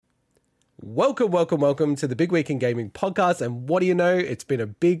Welcome to the Big Week in Gaming podcast. And what do you know? It's been a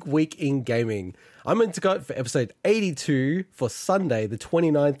big week in gaming. I'm Intergot for episode 82 for Sunday, the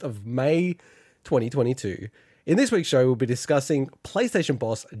 29th of May, 2022. In this week's show, we'll be discussing PlayStation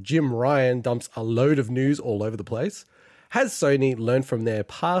boss Jim Ryan dumps a load of news all over the place. Has Sony learned from their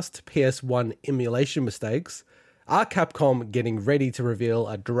past PS1 emulation mistakes? Are Capcom getting ready to reveal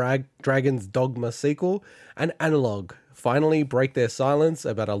a Dragon's Dogma sequel? And Analog finally break their silence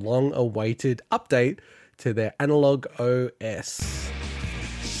about a long-awaited update to their Analog OS.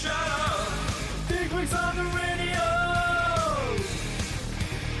 Shut up! Big Wig's on the radio!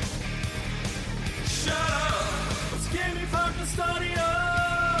 Shut up! It's Gaming Podcast Audio!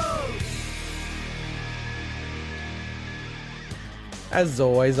 As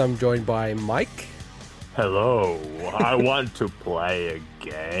always, I'm joined by Mike. Hello, I want to play a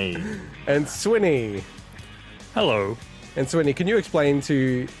game. And Swinny. Hello. And Swinny, can you explain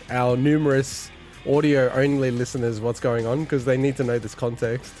to our numerous audio-only listeners what's going on? Because they need to know this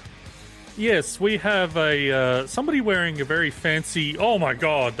context. Yes, we have a somebody wearing a very fancy... Oh my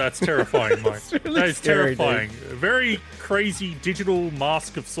god, that's terrifying, Mike. Really that is scary, terrifying. A very crazy digital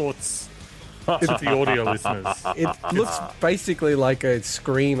mask of sorts to the audio listeners. It looks basically like a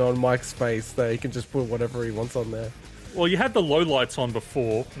screen on Mike's face that he can just put whatever he wants on there. Well, you had the low lights on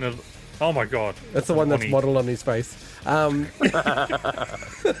before. And oh my god. That's the one that's modeled on his face. So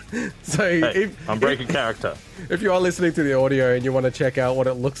Hey, I'm breaking character. if you are listening to the audio and you want to check out what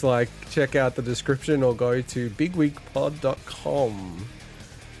it looks like, check out the description or go to bigweekpod.com.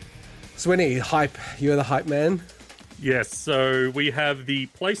 Swinny, hype. You're the hype man. Yes, so we have the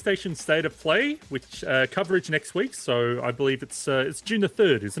PlayStation State of Play, which coverage next week. So I believe it's June the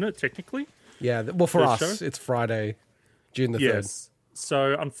 3rd, isn't it, technically? Yeah, well, for us, First show? it's Friday, June the 3rd. Yes.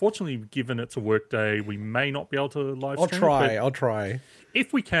 So unfortunately, given it's a work day, we may not be able to live stream. I'll try.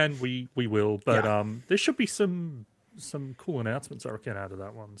 If we can, we will. But Yeah. there should be some cool announcements, I reckon, out of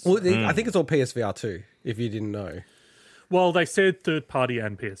that one. Well, I think it's all PSVR too, if you didn't know. Well, they said third party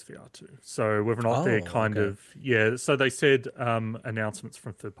and PSVR too. So whether or not they're kind okay. of So they said announcements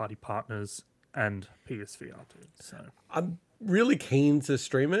from third party partners and PSVR too. So I'm really keen to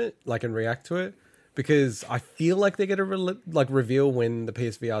stream it, and react to it, because I feel like they're going to reveal when the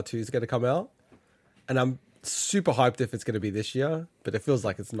PSVR 2 is going to come out, and I'm super hyped if it's going to be this year, but it feels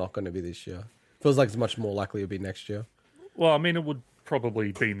like it's not going to be this year. Feels like it's much more likely it'll be next year. well, I mean, it would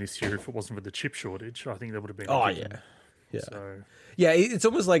probably be this year if it wasn't for the chip shortage. I think that would have been. a Oh given. yeah. So Yeah, it's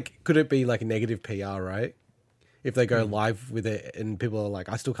almost like, could it be like negative PR, right? If they go live with it and people are like,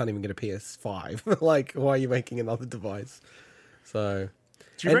 I still can't even get a PS5. Like, why are you making another device? So,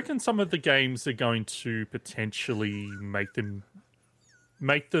 do you reckon some of the games are going to potentially make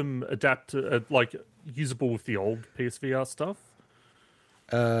them adapt to, usable with the old PSVR stuff?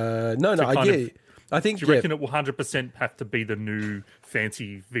 no, I kind get of- it. I think, Do you reckon it will 100% have to be the new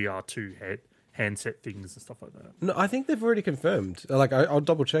fancy VR2 handset things and stuff like that? No, I think they've already confirmed. I'll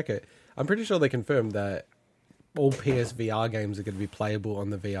double check it. I'm pretty sure they confirmed that all PSVR games are going to be playable on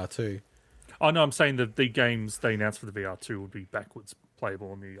the VR2. Oh, no, I'm saying that the games they announced for the VR2 would be backwards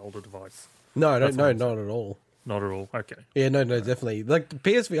playable on the older device. No, That's what I'm not at all. Not at all. Okay. Yeah, no, definitely. Like, the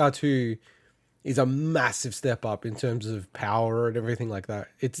PSVR 2 is a massive step up in terms of power and everything like that.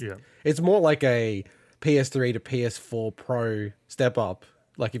 It's more like a PS3 to PS4 Pro step up.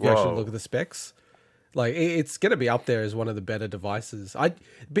 Like, if you actually look at the specs, like, it's going to be up there as one of the better devices.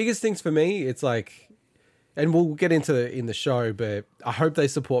 Biggest things for me, it's like, and we'll get into it in the show, but I hope they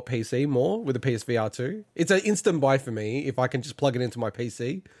support PC more with the PSVR 2. It's an instant buy for me if I can just plug it into my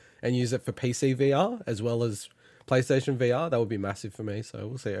PC and use it for PC VR as well as PlayStation VR. That would be massive for me, so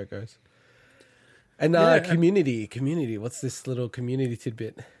we'll see how it goes. And community. What's this little community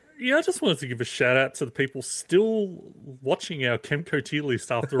tidbit? Yeah, I just wanted to give a shout out to the people still watching our Kemco tier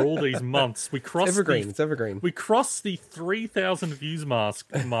list after all these months. It's evergreen. We crossed the 3,000 views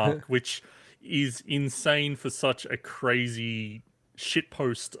mark, which is insane for such a crazy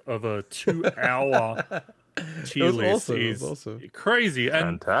shitpost of a 2-hour tier list. It was awesome. Crazy.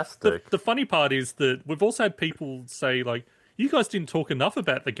 And Fantastic. the funny part is that we've also had people say, like, you guys didn't talk enough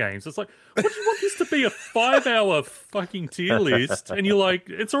about the games. It's like, what do you want this to be, a 5-hour fucking tier list? And you're like,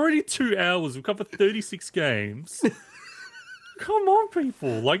 it's already 2 hours. We've covered 36 games. Come on,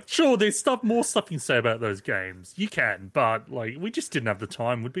 people. Like, sure, there's more stuff you can say about those games. You can, but, like, we just didn't have the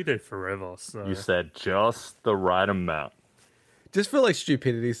time. We'd be there forever, so... You said just the right amount. Just for like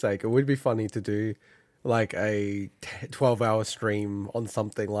stupidity's sake, it would be funny to do like a 12-hour stream on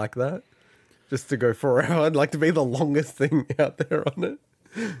something like that. Just to go for an hour. I'd like to be the longest thing out there on it.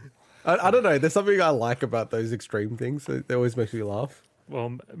 I don't know. There's something I like about those extreme things. It always makes me laugh.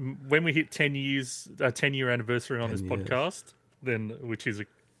 well, when we hit 10 years, 10-year anniversary on this podcast, then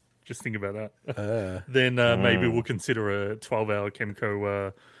just think about that. Then maybe we'll consider a 12-hour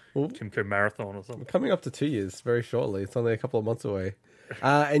Kemco marathon or something. Coming up to 2 years very shortly. It's only a couple of months away.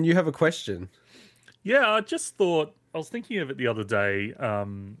 And you have a question. Yeah, I just thought, I was thinking of it the other day.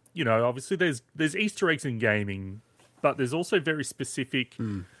 Obviously there's Easter eggs in gaming, but there's also very specific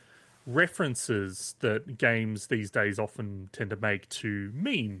references that games these days often tend to make to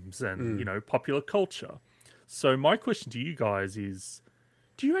memes and, popular culture. So my question to you guys is,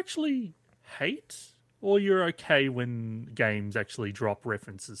 do you actually hate or you're okay when games actually drop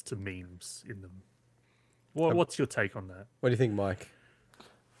references to memes in them? What's your take on that? What do you think, Mike?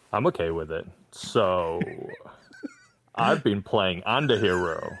 I'm okay with it. So I've been playing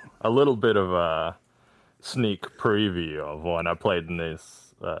Underhero, a little bit of a sneak preview of one I played in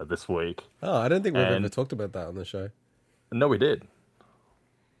this week. Oh, I don't think we've ever talked about that on the show. No, we did.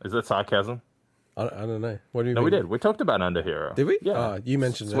 Is that sarcasm? I don't know. What do you mean? No, we did. We talked about Underhero. Did we? Yeah. Oh, you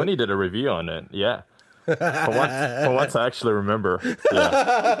mentioned it. Swinny did a review on it. Yeah. For once, I actually remember.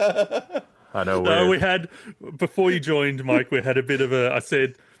 Yeah. I know. No, we had, before you joined, Mike, we had a bit of I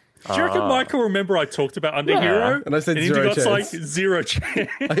said, do you reckon Mike will remember I talked about Underhero? Yeah. And I said and zero chance. Like, zero chance.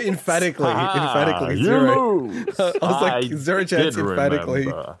 emphatically you zero. lose. I was like, zero chance emphatically.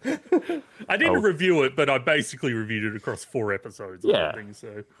 Remember. I didn't review it, but I basically reviewed it across 4 episodes. Yeah.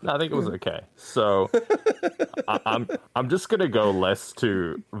 So. No, I think it was okay. So I'm just gonna go less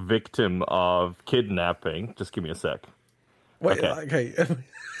to victim of kidnapping. Just give me a sec. Wait, okay.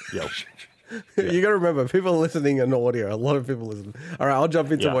 Yo. You gotta remember, people are listening in audio. A lot of people listen. All right, I'll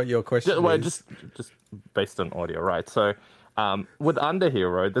jump into what your question is. Just based on audio, right? So, with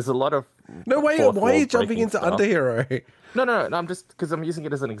Underhero, there's a lot of why are you jumping into stuff. Underhero? No, I'm just because I'm using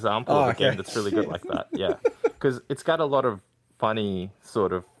it as an example of a game that's really good like that. Yeah, because it's got a lot of funny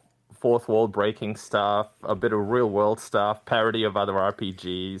sort of fourth wall breaking stuff, a bit of real world stuff, parody of other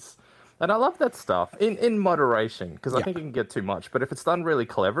RPGs. And I love that stuff in moderation because I think it can get too much. But if it's done really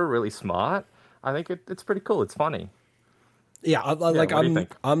clever, really smart, I think it's pretty cool. It's funny. Yeah,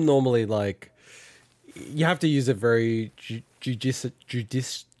 I'm normally like, you have to use it very judiciously.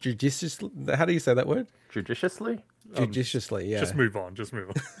 How do you say that word? Judiciously? Judiciously, yeah. Just move on.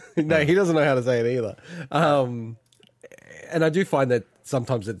 No, he doesn't know how to say it either. And I do find that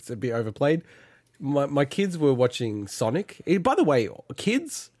sometimes it's a bit overplayed. My kids were watching Sonic. By the way,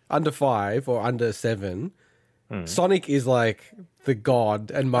 kids under 5 or under 7, Sonic is like the god,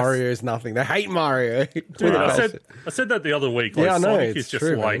 and Mario is nothing. They hate Mario. Dude, I said that the other week. Like, I know, Sonic is just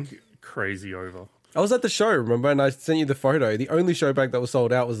true, like crazy over. I was at the show, remember, and I sent you the photo. The only show bag that was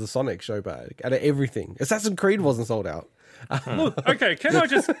sold out was the Sonic show bag. Out of everything, Assassin's Creed wasn't sold out. Look, okay, can I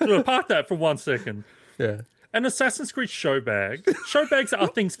just park that for 1 second? Yeah. An Assassin's Creed show bag. Show bags are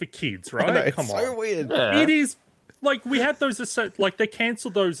things for kids, right? I know, it's Come so on. weird. Yeah. It is. Like, we had those, like, they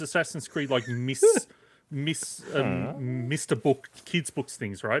cancelled those Assassin's Creed, like, Mr. Book, kids' books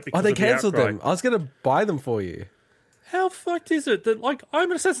things, right? Because They cancelled them. I was going to buy them for you. How fucked is it that, like,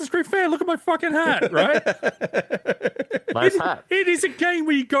 I'm an Assassin's Creed fan, look at my fucking hat, right? Nice hat. It is a game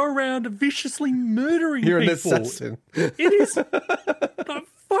where you go around viciously murdering You're people. an assassin. It is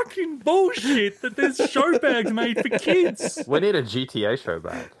fucking bullshit that there's show bags made for kids. We need a GTA show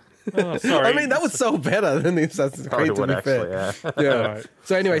bag. Oh, sorry. I mean, that would sell better than the Assassin's Creed, to be fair. Yeah. Yeah.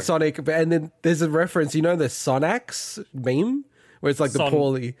 So anyway, Sonic, and then there's a reference, you know, the Sonax meme, where it's like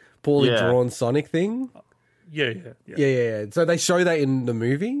the poorly drawn Sonic thing. Yeah. So they show that in the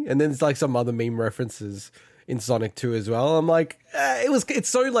movie, and then there's like some other meme references in Sonic 2 as well. I'm like, it's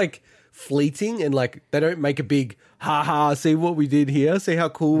so like fleeting, and like they don't make a big ha, see what we did here, see how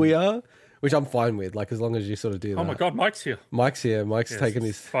cool we are, which I'm fine with, like as long as you sort of do that. Oh my god, Mike's here. Mike's taking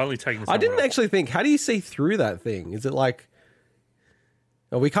his finally taking his I didn't actually think, how do you see through that thing? Is it like,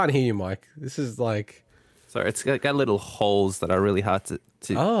 oh, we can't hear you, Mike. This is like, so it's got little holes that are really hard to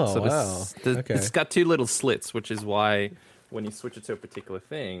Okay. It's got 2 little slits, which is why when you switch it to a particular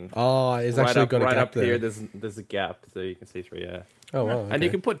thing, it's actually got a gap up there. here, there's a gap so you can see through. Yeah. Oh wow. And you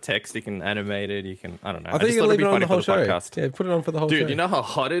can put text, you can animate it, you can, I don't know. I thought you could leave it on the whole show. Podcast. Yeah, put it on for the whole show. Dude, you know how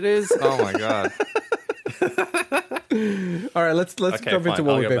hot it is? Oh my god. All right, let's jump into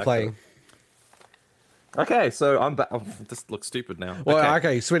what we've been playing. Okay, so I'm back. Oh, this looks stupid now. Well,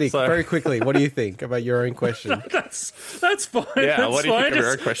 okay, Swinny, very quickly, what do you think about your own question? That's fine. Yeah, that's what do you fine. think of your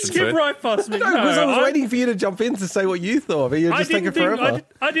Just own question, skip Swin? right past me. No, because I was waiting for you to jump in to say what you thought, but you're just taking forever.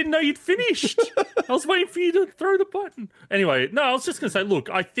 I didn't know you'd finished. I was waiting for you to throw the button. Anyway, no, I was just going to say, look,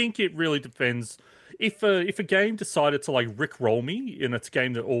 I think it really depends. if a game decided to like rickroll me in its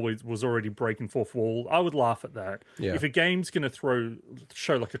game that always was already breaking fourth wall, I would laugh at that. Yeah. If a game's going to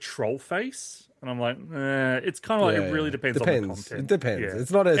show like a troll face, and I'm like, it's kind of like it really depends on the content. It depends. Yeah.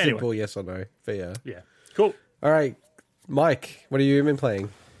 It's not as simple yes or no. But yeah. Yeah. Cool. All right, Mike, what have you been playing?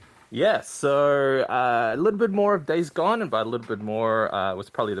 Yeah, so a little bit more of Days Gone, and by a little bit more was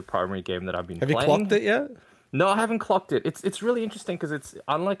probably the primary game that I've been playing. Have you clocked it yet? No, I haven't clocked it. It's really interesting because it's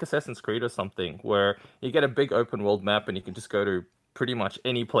unlike Assassin's Creed or something where you get a big open world map and you can just go to pretty much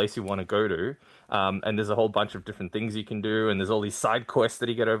any place you want to go to. And there's a whole bunch of different things you can do, and there's all these side quests that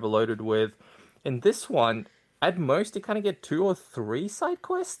you get overloaded with. In this one, at most, you kind of get 2 or 3 side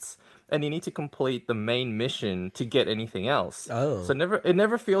quests, and you need to complete the main mission to get anything else. Oh. So it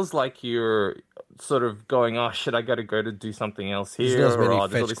never feels like you're sort of going, oh shit, I gotta go to do something else here. There's not as many or,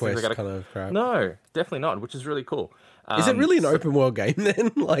 there's all fetch these things I quests gotta... kind of crap. No, definitely not, which is really cool. Is it really an open world game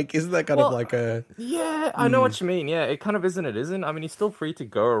then? Like, isn't that kind of like a... Yeah, I know what you mean. Yeah, it kind of is and it isn't. I mean, you're still free to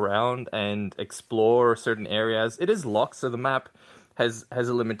go around and explore certain areas. It is locked, so the map has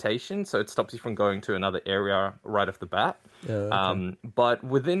a limitation, so it stops you from going to another area right off the bat. Okay. But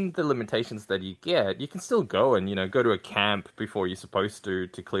within the limitations that you get, you can still go and, go to a camp before you're supposed to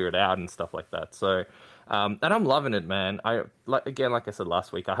clear it out and stuff like that. So, and I'm loving it, man. Like I said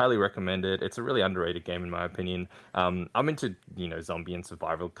last week, I highly recommend it. It's a really underrated game in my opinion. I'm into, zombie and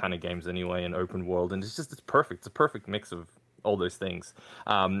survival kind of games anyway, and open world, and it's perfect. It's a perfect mix of all those things.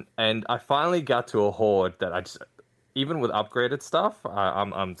 And I finally got to a horde that even with upgraded stuff,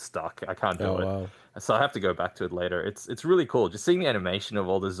 I'm stuck. I can't do it. Wow. So I have to go back to it later. It's really cool. Just seeing the animation of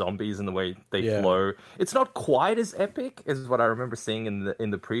all the zombies and the way they flow. It's not quite as epic as what I remember seeing in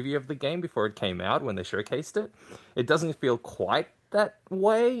the preview of the game before it came out when they showcased it. It doesn't feel quite that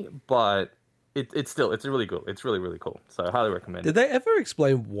way, but it's really cool. It's really, really cool. So I highly recommend it. Did they ever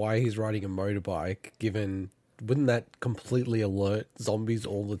explain why he's riding a motorbike, given... Wouldn't that completely alert zombies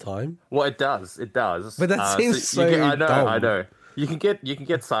all the time? Well, it does. It does. But that seems I know. dumb. I know. You can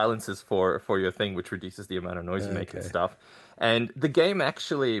get silences for your thing, which reduces the amount of noise you make and stuff. And the game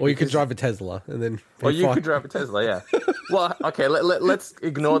actually... Or you could drive a Tesla and then... Or you could drive a Tesla, yeah. Well, okay, let's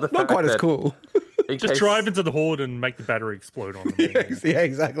ignore the fact Not quite that... as cool. Just drive into the horde and make the battery explode on them. Yeah,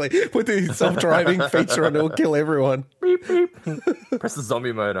 exactly. Put the self-driving feature on, it'll kill everyone. Beep, beep. Press the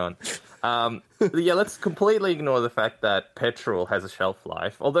zombie mode on. Yeah, let's completely ignore the fact that petrol has a shelf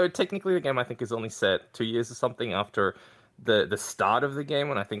life. Although technically the game, I think, is only set 2 years or something after the start of the game,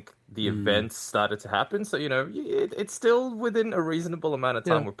 when I think the events started to happen. So, it's still within a reasonable amount of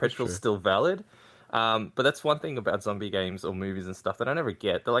time where petrol's still valid. But that's one thing about zombie games or movies and stuff that I never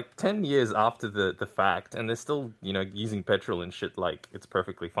get. They're like 10 years after the fact, and they're still, using petrol and shit like it's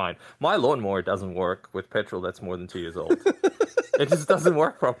perfectly fine. My lawnmower doesn't work with petrol that's more than 2 years old. It just doesn't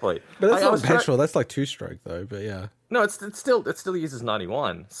work properly. But that's not petrol, that's like 2-stroke though, but yeah. No, it still uses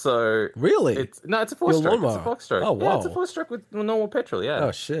 91. So really, it's a 4-stroke. It's a 4-stroke. Oh wow, yeah, it's a 4-stroke with normal petrol. Yeah.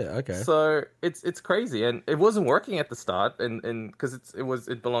 Oh shit. Okay. So it's crazy, and it wasn't working at the start, and because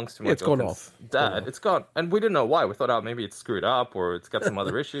it belongs to my it's gone off. Dad. It's gone, and we didn't know why. We thought, oh, maybe it's screwed up or it's got some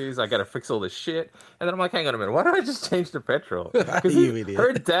other issues. I got to fix all this shit, and then I'm like, hang on a minute, why don't I just change the petrol? Because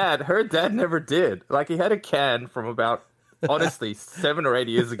her dad never did. Like he had a can from about. Honestly, 7 or 8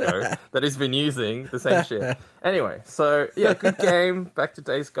 years ago that he's been using the same shit. Anyway, so yeah, good game. Back to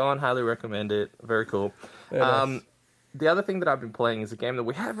Days Gone. Highly recommend it. Very cool. The other thing that I've been playing is a game that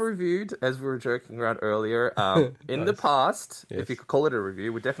we have reviewed, as we were joking around earlier. In the past, if you could call it a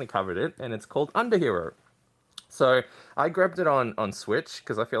review, we definitely covered it, and it's called Underhero. So I grabbed it on Switch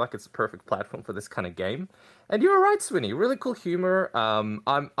because I feel like it's a perfect platform for this kind of game. And you were right, Swinny. Really cool humor.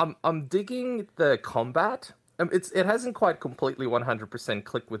 I'm digging the combat. It hasn't quite completely 100%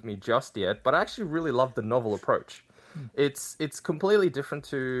 clicked with me just yet, but I actually really love the novel approach. It's completely different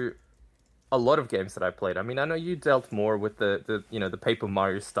to a lot of games that I played. I mean, I know you dealt more with the Paper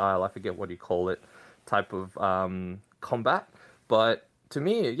Mario style, I forget what you call it, type of combat. But to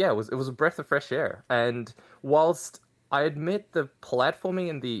me, yeah, it was a breath of fresh air. And whilst I admit the platforming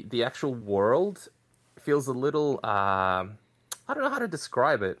in the actual world feels a little, I don't know how to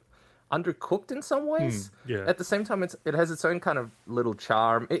describe it, undercooked in some ways. Yeah. At the same time, it has its own kind of little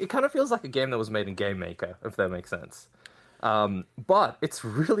charm. It kind of feels like a game that was made in Game Maker, if that makes sense. But it's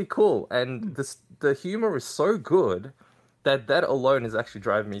really cool, and the humor is so good that alone is actually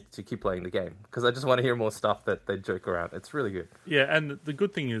driving me to keep playing the game, because I just want to hear more stuff that they joke around. It's really good. Yeah, and the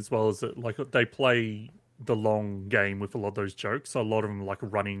good thing as well is that like they play the long game with a lot of those jokes. So a lot of them are like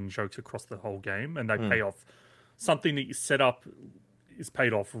running jokes across the whole game, and they pay off. Something that you set up is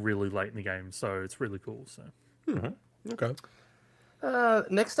paid off really late in the game, so it's really cool. So Okay.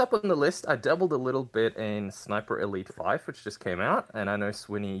 Next up on the list, I dabbled a little bit in Sniper Elite 5, which just came out, and I know,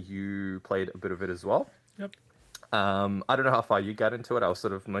 Swinny, you played a bit of it as well. Yep. I don't know how far you got into it. I was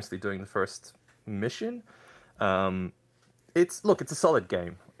sort of mostly doing the first mission. It's a solid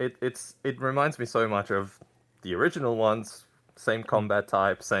game. It reminds me so much of the original ones. Same combat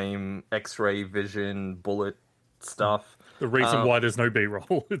type, same X-ray vision, bullet stuff. The reason why there's no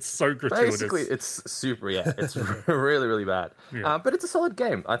B-roll, it's so gratuitous. Basically, it's super. Yeah, it's really, really bad. Yeah. But it's a solid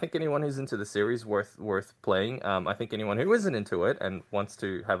game. I think anyone who's into the series worth playing. I think anyone who isn't into it and wants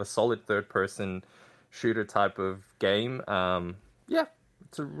to have a solid third-person shooter type of game, yeah,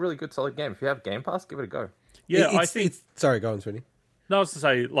 it's a really good, solid game. If you have Game Pass, give it a go. Yeah, I think. Sorry, go on, Swinny. No, I was to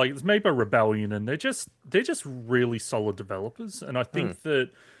say, like, it's made by Rebellion, and they're just really solid developers, and I think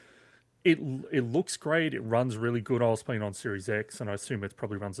that it looks great. It runs really good. I was playing on Series X, and I assume it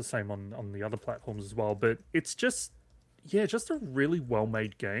probably runs the same on the other platforms as well. But it's just a really well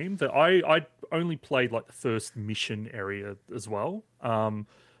made game that I only played like the first mission area as well.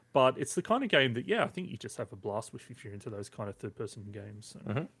 But it's the kind of game that I think you just have a blast with if you're into those kind of third person games.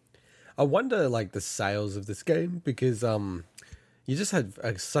 So. I wonder, like, the sales of this game, because you just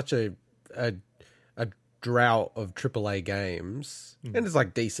had such a drought of AAA games, and it's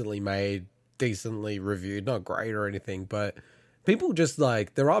like decently made, decently reviewed, not great or anything, but people just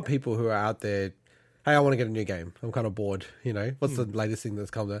like, there are people who are out there, hey, I want to get a new game. I'm kind of bored, what's the latest thing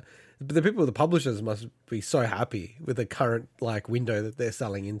that's come out? But the people, the publishers must be so happy with the current like window that they're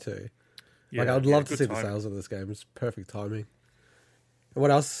selling into. Like, I'd love to see the sales of this game. It's perfect timing. And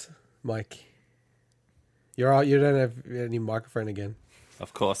what else, Mike? You're out. You don't have any microphone again.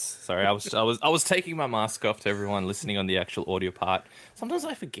 Of course. Sorry, I was taking my mask off to everyone listening on the actual audio part. Sometimes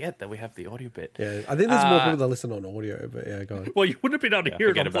I forget that we have the audio bit. Yeah, I think there's more people that listen on audio, but yeah, go on. Well, you wouldn't have been able to hear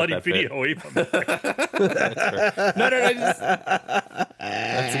it on bloody video either. No,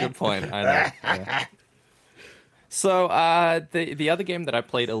 that's a good point. I know. Yeah. So the other game that I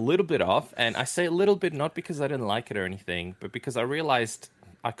played a little bit of, and I say a little bit not because I didn't like it or anything, but because I realized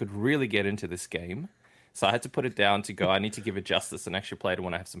I could really get into this game. So I had to put it down to go, I need to give it justice and actually play it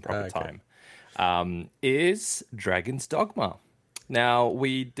when I have some proper time, is Dragon's Dogma. Now,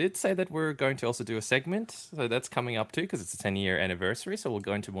 we did say that we're going to also do a segment, so that's coming up too, because it's a 10-year anniversary, so we'll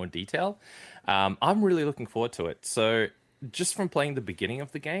go into more detail. I'm really looking forward to it. So just from playing the beginning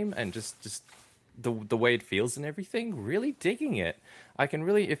of the game and just the way it feels and everything, really digging it.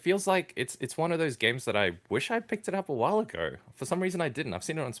 It feels like it's one of those games that I wish I picked it up a while ago. For some reason I didn't. I've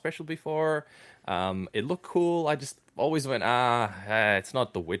seen it on special before. It looked cool. I just always went, it's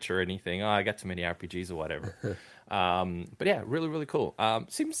not The Witcher or anything. I got too many RPGs or whatever. But yeah, really, really cool.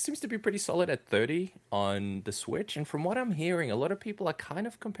 Seems to be pretty solid at 30 on the Switch. And from what I'm hearing, a lot of people are kind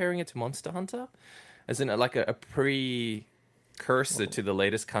of comparing it to Monster Hunter, as in like a precursor to the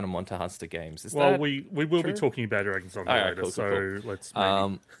latest kind of Monster Hunter games. We will be talking about Dragon's Dogma later, cool. Let's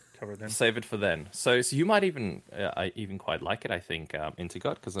maybe cover it then. Save it for then. So you might even quite like it, I think,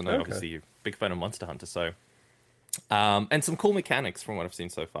 Intergot, because I know obviously you're a big fan of Monster Hunter. So, and some cool mechanics from what I've seen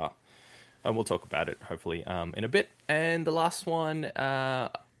so far. And we'll talk about it, hopefully, in a bit. And the last one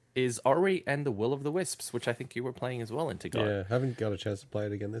is Ori and the Will of the Wisps, which I think you were playing as well, Intergot. Yeah, haven't got a chance to play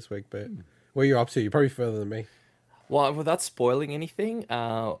it again this week, but where you're up to, you're probably further than me. Well, without spoiling anything,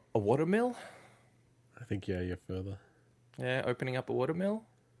 a watermill? I think, you're further. Yeah, opening up a watermill?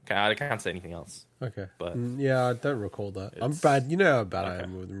 Okay, I can't say anything else. Okay. But yeah, I don't recall that. I'm bad. You know how bad I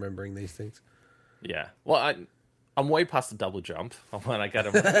am with remembering these things. Yeah. Well, I'm way past the double jump. When I get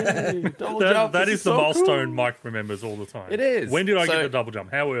it, double jump. That is the milestone cool. Mike remembers all the time. It is. When did I get the double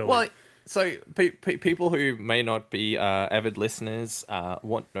jump? How early? Well, so people who may not be avid listeners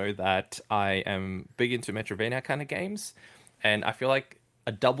won't know that I am big into Metroidvania kind of games, and I feel like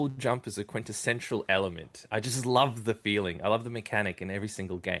a double jump is a quintessential element. I just love the feeling. I love the mechanic in every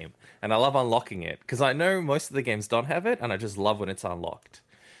single game, and I love unlocking it because I know most of the games don't have it, and I just love when it's unlocked.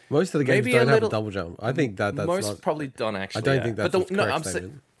 Most of the games don't have a double jump. I think that's most not... probably don't actually. I don't think that's the correct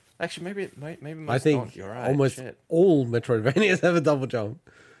statement. Actually, maybe most I think don't. You're right. Almost all Metroidvanias have a double jump.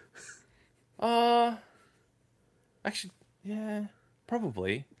 Actually, yeah,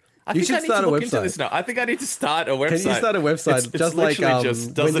 probably. You should start a website. Into this now. I think I need to start a website. Can you start a website? It's just like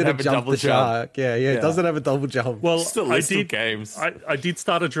just doesn't have a double jump. Yeah, it doesn't have a double jump. Well, just a list of games. I did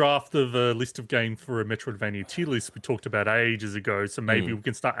start a draft of a list of games for a Metroidvania tier list we talked about ages ago, so maybe we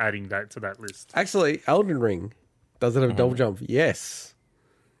can start adding that to that list. Actually, Elden Ring, does it have a double jump? Yes.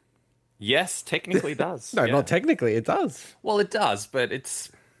 Yes, technically it does. No, not technically, it does. Well, it does, but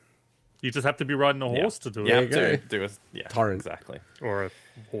it's... You just have to be riding a horse to do it. Yeah, do a torrent. Exactly. Or a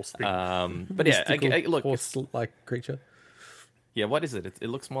horse thing. But yeah, look, horse-like creature. Yeah, what is it? It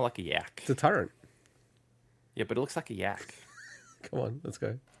looks more like a yak. It's a turret. Yeah, but it looks like a yak. Come on, let's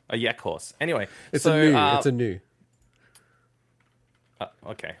go. A yak horse. Anyway, It's so, it's a new.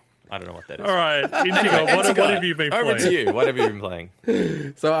 Okay, I don't know what that is. All right, Indigo, what have you been playing? Over to you. What have you been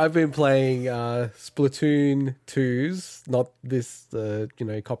playing? So I've been playing Splatoon 2's, not this,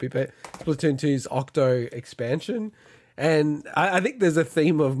 copy, but Splatoon 2's Octo expansion. And I think there's a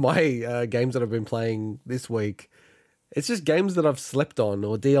theme of my games that I've been playing this week. It's just games that I've slept on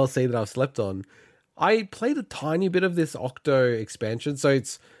or DLC that I've slept on. I played a tiny bit of this Octo expansion. So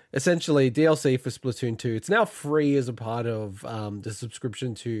it's essentially DLC for Splatoon 2. It's now free as a part of the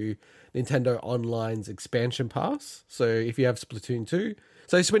subscription to Nintendo Online's expansion pass. So if you have Splatoon 2...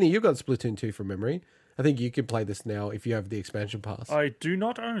 So, Swinny, you got Splatoon 2 from memory. I think you can play this now if you have the expansion pass. I do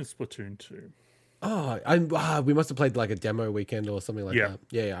not own Splatoon 2. Oh, we must have played like a demo weekend or something like that.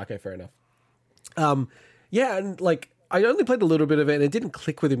 Yeah, okay, fair enough. And like I only played a little bit of it and it didn't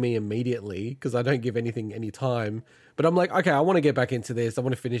click with me immediately because I don't give anything any time. But I'm like, okay, I want to get back into this. I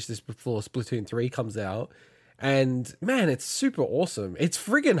want to finish this before Splatoon 3 comes out. And man, it's super awesome. It's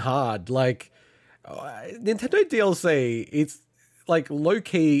friggin' hard. Like Nintendo DLC, it's like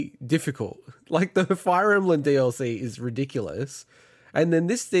low-key difficult. Like the Fire Emblem DLC is ridiculous. And then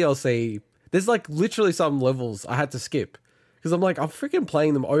this DLC... There's like literally some levels I had to skip because I'm like, I'm freaking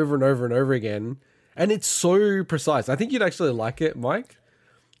playing them over and over and over again. And it's so precise. I think you'd actually like it, Mike.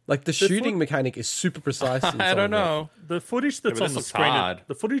 Like the shooting mechanic is super precise. I don't know. The footage that's on the screen, hard.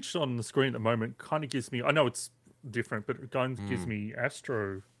 the footage on the screen at the moment kind of gives me, I know it's different, but it kind of gives me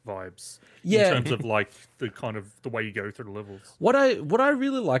Astro vibes in terms of like the way you go through the levels. What I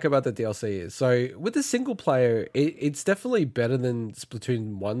really like about the DLC is, so with the single player, it's definitely better than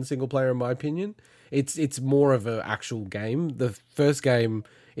Splatoon 1 single player in my opinion. It's more of an actual game. The first game,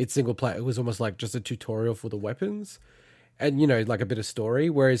 it's single player. It was almost like just a tutorial for the weapons and, like a bit of story,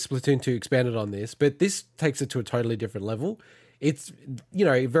 whereas Splatoon 2 expanded on this, but this takes it to a totally different level. It's,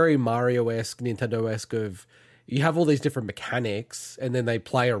 very Mario-esque, Nintendo-esque of, you have all these different mechanics and then they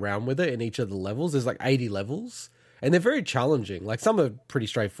play around with it in each of the levels. There's like 80 levels and they're very challenging. Like some are pretty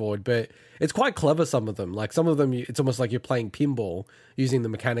straightforward, but it's quite clever, some of them. Like some of them, it's almost like you're playing pinball using the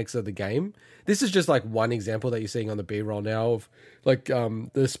mechanics of the game. This is just like one example that you're seeing on the B-roll now of like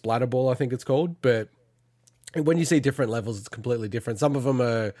the splatter ball, I think it's called. But when you see different levels, it's completely different. Some of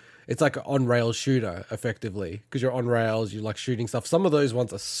them it's like an on-rail shooter effectively because you're on rails, you're like shooting stuff. Some of those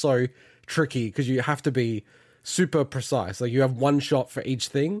ones are so tricky because you have to be super precise. Like you have one shot for each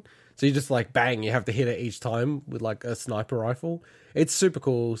thing. So you just like bang, you have to hit it each time with like a sniper rifle. It's super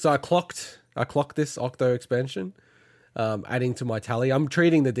cool. So I clocked this Octo expansion, adding to my tally. I'm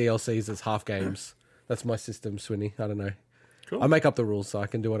treating the DLCs as half games. That's my system, Swinny. I don't know. Cool. I make up the rules so I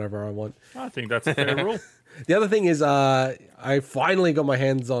can do whatever I want. I think that's a fair rule. The other thing is I finally got my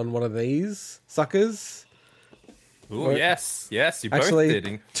hands on one of these suckers. Oh, yes, you Actually, both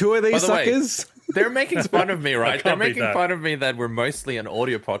did. Two of these By the way, suckers. They're making fun of me, right? They're can't beat making that. fun of me that we're mostly an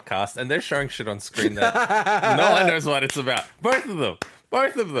audio podcast, and they're showing shit on screen that no one knows what it's about. Both of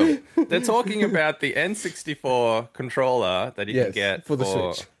them. They're talking about the N64 controller that you can get for the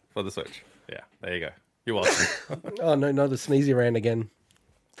Switch. For the Switch. Yeah, there you go. You're welcome. Oh no, the sneezy ran again.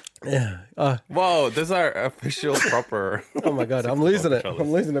 Yeah. Whoa, this is our official proper. Oh my god, I'm losing it. controllers.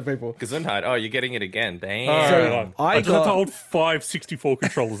 I'm losing it, people. Gesundheit. Oh, you're getting it again. Damn. So I just have got- to hold 5 64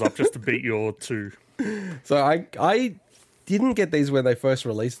 controllers up just to beat your 2. So I didn't get these when they first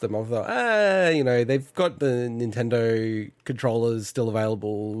released them. I thought, they've got the Nintendo controllers still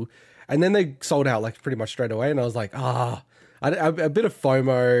available, and then they sold out like pretty much straight away. And I was like, a bit of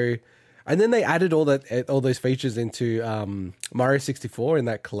FOMO. And then they added all those features into Mario 64 in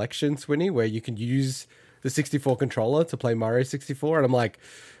that collection, Swinny, where you can use the 64 controller to play Mario 64. And I'm like,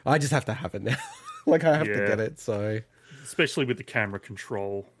 I just have to have it now. Like I have to get it. So Especially with the camera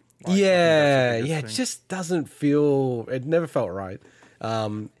control. Like, I think yeah, that's the it biggest thing. just doesn't feel. It never felt right.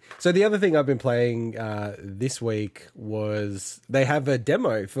 So the other thing I've been playing this week was they have a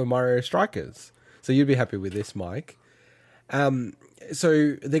demo for Mario Strikers. So you'd be happy with this, Mike.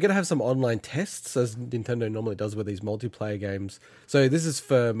 So they're going to have some online tests, as Nintendo normally does with these multiplayer games. So this is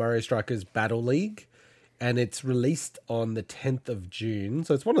for Mario Strikers Battle League, and it's released on the 10th of June.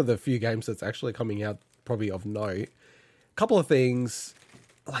 So it's one of the few games that's actually coming out probably of note. Couple of things.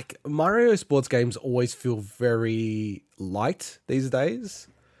 Like, Mario sports games always feel very light these days.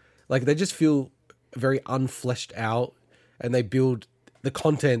 Like, they just feel very unfleshed out, and they build the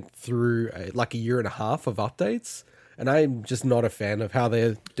content through like a year and a half of updates. And I'm just not a fan of how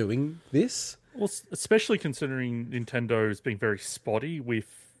they're doing this. Well, especially considering Nintendo's being very spotty with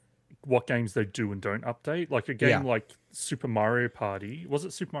what games they do and don't update. Like a game like Super Mario Party. Was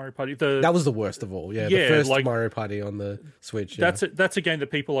it Super Mario Party? That was the worst of all. Yeah, the first Mario Party on the Switch. Yeah. That's a game that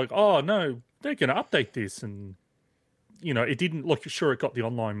people are like, oh no, they're going to update this, and it didn't look. Sure, it got the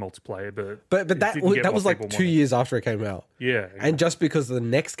online multiplayer, but that was like 2 years after it came out. Yeah, and just because the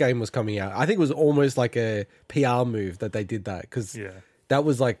next game was coming out, I think it was almost like a PR move that they did that, because that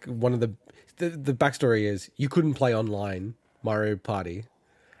was like one of the backstory is you couldn't play online Mario Party.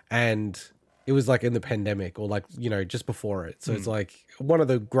 And it was like in the pandemic or like, just before it. So it's like one of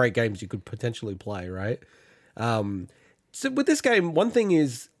the great games you could potentially play, right? So with this game, one thing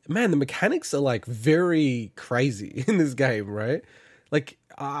is, man, the mechanics are like very crazy in this game, right? Like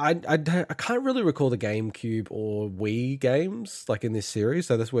I can't really recall the GameCube or Wii games like in this series.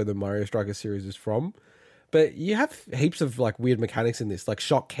 So that's where the Mario Striker series is from. But you have heaps of like weird mechanics in this, like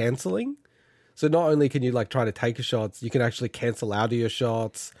shot cancelling. So not only can you like try to take your shots, you can actually cancel out of your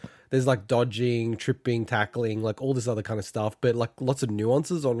shots. There's like dodging, tripping, tackling, like all this other kind of stuff, but like lots of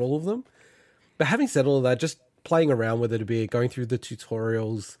nuances on all of them. But having said all of that, just playing around with it a bit, going through the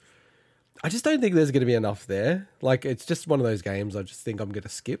tutorials, I just don't think there's going to be enough there. Like it's just one of those games I just think I'm going to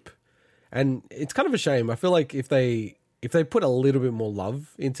skip. And it's kind of a shame. I feel like if they put a little bit more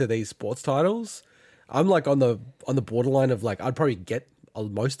love into these sports titles, I'm like on the borderline of like I'd probably get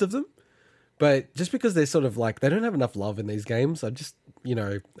most of them. But just because they're sort of like, they don't have enough love in these games, I just, I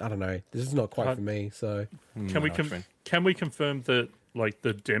don't know. This is not quite for me, so. Can we confirm that, like,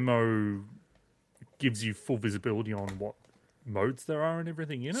 the demo gives you full visibility on what modes there are and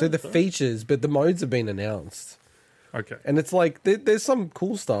everything in it? So the features, but the modes have been announced. Okay. And it's like, there's some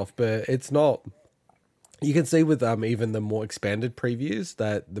cool stuff, but it's not. You can see with even the more expanded previews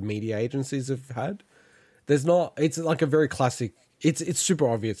that the media agencies have had, there's not, it's like a very classic, it's super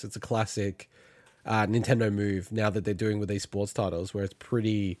obvious. It's a classic Nintendo move now that they're doing with these sports titles, where it's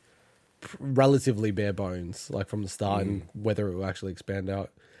pretty relatively bare bones, like from the start, and whether it will actually expand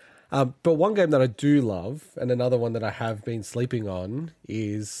out. But one game that I do love, and another one that I have been sleeping on,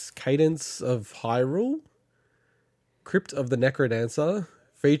 is Cadence of Hyrule, Crypt of the Necrodancer,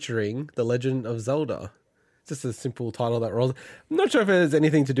 featuring The Legend of Zelda. Just a simple title that rolls. I'm not sure if it has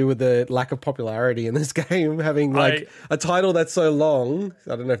anything to do with the lack of popularity in this game, having like a title that's so long.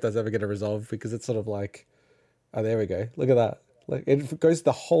 I don't know if that's ever going to resolve, because it's sort of like, oh, there we go. Look at that. Like it goes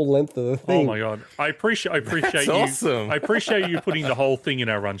the whole length of the thing. Oh my god! I appreciate That's you. awesome. I appreciate you putting the whole thing in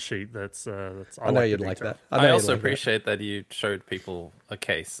our run sheet. That's. I know you'd like that. I also appreciate that you showed people a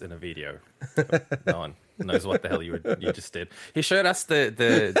case in a video. No one knows what the hell you just did. He showed us the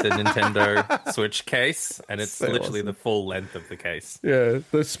Nintendo Switch case, and it's so literally awesome. The full length of the case. Yeah,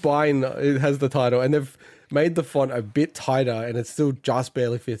 the spine, it has the title, and they've made the font a bit tighter, and it still just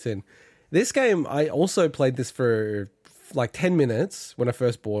barely fits in. This game, I also played this for like 10 minutes when I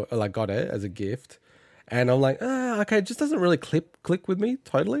first got it as a gift, and I'm like, okay, it just doesn't really click with me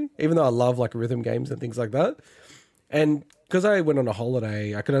totally, even though I love like rhythm games and things like that. And because I went on a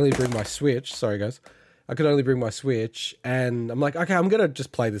holiday, I could only bring my Switch. Sorry, guys. I could only bring my Switch, and I'm like, okay, I'm going to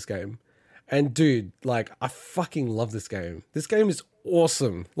just play this game. And dude, like, I fucking love this game. This game is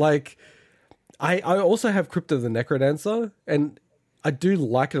awesome. Like, I also have Crypt of the Necrodancer, and I do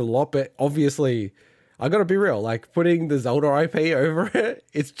like it a lot, but obviously, I got to be real. Like, putting the Zelda IP over it,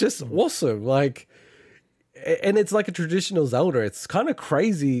 it's just awesome. Like, and it's like a traditional Zelda. It's kind of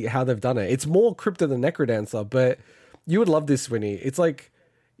crazy how they've done it. It's more Crypt of the Necrodancer, but you would love this, Winnie. It's like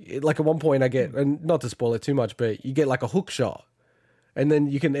at one point I get, and not to spoil it too much, but you get like a hook shot, and then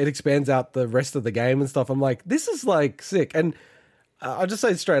it expands out the rest of the game and stuff. I'm like, this is like sick. And I'll just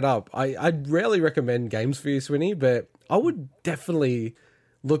say straight up, I'd rarely recommend games for you, Swinny, but I would definitely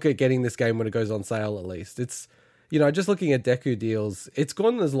look at getting this game when it goes on sale. At least it's, just looking at Deku deals, it's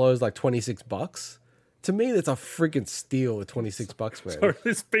gone as low as like $26. To me, that's a freaking steal at $26, man. Sorry,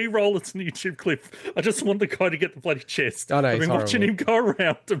 this B-roll, it's an YouTube clip. I just want the guy to get the bloody chest. I know, I've been watching him go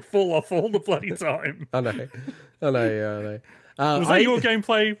around and fall off all the bloody time. I know, yeah. Was that your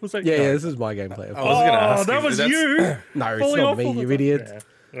gameplay? Was that? Yeah, this is my gameplay. I was going to ask that was you. No, it's not me, you idiot.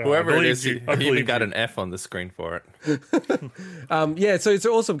 Yeah. Whoever it is, he even got an F on the screen for it. Yeah, so it's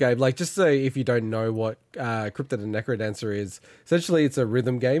an awesome game. Like, just so if you don't know what Crypt of the Necrodancer is, essentially it's a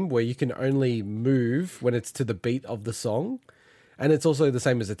rhythm game where you can only move when it's to the beat of the song. And it's also the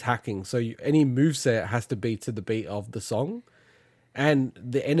same as attacking. So any moveset has to be to the beat of the song. And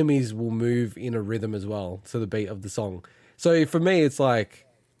the enemies will move in a rhythm as well, to the beat of the song. So for me, it's like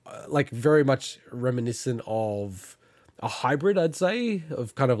very much reminiscent of a hybrid, I'd say,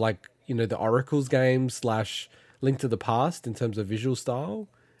 of kind of like, the Oracles game / Link to the Past in terms of visual style.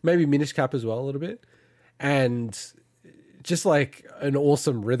 Maybe Minish Cap as well a little bit. And just like an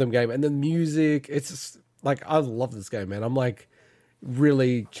awesome rhythm game, and the music. It's just, like I love this game, man. I'm like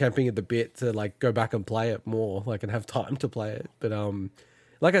really champing at the bit to like go back and play it more, like and have time to play it. But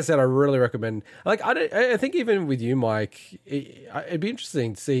like I said, I really recommend. Like I think even with you, Mike, it'd be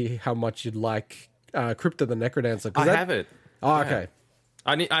interesting to see how much you'd like Crypt of the Necrodancer. I have it. Oh, okay.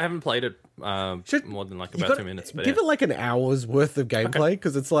 I haven't played it more than like about 2 minutes. But give it like an hour's worth of gameplay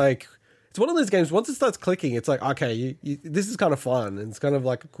because it's like it's one of those games. Once it starts clicking, it's like okay, this is kind of fun and it's kind of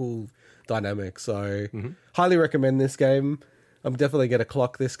like a cool dynamic. So highly recommend this game. I'm definitely going to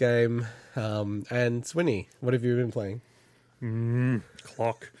clock this game. And Swinny, what have you been playing?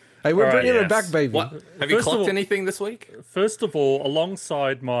 Clock. Hey, we're bringing yes. it back, baby. What? Have you clocked anything this week? First of all,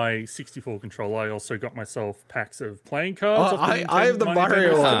 alongside my 64 controller, I also got myself packs of playing cards. I have the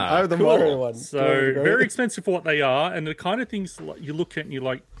Mario one. I have the Mario one. So very expensive for what they are, and the kind of things you look at and you're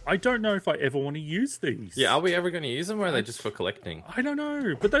like, I don't know if I ever want to use these. Yeah, are we ever going to use them, or are they just for collecting? I don't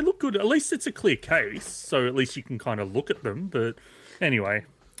know, but they look good. At least it's a clear case, so at least you can kind of look at them. But anyway.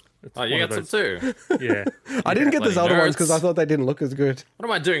 Oh, you got some too? Yeah. I didn't get the Zelda ones because I thought they didn't look as good. What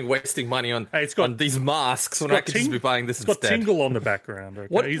am I doing wasting money on, Hey, it's got- on these masks when I could just be buying this It's got instead? Tingle on the background.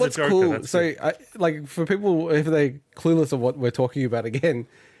 Okay? He's What's a Joker, cool? that's So, it. like for people if they clueless of what we're talking about again,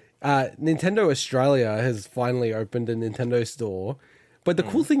 Nintendo Australia has finally opened a Nintendo store, but the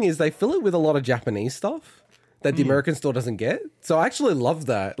cool thing is they fill it with a lot of Japanese stuff that the American store doesn't get. So I actually love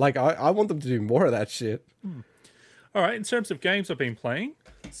that. Like I want them to do more of that shit. All right, in terms of games I've been playing,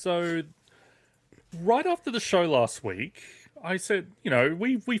 so right after the show last week, I said,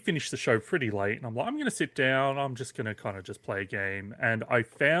 we finished the show pretty late, and I'm like, I'm going to sit down, I'm just going to kind of just play a game, and I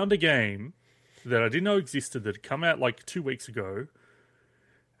found a game that I didn't know existed that had come out like 2 weeks ago,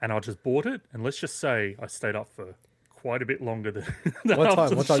 and I just bought it, and let's just say I stayed up for quite a bit longer than What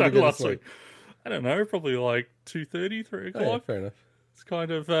time? What time did you go to sleep? I don't know, probably like 2:30, 3 o'clock. Oh, yeah, fair enough. It's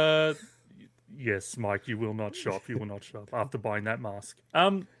kind of, yes, Mike, you will not shop. You will not shop after buying that mask.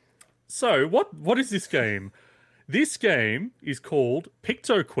 So what is this game? This game is called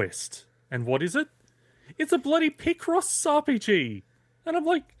PictoQuest. And what is it? It's a bloody Picross RPG. And I'm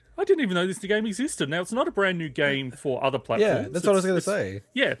like, I didn't even know this game existed. Now, it's not a brand new game for other platforms. Yeah, that's what I was going to say.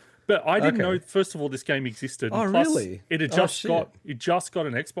 Yeah, but I didn't Okay. know, first of all, this game existed. Oh, And plus, really? It had Oh, just shit. got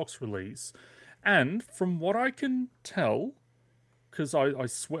an Xbox release. And from what I can tell, because I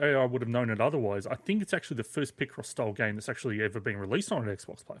swear I would have known it otherwise, I think it's actually the first Picross style game that's actually ever been released on an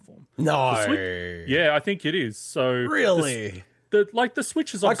Xbox platform. No. Yeah, I think it is. So Really? the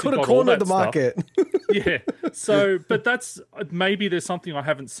Switch is I obviously could have got all cornered that the market. Yeah. So, but that's maybe there's something I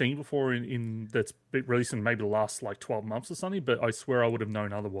haven't seen before in that's been released in maybe the last like 12 months or something. But I swear I would have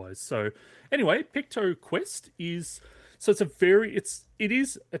known otherwise. So, anyway, PictoQuest is. So it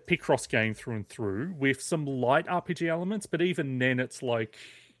is a Picross game through and through with some light RPG elements, but even then it's like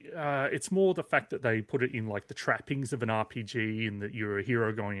it's more the fact that they put it in like the trappings of an RPG and that you're a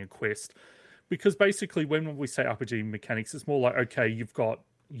hero going a quest. Because basically when we say RPG mechanics, it's more like, okay, you've got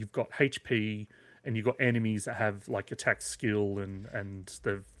HP and you've got enemies that have like attack skill and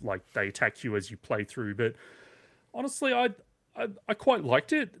they attack you as you play through. But honestly, I quite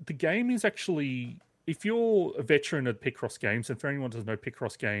liked it. The game is actually, if you're a veteran of Picross games, and for anyone who doesn't know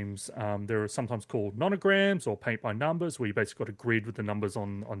Picross games, there are sometimes called nonograms or paint by numbers, where you basically got a grid with the numbers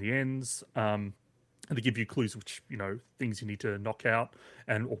on the ends, and they give you clues which things you need to knock out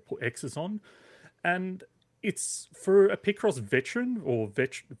or put X's on. And it's for a Picross veteran or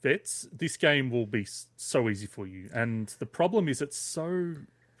vets, this game will be so easy for you. And the problem is it's so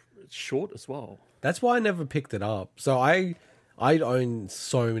short as well. That's why I never picked it up. So I own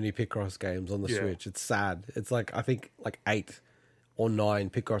so many Picross games on the Switch. It's sad. It's like I think like 8 or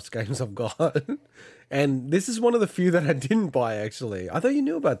 9 Picross games I've got. And this is one of the few that I didn't buy actually. I thought you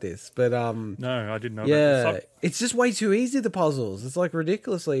knew about this, but No, I didn't know yeah, about this. it's just way too easy, the puzzles. It's like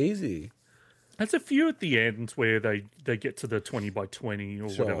ridiculously easy. There's a few at the end where they get to the 20 by 20 or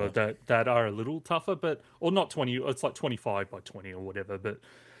Sure. whatever that are a little tougher, or not 20, it's like 25 by 20 or whatever. But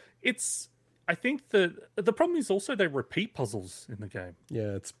I think that the problem is also they repeat puzzles in the game.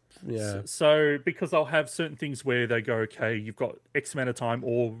 Yeah, So because they'll have certain things where they go, okay, you've got X amount of time,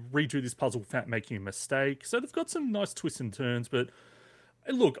 or redo this puzzle without making a mistake. So they've got some nice twists and turns, but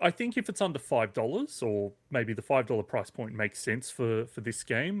look, I think if it's under $5, or maybe the $5 price point makes sense for this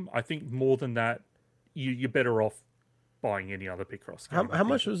game, I think more than that, you're better off buying any other Picross game. How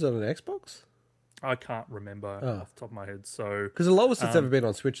much was it on Xbox? I can't remember off the top of my head. So because the lowest it's ever been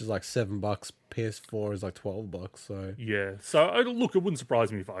on Switch is like $7. PS4 is like $12. So yeah. So look, it wouldn't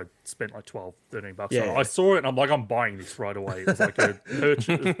surprise me if I spent like $12, $13 on it. Yeah. I saw it and I'm like, I'm buying this right away. It's like a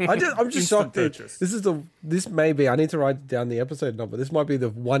purchase. I'm just shocked. Purchase. This may be. I need to write down the episode number. This might be the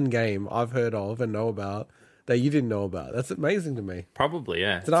one game I've heard of and know about that you didn't know about. That's amazing to me. Probably,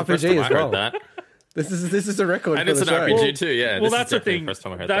 yeah. It's an RPG as well. This is a record. And for it's the an show. RPG too, yeah. Well, This that's is the thing. definitely the first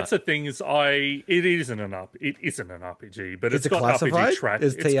time I heard That's that. the thing is, it isn't an RPG, but Is it's it got classified RPG track.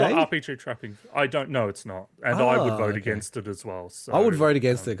 as It's TA? got RPG trappings. I don't know. It's not, and I would vote okay. against it as well. So I would vote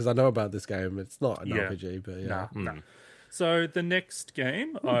against it because I know about this game. It's not an Yeah. RPG, but yeah. Nah. So the next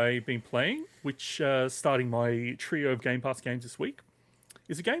game I've been playing, which starting my trio of Game Pass games this week,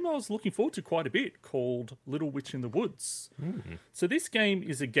 is a game I was looking forward to quite a bit called Little Witch in the Woods. So this game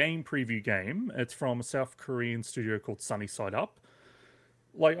is a game preview game. It's from a South Korean studio called Sunny Side Up.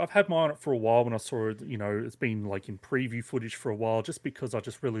 Like, I've had mine on it for a while when I saw it, it's been like in preview footage for a while, just because I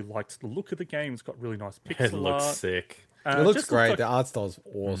just really liked the look of the game. It's got really nice pixel It looks art. sick. It looks just great. like- the art style's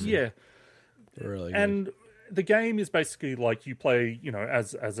awesome. yeah. Really. And the game is basically like you play,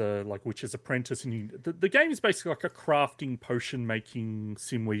 as a like witch's apprentice, and the game is basically like a crafting, potion making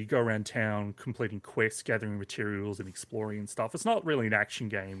sim where you go around town completing quests, gathering materials, and exploring and stuff. It's not really an action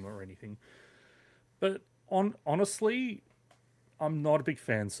game or anything, but honestly, I'm not a big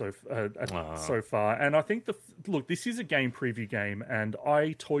fan so far. And I think look, this is a game preview game, and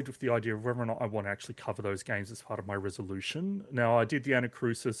I toyed with the idea of whether or not I want to actually cover those games as part of my resolution. Now, I did the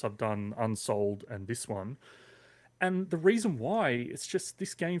Anacrusis, I've done Unsold, and this one. And the reason why, it's just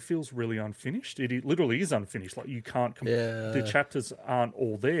this game feels really unfinished. It literally is unfinished. Like, you can't... The chapters aren't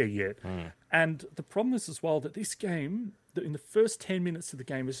all there yet. And the problem is as well that this game, in the first 10 minutes of the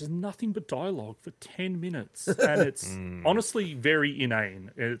game, there's just nothing but dialogue for 10 minutes. And it's honestly very inane.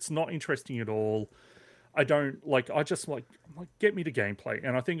 It's not interesting at all. I just get me to gameplay.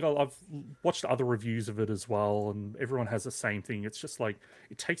 And I think I've watched other reviews of it as well, and everyone has the same thing. It's just like,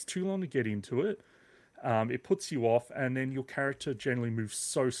 it takes too long to get into it. It puts you off, and then your character generally moves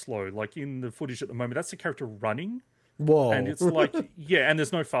so slow. Like in the footage at the moment, that's the character running. Whoa. And it's like, and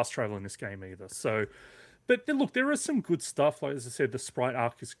there's no fast travel in this game either. So, but then, look, there is some good stuff. Like, as I said, the sprite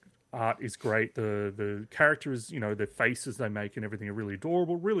art is great. The characters, their faces they make and everything are really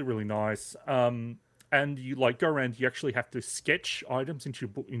adorable, really, really nice. And you go around, you actually have to sketch items into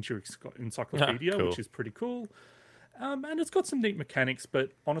your encyclopedia, cool. which is pretty cool. And it's got some neat mechanics,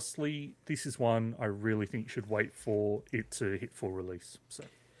 but honestly, this is one I really think you should wait for it to hit full release. So,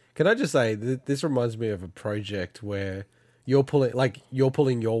 can I just say this reminds me of a project where you're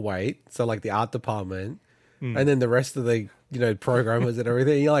pulling your weight, so like the art department, and then the rest of the programmers and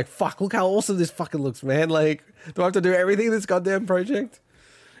everything. And you're like, fuck! Look how awesome this fucking looks, man! Like, do I have to do everything in this goddamn project?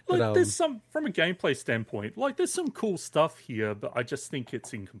 But, there's some, from a gameplay standpoint, there's some cool stuff here, but I just think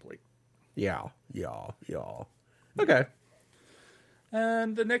it's incomplete. Yeah. Okay.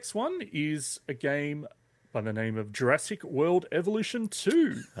 And the next one is a game by the name of Jurassic World Evolution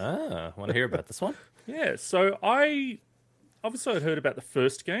 2. Want to hear about this one? Yeah, so I'd heard about the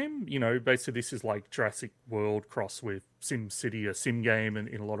first game. Basically this is like Jurassic World cross with SimCity, a sim game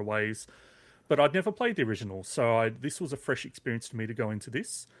in a lot of ways. But I'd never played the original, so this was a fresh experience to me to go into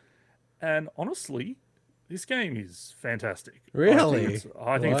this. And honestly, this game is fantastic. Really?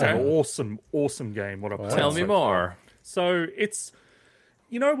 I think it's an awesome game. What I've played Tell me so more. far. So it's,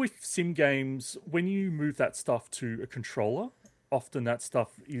 with sim games, when you move that stuff to a controller, often that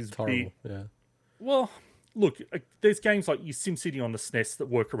stuff is Horrible. Yeah. well, look, there's games like SimCity on the SNES that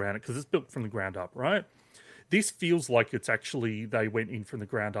work around it because it's built from the ground up, right? This feels like it's actually, they went in from the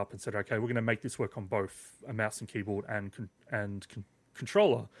ground up and said, okay, we're going to make this work on both a mouse and keyboard and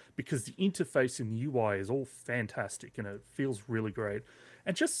controller, because the interface in the UI is all fantastic and it feels really great.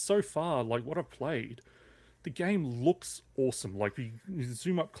 And just so far, like what I've played, the game looks awesome. Like you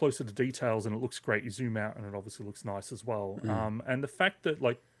zoom up closer to details and it looks great. You zoom out and it obviously looks nice as well. And the fact that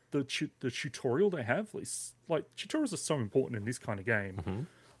like the tutorial they have, tutorials are so important in this kind of game.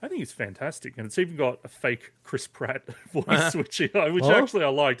 I think it's fantastic, and it's even got a fake Chris Pratt voice, which actually I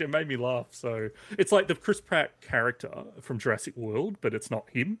liked. It made me laugh. So it's like the Chris Pratt character from Jurassic World, but it's not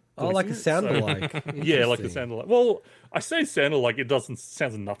him. Like a sound-alike. Yeah, like a sound-alike. Well, I say sound-alike, it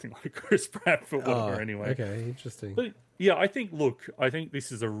sounds nothing like Chris Pratt, but whatever. Anyway, okay, interesting. But yeah, I think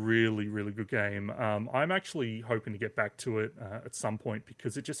this is a really, really good game. I'm actually hoping to get back to it at some point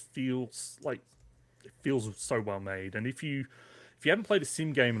because it just feels so well made, and if you haven't played a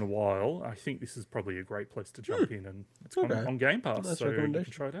sim game in a while, I think this is probably a great place to jump in, and it's on Game Pass, so you can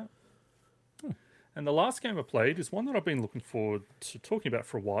try it out. And the last game I played is one that I've been looking forward to talking about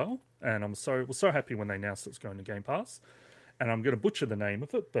for a while, and was so happy when they announced it was going to Game Pass. And I'm going to butcher the name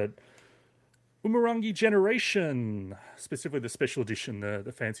of it, but Umurangi Generation, specifically the special edition,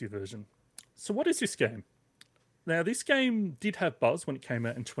 the fancy version. So what is this game? Now, this game did have buzz when it came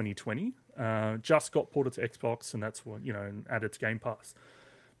out in 2020. Just got ported to Xbox, and that's what, and added to Game Pass.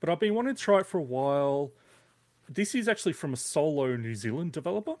 But I've been wanting to try it for a while. This is actually from a solo New Zealand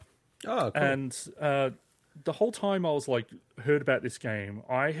developer. Oh, cool. And the whole time I was heard about this game,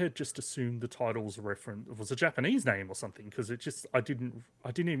 I had just assumed the title was a Japanese name or something, because I didn't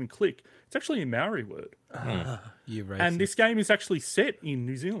even click. It's actually a Maori word. You racist. And this game is actually set in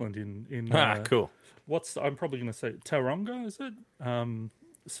New Zealand. In cool. I'm probably going to say Tauranga, is it?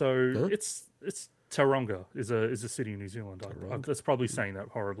 So it's Tauranga is a city in New Zealand. That's probably saying that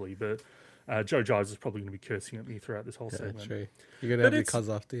horribly, but Joe Jives is probably going to be cursing at me throughout this whole segment. True. You're going to have your cuz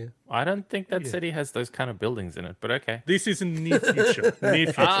after you. I don't think that city has those kind of buildings in it, but okay. This is in the near future.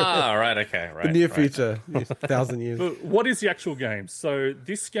 Right, okay, right. The near future, 1,000 years. But what is the actual game? So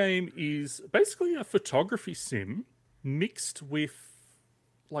this game is basically a photography sim mixed with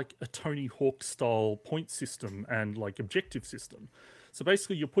a Tony Hawk style point system and objective system. So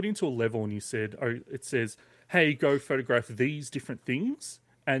basically you're put into a level and it says, hey, go photograph these different things.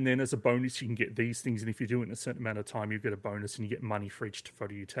 And then as a bonus, you can get these things. And if you do it in a certain amount of time, you get a bonus and you get money for each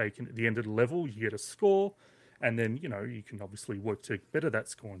photo you take. And at the end of the level, you get a score. And then, you can obviously work to better that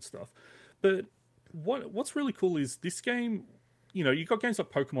score and stuff. But what's really cool is this game, you've got games like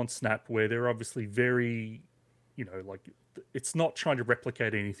Pokemon Snap where they're obviously very, it's not trying to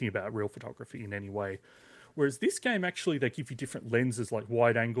replicate anything about real photography in any way. Whereas this game, actually, they give you different lenses, like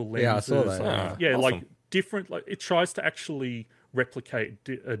wide angle lenses. Yeah, I saw that. Awesome. Different, it tries to actually replicate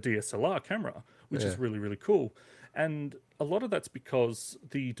a DSLR camera, which is really, really cool. And a lot of that's because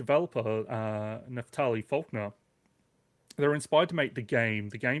the developer, Naftali Faulkner, they're inspired to make the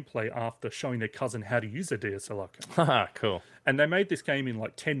gameplay after showing their cousin how to use a DSLR camera. Cool. And they made this game in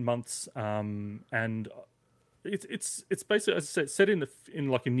 10 months, and it's basically, as I said, set in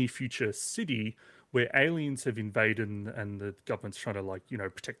a near future city where aliens have invaded and the government's trying to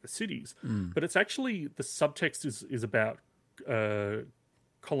protect the cities. But it's actually, the subtext is about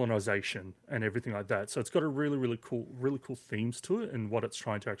colonization and everything like that. So it's got a really cool themes to it and what it's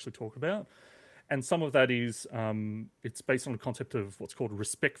trying to actually talk about. And some of that is it's based on the concept of what's called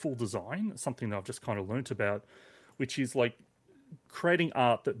respectful design, something that I've just kind of learnt about, which is creating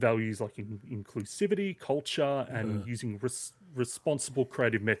art that values inclusivity, culture, and using responsible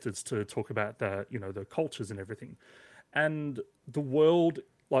creative methods to talk about the cultures and everything. And the world,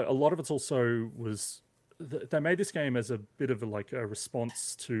 a lot of it's also was, they made this game as a bit of a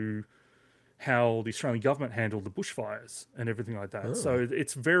response to how the Australian government handled the bushfires and everything like that. So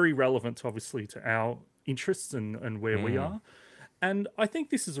it's very relevant, obviously, to our interests and where we are. And I think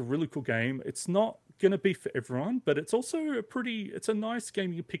this is a really cool game. It's not going to be for everyone, but it's also it's a nice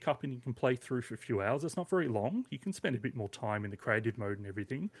game you can pick up and you can play through for a few hours. It's not very long. You can spend a bit more time in the creative mode and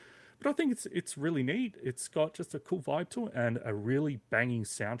everything. But I think it's really neat. It's got just a cool vibe to it and a really banging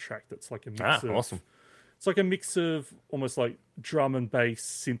soundtrack that's like a mix of... Awesome. It's like a mix of almost like drum and bass,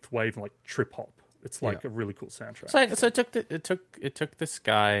 synth wave, and trip hop. It's a really cool soundtrack. So it took this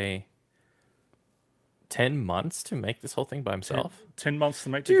guy 10 months to make this whole thing by himself. 10 months to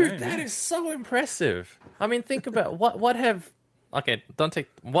make the game. Dude, that is so impressive. I mean, think about what have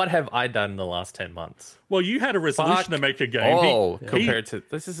I done in the last 10 months? Well, you had a resolution to make a game. Compared to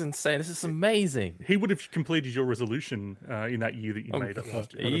this is insane. This is amazing. He would have completed your resolution in that year that you made it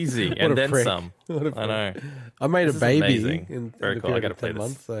last year. Easy, and then prick. some. I know. I made This a is baby amazing. in Very the cool. I period gotta of play 10 this.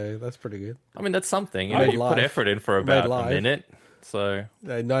 months, so that's pretty good. I mean, that's something. You Made put live. effort in for about live. a minute. So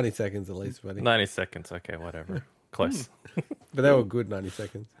 90 seconds at least, buddy. 90 seconds. Okay, whatever. Close. But they were good 90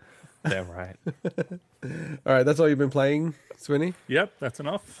 seconds. Damn right. All right, that's all you've been playing, Swinny? Yep, that's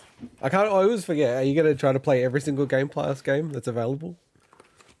enough. I always forget. Are you going to try to play every single Game Pass game that's available?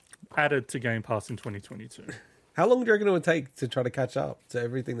 Added to Game Pass in 2022. How long do you reckon it would take to try to catch up to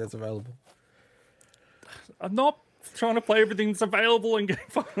everything that's available? I'm not trying to play everything that's available in Game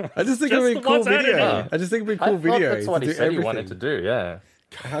Pass. I just think it'd be a cool video. I just think it'd be a cool video. That's what he to do said he everything. wanted to do, yeah.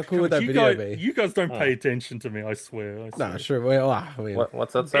 How cool would that video be? You guys don't pay attention to me, I swear. Nah, sure. Well, I mean,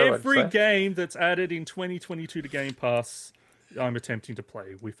 What's that say? Every game that's added in 2022 to Game Pass, I'm attempting to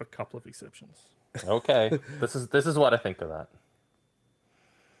play, with a couple of exceptions. Okay, this is what I think of that.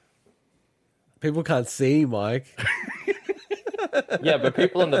 people can't see, Mike. Yeah, but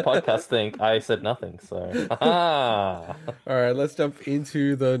people on the podcast think I said nothing, so... All right, let's jump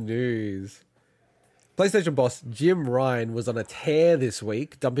into the news. PlayStation boss Jim Ryan was on a tear this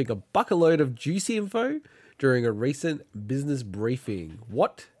week, dumping a bucketload of juicy info during a recent business briefing.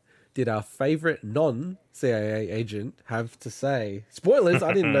 What did our favorite non-CIA agent have to say? Spoilers,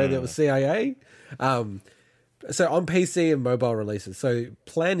 I didn't know that was CIA. So on PC and mobile releases. So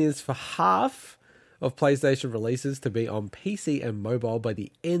plan is for half of PlayStation releases to be on PC and mobile by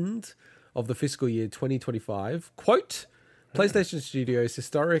the end of the fiscal year 2025. Quote, PlayStation Studios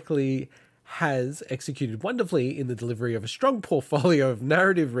historically has executed wonderfully in the delivery of a strong portfolio of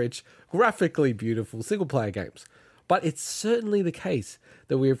narrative-rich, graphically beautiful single-player games. But it's certainly the case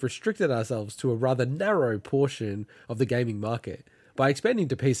that we have restricted ourselves to a rather narrow portion of the gaming market. By expanding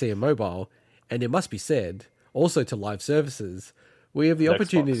to PC and mobile, and it must be said, also to live services, we have the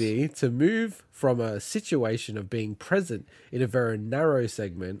opportunity to move from a situation of being present in a very narrow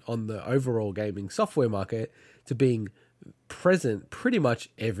segment on the overall gaming software market to being present pretty much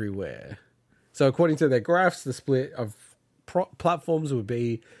everywhere. So according to their graphs, the split of platforms would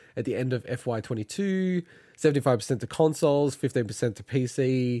be at the end of FY22, 75% to consoles, 15% to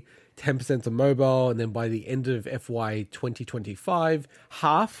PC, 10% to mobile, and then by the end of FY 2025,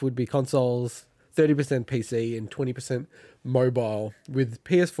 half would be consoles, 30% PC, and 20% mobile, with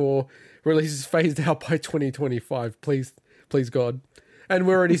PS4 releases phased out by 2025. Please God. And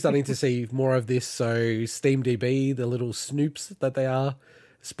we're already starting to see more of this. So SteamDB, the little snoops that they are,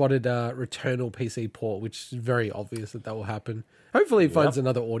 spotted a Returnal PC port, which is very obvious that will happen. Hopefully it finds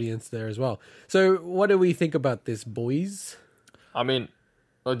another audience there as well. So what do we think about this, boys? I mean,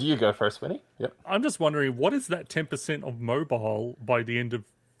 do you go first, Winnie? Yep. I'm just wondering, what is that 10% of mobile by the end of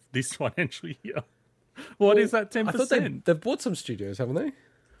this financial year? What is that 10%? I thought they've bought some studios, haven't they?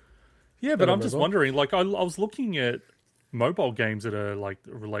 Yeah, but I'm just wondering, like, I was looking at mobile games that are, like,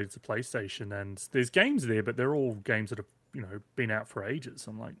 related to PlayStation, and there's games there, but they're all games that have, been out for ages.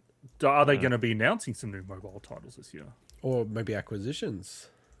 I'm like, are they going to be announcing some new mobile titles this year? Or maybe acquisitions.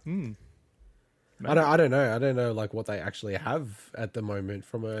 I don't know. I don't know like what they actually have at the moment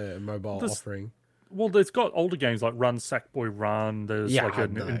from a mobile offering. Well, there's got older games like Run Sackboy Run. There's like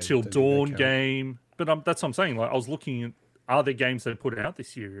an Until Dawn game. But that's what I'm saying. Like I was looking at are there games they put out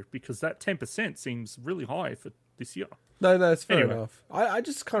this year, because that 10% seems really high for this year. No, it's fair enough. I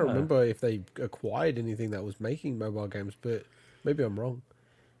just can't remember if they acquired anything that was making mobile games, but maybe I'm wrong.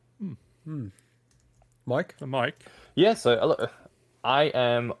 Mike? Yeah, so look, I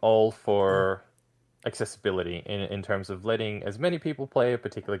am all for accessibility in terms of letting as many people play a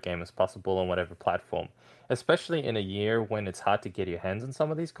particular game as possible on whatever platform, especially in a year when it's hard to get your hands on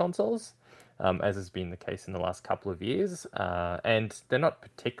some of these consoles, as has been the case in the last couple of years. And they're not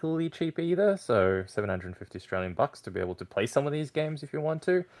particularly cheap either, so 750 Australian bucks to be able to play some of these games if you want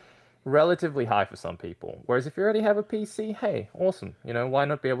to. Relatively high for some people. Whereas if you already have a PC, hey, awesome. Why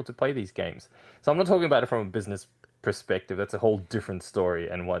not be able to play these games? So I'm not talking about it from a business perspective. That's a whole different story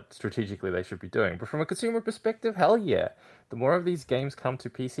and what strategically they should be doing. But from a consumer perspective, hell yeah. The more of these games come to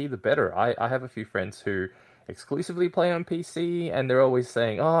PC, the better. I have a few friends who exclusively play on PC, and they're always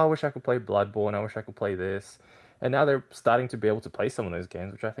saying, oh, I wish I could play Bloodborne, I wish I could play this. And now they're starting to be able to play some of those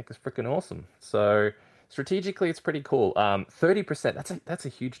games, which I think is freaking awesome. So strategically, it's pretty cool. 30%, that's a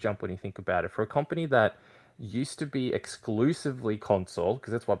huge jump when you think about it. For a company that used to be exclusively console,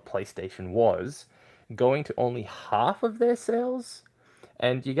 because that's what PlayStation was, going to only half of their sales.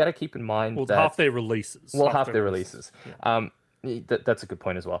 And you got to keep in mind that half their releases. Half their releases. Yeah. That's a good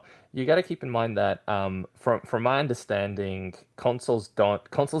point as well. You got to keep in mind that from my understanding, consoles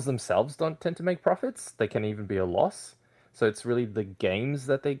themselves don't tend to make profits. They can even be a loss. So it's really the games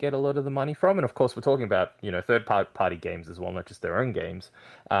that they get a lot of the money from. And of course, we're talking about, third party games as well, not just their own games.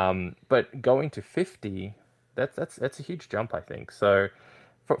 But going to 50, that's a huge jump, I think. So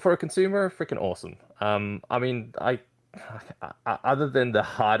for a consumer, freaking awesome. I mean, other than the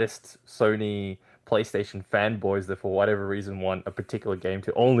hardest Sony PlayStation fanboys that for whatever reason want a particular game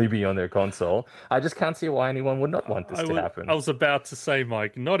to only be on their console, I just can't see why anyone would not want this to happen. I was about to say,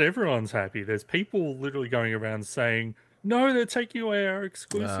 Mike, not everyone's happy. There's people literally going around saying, no, they're taking away our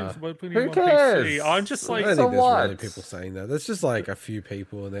exclusives. We're putting them on PC. I'm just like, I don't think there's really people saying that. There's just like a few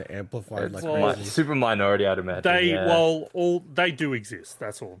people, and they're amplified like crazy. Super minority, I'd imagine. They do exist.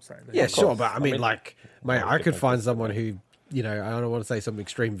 That's all I'm saying. Yeah, sure, but I mean, mate, I could find someone who, I don't want to say some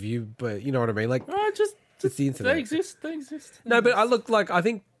extreme view, but you know what I mean. Like, it's the internet. They exist. No, but I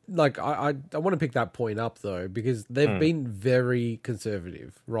think I want to pick that point up though, because they've been very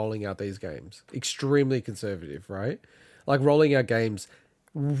conservative rolling out these games, extremely conservative, right? Like rolling out games,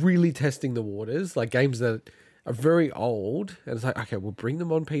 really testing the waters, like games that are very old, and it's like, okay, we'll bring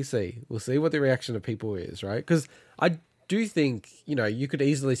them on PC. We'll see what the reaction of people is, right? Because I do think, you could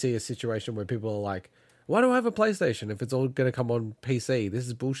easily see a situation where people are like, why do I have a PlayStation if it's all going to come on PC? This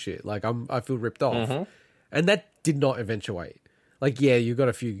is bullshit. Like I feel ripped off. And that did not eventuate. Like, yeah, you got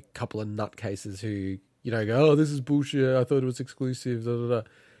a couple of nutcases who, go, oh, this is bullshit. I thought it was exclusive. Da, da, da.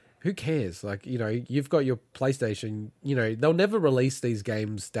 Who cares? Like, you've got your PlayStation, they'll never release these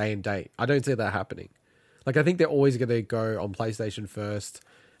games day and date. I don't see that happening. Like, I think they're always going to go on PlayStation first,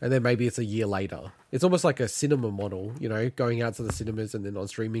 and then maybe it's a year later. It's almost like a cinema model, going out to the cinemas and then on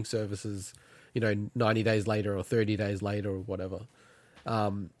streaming services, 90 days later or 30 days later or whatever.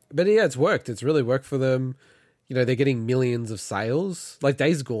 But yeah, it's worked. It's really worked for them. They're getting millions of sales. Like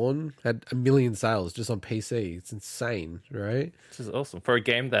Days Gone had 1 million sales just on PC. It's insane, right? Which is awesome. For a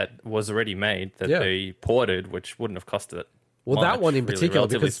game that was already made, that they ported, which wouldn't have cost it. Well, much, that one in particular,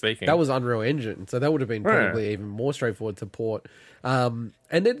 really, because speaking. that was Unreal Engine. So that would have been probably even more straightforward to port. And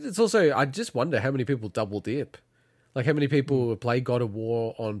then it's also, I just wonder how many people double dip. Like how many people play God of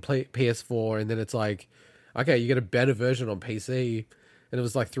War on PS4 and then it's like, okay, you get a better version on PC. And it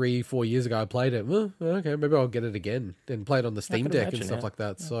was like 3-4 years ago I played it. Well, okay, maybe I'll get it again and play it on the Steam Deck and stuff like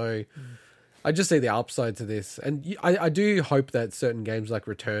that. Yeah. So I just see the upside to this. And I do hope that certain games like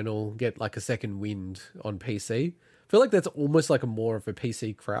Returnal get like a second wind on PC. I feel like that's almost like more of a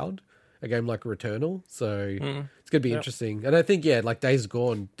PC crowd, a game like Returnal. So it's going to be interesting. And I think, like Days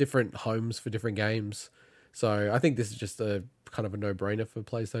Gone, different homes for different games. So I think this is just a kind of a no-brainer for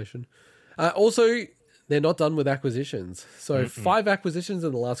PlayStation. Also, they're not done with acquisitions. So 5 acquisitions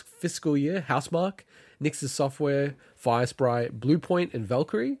in the last fiscal year: Housemarque, Nix's Software, Firesprite, Bluepoint, and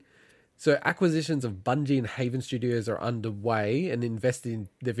Valkyrie. So acquisitions of Bungie and Haven Studios are underway, and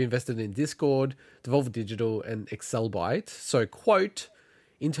they've invested in Discord, Devolver Digital, and Excelbyte. So, quote,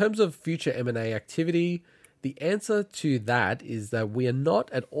 in terms of future M&A activity, the answer to that is that we are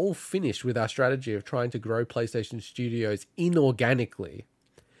not at all finished with our strategy of trying to grow PlayStation Studios inorganically.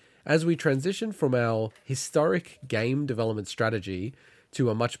 As we transition from our historic game development strategy to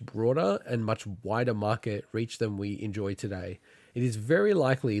a much broader and much wider market reach than we enjoy today, it is very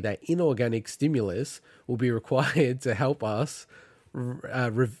likely that inorganic stimulus will be required to help us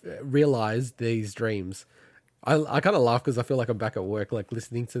realize these dreams. I kind of laugh because I feel like I'm back at work, like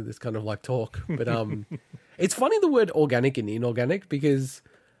listening to this kind of like talk. But it's funny the word organic and inorganic because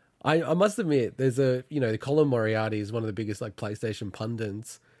I must admit there's Colin Moriarty is one of the biggest like PlayStation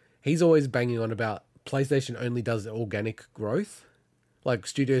pundits. He's always banging on about PlayStation only does organic growth, like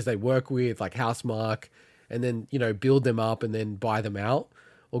studios they work with, like Housemarque, and then, build them up and then buy them out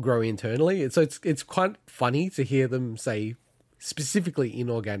or grow internally. So it's quite funny to hear them say specifically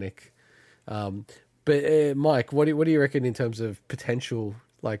inorganic. But Mike, what do you reckon in terms of potential?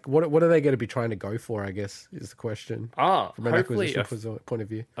 Like, what are they going to be trying to go for, I guess, is the question. From an acquisition point of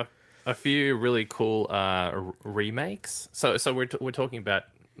view. A few really cool remakes. So we're talking about...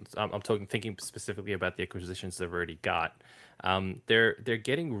 I'm thinking specifically about the acquisitions they've already got. They're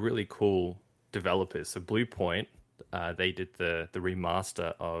getting really cool developers. So Bluepoint, they did the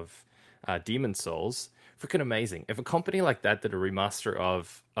remaster of Demon Souls. Freaking amazing! If a company like that did a remaster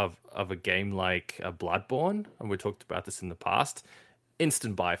of a game like Bloodborne, and we talked about this in the past,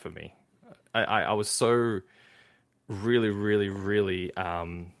 instant buy for me. I was so really, really, really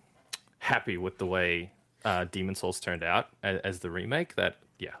happy with the way Demon Souls turned out as the remake that.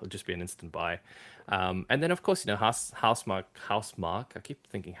 Yeah, it'll just be an instant buy. And then, of course, Housemarque. I keep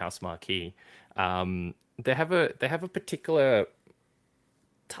thinking Housemarque. They have a particular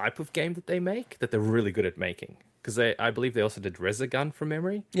type of game that they make that they're really good at making. Because I believe they also did Resogun from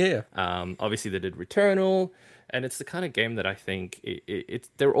memory. Yeah. Obviously, they did Returnal. And it's the kind of game that I think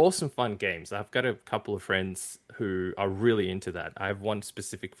they're awesome, fun games. I've got a couple of friends who are really into that. I have one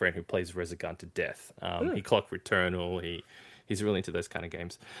specific friend who plays Resogun to death. He clocked Returnal. He's really into those kind of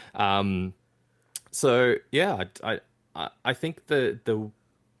games. So yeah, I think the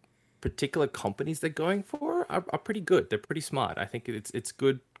particular companies they're going for are pretty good. They're pretty smart. I think it's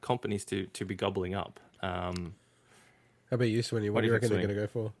good companies to be gobbling up. How about you, Swinny? What do you reckon they're going to go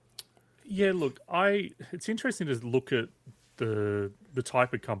for? Yeah, look, it's interesting to look at the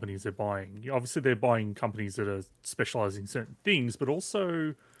type of companies they're buying. Obviously, they're buying companies that are specializing in certain things, but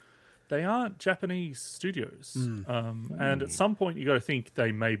also they aren't Japanese studios. And at some point, you got to think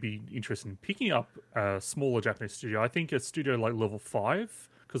they may be interested in picking up a smaller Japanese studio. I think a studio like Level 5,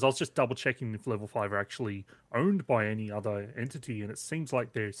 because I was just double checking if Level 5 are actually owned by any other entity, and it seems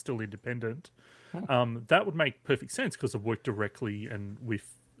like they're still independent. That would make perfect sense because I've worked directly and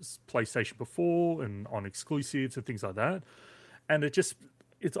with PlayStation before and on exclusives and things like that. And I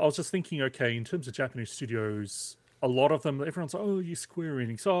was just thinking, okay, in terms of Japanese studios, a lot of them, everyone's like, oh, you're Square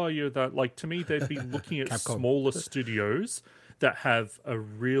Enix, oh, you're that. Like, to me, they'd be looking at smaller studios that have a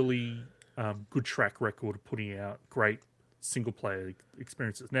really good track record of putting out great single player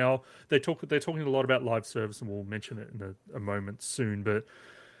experiences. Now they're talking a lot about live service, and we'll mention it in a moment soon. But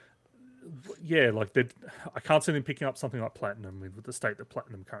yeah, like I can't see them picking up something like Platinum with the state that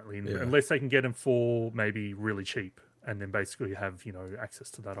Platinum currently in, unless they can get them for maybe really cheap, and then basically have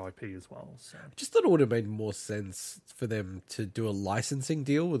access to that IP as well. So I just thought it would have made more sense for them to do a licensing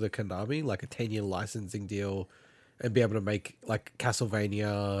deal with a Konami, like a 10-year licensing deal, and be able to make like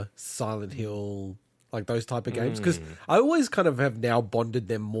Castlevania, Silent Hill, like those type of games. Because I always kind of have now bonded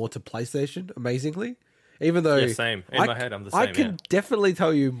them more to PlayStation, amazingly. Even though same. In my head, I'm the same. I can definitely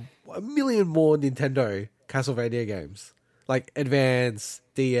tell you a million more Nintendo Castlevania games. Like Advance,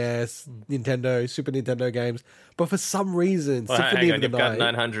 DS, Nintendo, Super Nintendo games. But for some reason, Symphony of the you've got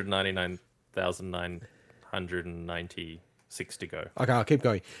Night... 999,996 to go. Okay, I'll keep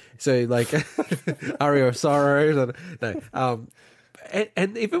going. So, like, Aria of Sorrows.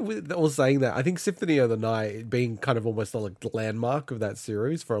 And even with all saying that, I think Symphony of the Night being kind of almost like the landmark of that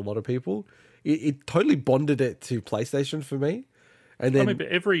series for a lot of people, it totally bonded it to PlayStation for me. And then, but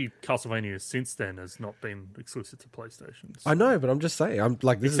every Castlevania since then has not been exclusive to PlayStation. So. I know, but I'm just saying, I'm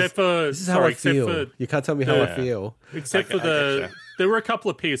like, this is how I feel. You can't tell me how I feel. Except for there were a couple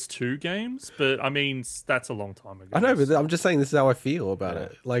of PS2 games, but I mean, that's a long time ago. I know, but I'm just saying this is how I feel about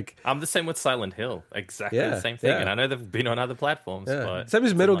it. Like, I'm the same with Silent Hill, exactly the same thing. And I know they've been on other platforms. But same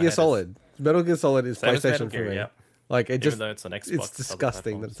as Metal Gear Solid. Metal Gear Solid is PlayStation for me. Like even though it's on Xbox, it's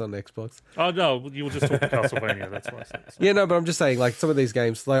disgusting that it's on Xbox. Oh no, you were just talking Castlevania. That's what I said. So. Yeah, no, but I'm just saying, like some of these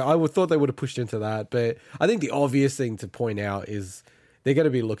games, like I thought they would have pushed into that, but I think the obvious thing to point out is they're going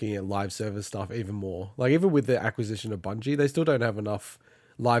to be looking at live service stuff even more. Like even with the acquisition of Bungie, they still don't have enough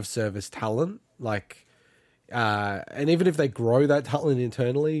live service talent. Like, and even if they grow that talent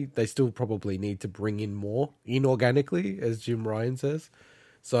internally, they still probably need to bring in more inorganically, as Jim Ryan says.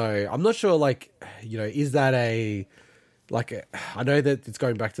 So I'm not sure, like, is that I know that it's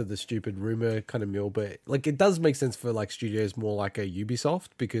going back to the stupid rumor kind of mill, but like it does make sense for like studios more like a Ubisoft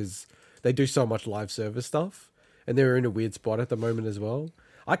because they do so much live service stuff and they're in a weird spot at the moment as well.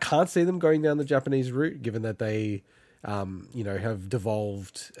 I can't see them going down the Japanese route given that they, have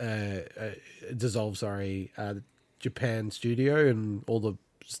dissolved Japan studio and all the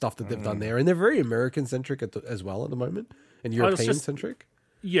stuff that they've done there. And they're very American centric as well at the moment and European centric.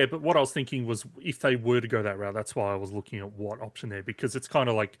 Yeah, but what I was thinking was if they were to go that route, that's why I was looking at what option there, because it's kind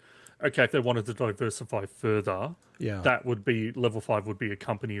of like, okay, if they wanted to diversify further, that would be, Level 5 would be a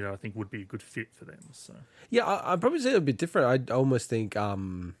company that I think would be a good fit for them. So yeah, I'd probably say it a bit different. I almost think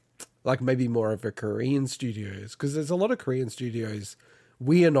like maybe more of a Korean studios, because there's a lot of Korean studios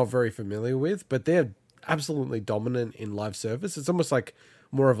we are not very familiar with, but they're absolutely dominant in live service. It's almost like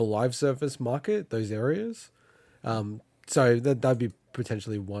more of a live service market, those areas. So that'd be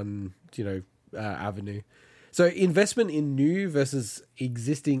potentially one, avenue. So investment in new versus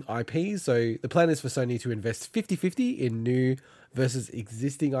existing IPs. So the plan is for Sony to invest 50-50 in new versus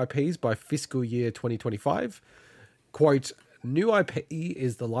existing IPs by fiscal year 2025. Quote, new IP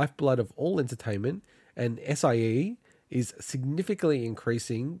is the lifeblood of all entertainment, and SIE is significantly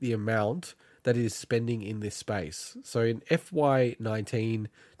increasing the amount that it is spending in this space. So in FY19,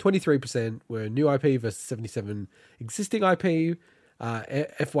 23% were new IP versus 77% existing IP.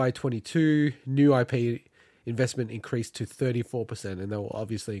 FY22, new IP investment increased to 34%, and they will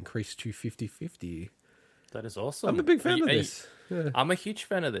obviously increase to 50-50. That is awesome. I'm a big fan of this. Yeah. I'm a huge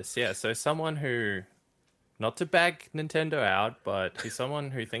fan of this, yeah. So someone who, not to bag Nintendo out, but who's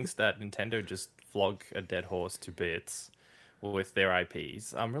someone who thinks that Nintendo just flog a dead horse to bits with their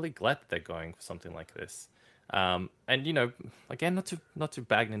IPs. I'm really glad that they're going for something like this. And again, not to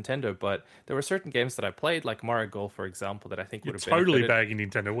bag Nintendo, but there were certain games that I played, like Mario Golf, for example, that I think would have been totally bagging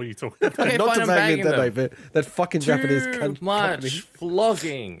Nintendo. What are you talking about? Okay, not fine, to bag Nintendo, but that fucking Japanese too much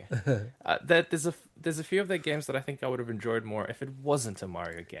flogging. There's a few of their games that I think I would have enjoyed more if it wasn't a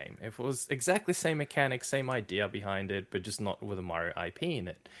Mario game. If it was exactly same mechanics, same idea behind it, but just not with a Mario IP in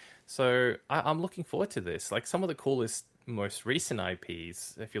it. So I'm looking forward to this. Like some of the coolest, most recent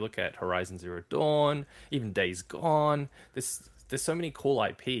IPs, if you look at Horizon Zero Dawn, even Days Gone, there's so many cool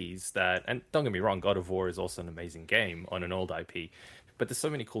IPs that, and don't get me wrong, God of War is also an amazing game on an old IP, but there's so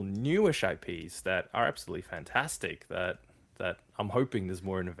many cool newish IPs that are absolutely fantastic that I'm hoping there's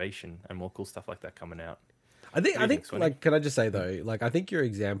more innovation and more cool stuff like that coming out. I think like, can I just say though, like I think your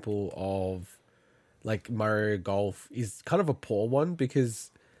example of like Mario Golf is kind of a poor one,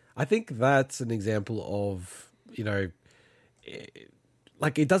 because I think that's an example of,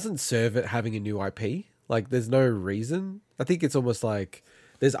 like it doesn't serve it having a new IP. Like there's no reason. I think it's almost like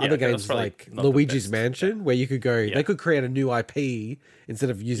there's other games like Luigi's best. Mansion where you could go, they could create a new IP instead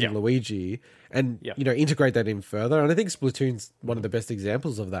of using Luigi and, integrate that in further. And I think Splatoon's one of the best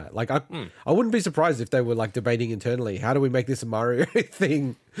examples of that. Like, I wouldn't be surprised if they were like debating internally, how do we make this a Mario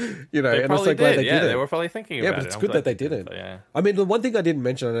thing? You know, They and I'm so glad they did it. They were probably thinking about it. Yeah, but it's good that they didn't. Yeah. I mean, the one thing I didn't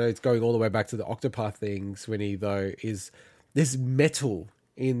mention, I know it's going all the way back to the Octopath thing, Swinny, though, is there's metal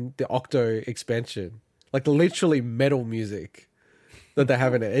in the Octo expansion. Like, literally metal music that they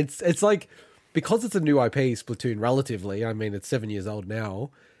have in it. It's like, because it's a new IP, Splatoon, relatively, I mean, it's 7 years old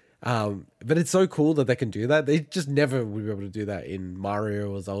now, but it's so cool that they can do that. They just never would be able to do that in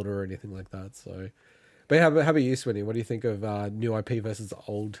Mario or Zelda or anything like that, so... But how about you, Swinny? What do you think of new IP versus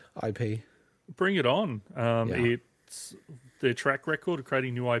old IP? Bring it on. It's their track record of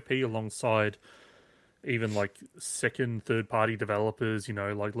creating new IP alongside even like second, third-party developers, you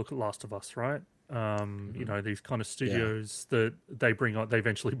know, like look at Last of Us, right? You know, these kind of studios that they bring on, they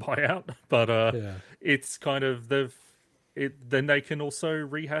eventually buy out. But it's kind of then they can also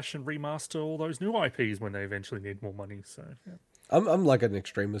rehash and remaster all those new IPs when they eventually need more money. So yeah. I'm like an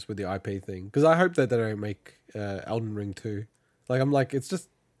extremist with the IP thing because I hope that they don't make Elden Ring 2. Like, I'm like, it's just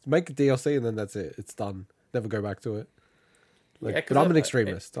make a DLC and then that's it. It's done. Never go back to it. Like, but I'm an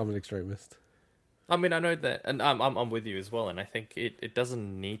extremist. I'm an extremist. I mean, I know that, and I'm with you as well. And I think it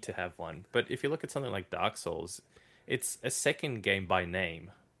doesn't need to have one. But if you look at something like Dark Souls, it's a second game by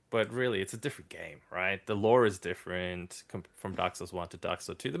name, but really it's a different game, right? The lore is different from Dark Souls 1 to Dark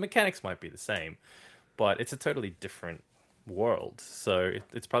Souls 2. The mechanics might be the same, but it's a totally different world, so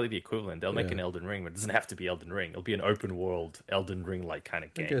it's probably the equivalent. They'll make an Elden Ring, but it doesn't have to be Elden Ring. It'll be an open world Elden Ring like kind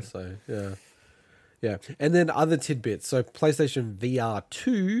of game. I guess so. Yeah. And then other tidbits. So PlayStation VR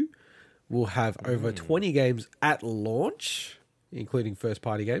 2 will have over 20 games at launch, including first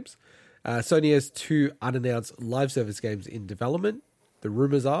party games. Sony has 2 unannounced live service games in development. The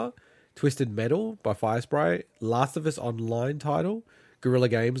rumors are Twisted Metal by Firespray, Last of Us Online title, Guerrilla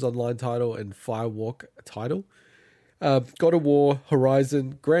Games Online title, and Firewalk title. God of War,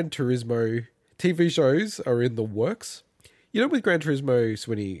 Horizon, Gran Turismo TV shows are in the works. You know, with Gran Turismo,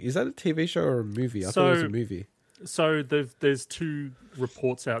 Swinny, is that a TV show or a movie? I thought it was a movie. So there's 2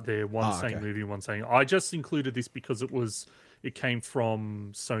 reports out there, one saying movie, one saying... I just included this because it came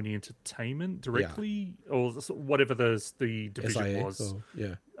from Sony Entertainment directly, or whatever the division SIA, was.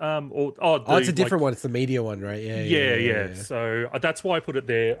 It's a different one. It's the media one, right? Yeah. So that's why I put it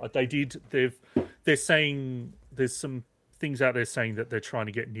there. They're saying there's some things out there saying that they're trying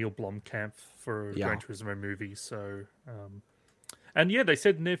to get Neil Blomkamp for a Gran Turismo movie. So, and they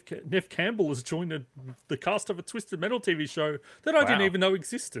said Nev Campbell has joined the cast of a Twisted Metal TV show that I didn't even know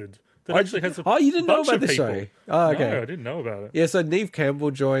existed. That actually has a you didn't know about the people. show? Oh, okay. No, I didn't know about it. Yeah, so Neve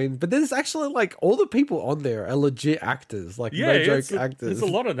Campbell joined, but there's actually like all the people on there are legit actors, like no joke actors. There's a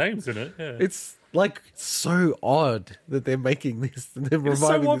lot of names in it. Yeah. It's like so odd that they're making this. They're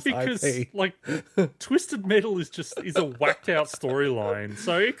reviving so odd because IP. like Twisted Metal is a whacked out storyline,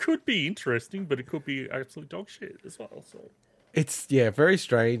 so it could be interesting, but it could be absolute dog shit as well. So it's very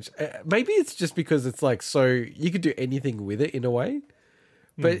strange. Maybe it's just because it's like so you could do anything with it in a way.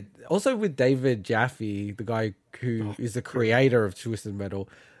 But also with David Jaffe, the guy who is the creator of Twisted Metal,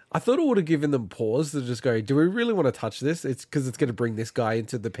 I thought it would have given them pause to just go, do we really want to touch this? It's because it's going to bring this guy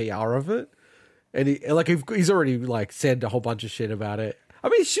into the PR of it. And he's already like said a whole bunch of shit about it. I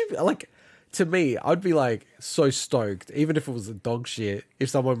mean, it should like, to me, I'd be like so stoked, even if it was a dog shit,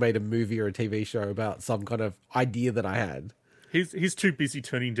 if someone made a movie or a TV show about some kind of idea that I had. He's too busy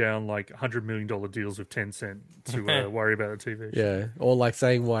turning down like $100 million deals with Tencent to worry about a TV show. Yeah, or like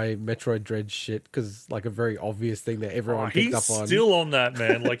saying why Metroid Dread shit because like a very obvious thing that everyone picked up on. He's still on that,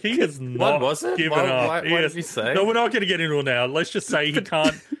 man. Like he has not given up. What did he say? No, we're not going to get into it now. Let's just say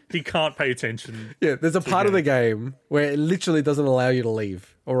he can't pay attention. Yeah, there's a part of the game where it literally doesn't allow you to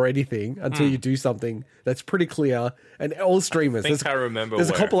leave or anything until you do something that's pretty clear. And all streamers, I remember. There's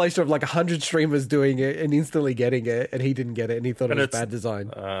a compilation of like 100 streamers doing it and instantly getting it, and he didn't get it, and he thought it was bad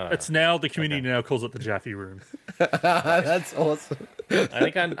design. It's now the community now calls it the Jaffe Room. That's awesome.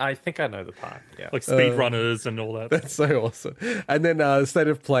 I think I know the part. Yeah, like speedrunners and all that. That's so awesome. And then State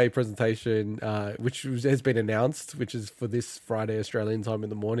of Play presentation, which has been announced, which is for this Friday Australian time in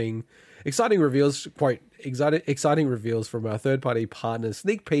the morning. Exciting reveals from our third-party partners.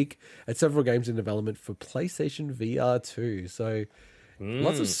 Sneak peek at several games in development for PlayStation VR 2. So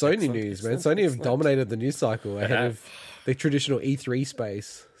lots of Sony news, man. Sony have dominated the news cycle ahead of the traditional E3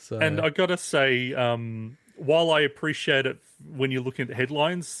 space. So. And I gotta say, while I appreciate it when you're looking at the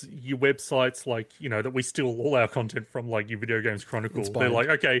headlines, your websites that we steal all our content from, like your Video Games Chronicle, they're like,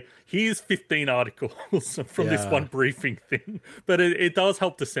 okay, here's 15 articles from this one briefing thing. But it does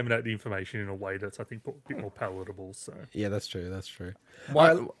help disseminate the information in a way that's, I think, a bit more palatable. So yeah, that's true. That's true.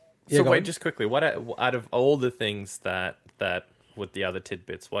 Just quickly, what out of all the things that with the other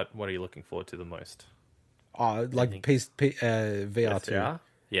tidbits, what are you looking forward to the most? Like VR too.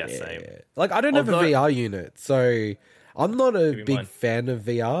 Yeah, same. Like, I don't have a VR unit, so I'm not a big fan of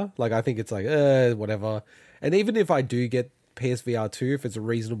VR. Like, I think it's like, whatever. And even if I do get PSVR 2, if it's a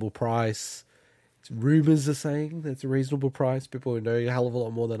reasonable price, rumors are saying that's a reasonable price. People who know a hell of a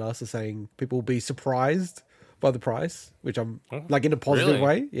lot more than us are saying people will be surprised by the price, which I'm like in a positive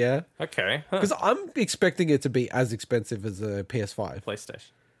way. Yeah. Okay. Because I'm expecting it to be as expensive as a PS5.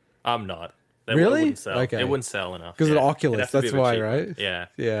 PlayStation. I'm not. Really? It wouldn't sell. Okay. It wouldn't sell enough. Because of the Oculus, that's why, right? Yeah.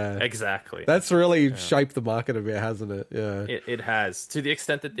 Yeah. Exactly. That's really shaped the market a bit, hasn't it? Yeah. It has. To the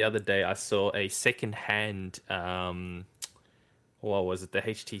extent that the other day I saw a second-hand, what was it? The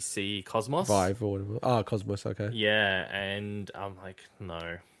HTC Cosmos? Vive or whatever. Oh, Cosmos, okay. Yeah, and I'm like,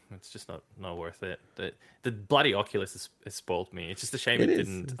 no, it's just not worth it. The bloody Oculus has spoiled me. It's just a shame it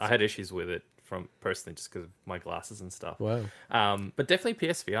didn't. I had issues with it from personally just because of my glasses and stuff. Wow. But definitely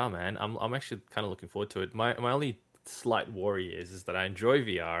PSVR, man. I'm actually kind of looking forward to it. My only slight worry is that I enjoy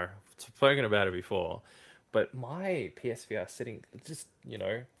VR. I've spoken about it before, but my PSVR sitting just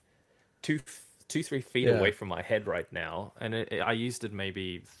 2-3 feet away from my head right now, and I used it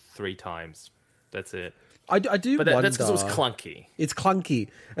maybe 3 times. That's it. I do, but that's because it was clunky. It's clunky,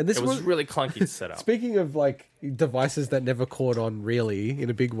 and this was really clunky to set up. Speaking of like devices that never caught on really in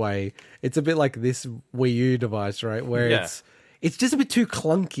a big way, it's a bit like this Wii U device, right? Where it's just a bit too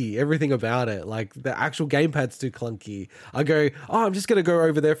clunky. Everything about it, like the actual gamepad's too clunky. I go, I'm just gonna go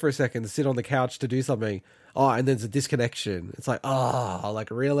over there for a second, sit on the couch to do something. And there's a disconnection. It's like, like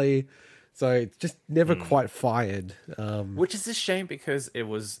really. So it's just never quite fired. Which is a shame because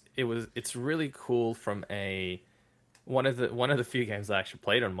it's really cool from one of the few games I actually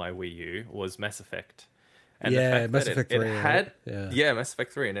played on my Wii U was Mass Effect. And Mass Effect 3. Mass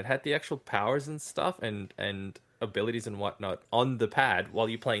Effect 3, and it had the actual powers and stuff and abilities and whatnot on the pad while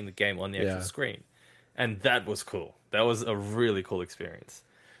you're playing the game on the actual screen. And that was cool. That was a really cool experience.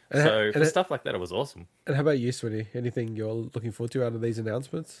 So for stuff like that, it was awesome. And how about you, Swinny? Anything you're looking forward to out of these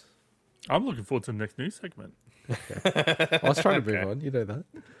announcements? I'm looking forward to the next news segment. Okay. I was trying to move on. You know that.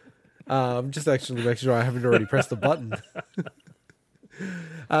 I'm just actually making sure I haven't already pressed the button.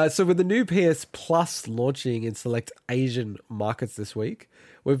 So with the new PS Plus launching in select Asian markets this week,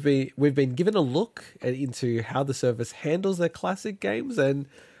 we've been given a look into how the service handles their classic games, and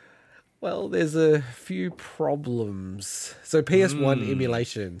well, there's a few problems. So PS1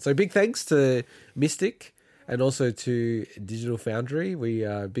 emulation. So big thanks to Mystic and also to Digital Foundry. We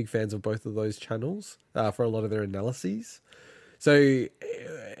are big fans of both of those channels for a lot of their analyses. So, the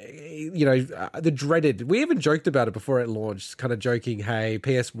dreaded... We even joked about it before it launched, kind of joking, hey,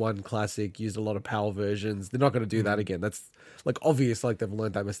 PS1 Classic used a lot of PAL versions. They're not going to do that again. That's, like, obvious, like they've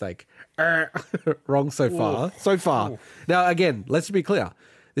learned that mistake. Wrong so far. So far. Now, again, let's be clear.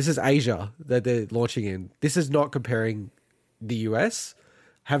 This is Asia that they're launching in. This is not comparing the US.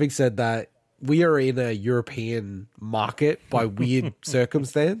 Having said that, we are in a European market by weird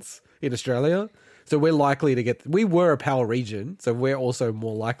circumstance in Australia. So we're likely to get... We were a PAL region, so we're also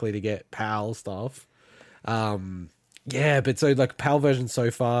more likely to get PAL stuff. But so like PAL version so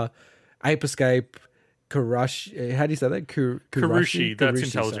far, Ape Escape, Kurushi... How do you say that? Kurushi. That's Kurushi,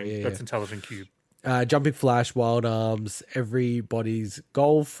 intelligent. sorry, That's Intelligent Cube. Jumping Flash, Wild Arms, Everybody's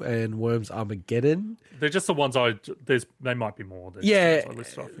Golf, and Worms Armageddon. They're just the ones they might be more.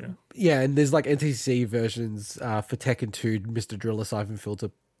 List off, and there's like NTC versions for Tekken 2, Mr. Driller, Siphon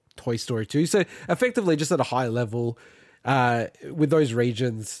Filter, Toy Story 2. So effectively, just at a high level, with those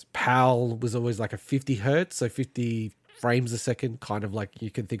regions, PAL was always like a 50 hertz, so 50 frames a second, kind of like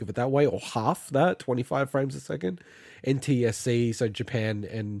you can think of it that way, or half that, 25 frames a second. NTSC, so Japan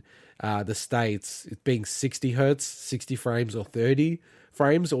and the States, it being 60 hertz, 60 frames or 30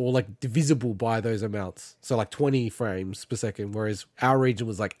 frames, or like divisible by those amounts. So like 20 frames per second, whereas our region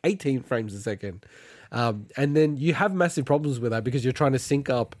was like 18 frames a second. And then you have massive problems with that because you're trying to sync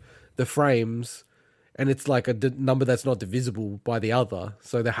up the frames and it's like a number that's not divisible by the other.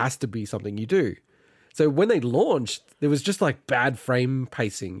 So there has to be something you do. So when they launched, there was just like bad frame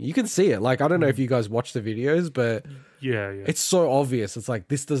pacing. You can see it. Like, I don't know if you guys watch the videos, but it's so obvious. It's like,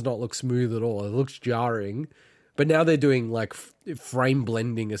 this does not look smooth at all. It looks jarring. But now they're doing like frame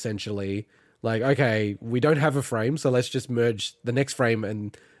blending essentially. Like, okay, we don't have a frame, so let's just merge the next frame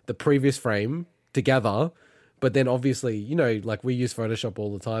and the previous frame together But then obviously, you know, like we use Photoshop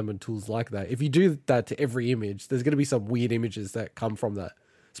all the time and tools like that. If you do that to every image, there's going to be some weird images that come from that,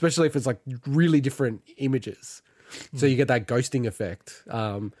 especially if it's like really different images. So you get that ghosting effect.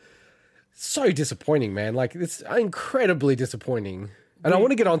 So disappointing, man. Like, it's incredibly disappointing. And I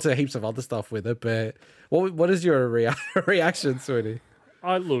want to get onto heaps of other stuff with it, but what is your reaction, Sweetie?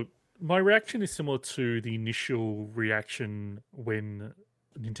 Look, my reaction is similar to the initial reaction when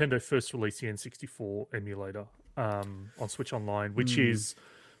Nintendo first released the N64 emulator on Switch Online, which is,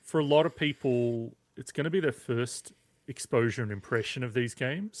 for a lot of people, it's going to be their first exposure and impression of these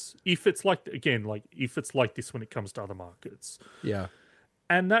games. If it's like, again, like if it's like this when it comes to other markets. Yeah.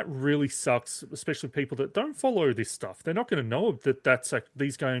 And that really sucks, especially people that don't follow this stuff. They're not going to know that that's like,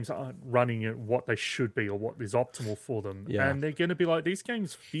 these games aren't running at what they should be or what is optimal for them. Yeah. And they're going to be like, these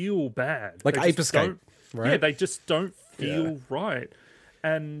games feel bad. Like They Ape just Escape, don't- right? Yeah, they just don't feel Yeah. right.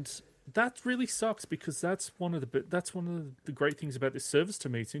 And that really sucks because that's one of the great things about this service to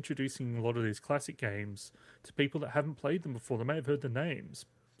me. It's introducing a lot of these classic games to people that haven't played them before. They may have heard the names.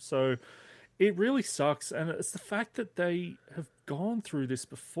 So it really sucks, and it's the fact that they have gone through this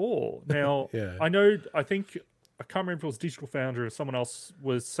before. Now, Yeah. I can't remember if it was Digital Foundry or someone else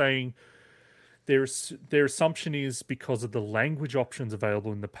was saying their assumption is because of the language options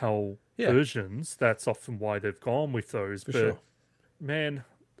available in the PAL versions, that's often why they've gone with those. But sure. man,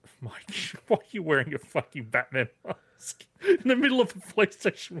 Mike, why are you wearing a fucking Batman mask in the middle of a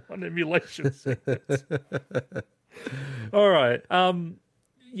PlayStation 1 emulation sequence? All right.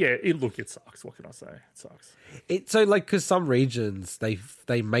 Yeah, it sucks. What can I say? It sucks. So like, because some regions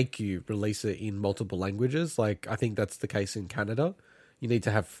they make you release it in multiple languages. Like I think that's the case in Canada. You need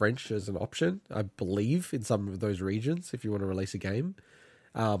to have French as an option, I believe, in some of those regions if you want to release a game.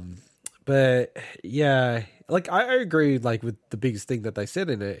 But yeah, like I agree. Like with the biggest thing that they said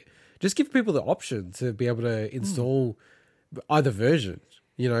in it, just give people the option to be able to install either version.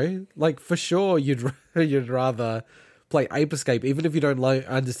 You know, like for sure you'd rather play Ape Escape, even if you don't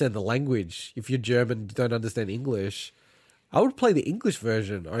understand the language. If you're German, you don't understand English, I would play the English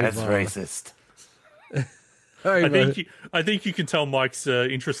version over. That's racist. I think you can tell Mike's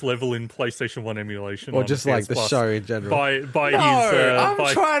interest level in PlayStation 1 emulation, or just like the show in general.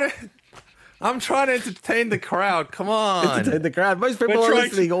 I'm trying to entertain the crowd. Come on. Entertain the crowd. Most people are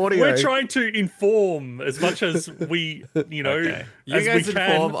listening audio. We're trying to inform as much as we, you know, Okay. You as guys we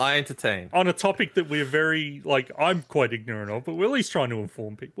can inform, I entertain. on a topic that we're very, like, I'm quite ignorant of, but we're at least trying to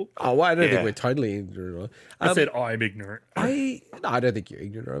inform people. Oh, well, I don't think Yeah. we're totally ignorant of it. I said I'm ignorant. I don't think you're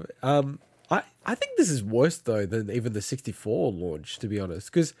ignorant of it. I think this is worse though than even the 64 launch, to be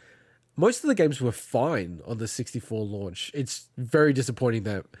honest, because most of the games were fine on the 64 launch. It's very disappointing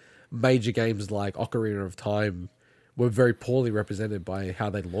that major games like Ocarina of Time were very poorly represented by how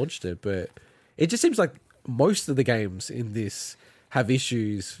they launched it, but it just seems like most of the games in this have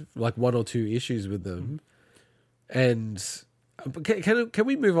issues, like one or two issues with them. And can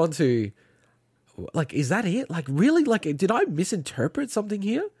we move on to, like, is that it? Like, really? Like, did I misinterpret something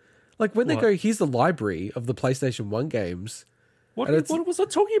here? Like, when they What? go, here's the library of the PlayStation 1 games. What and was I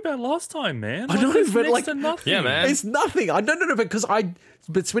talking about last time, man? I know, it's but, next like- to nothing. Yeah, man. It's nothing. No, because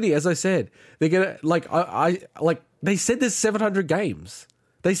but Swinny, as I said, they're gonna, like, I like, they said there's 700 games.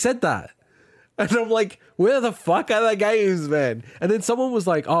 They said that. And I'm like, where the fuck are the games, man? And then someone was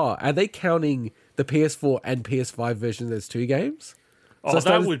like, oh, are they counting the PS4 and PS5 version as two games? Oh, So I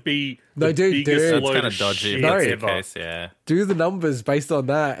started- that would be No, the dude, biggest dude. That's load kind of of dodgy shit if that's the ever. case, yeah. Do the numbers based on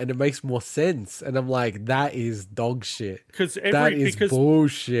that, and it makes more sense. And I'm like, that is dog shit. Because That is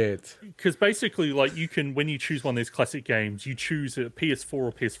bullshit. Because basically, like, you can, when you choose one of these classic games, you choose a PS4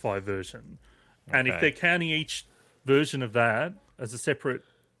 or PS5 version. And if Okay. they're counting each version of that as a separate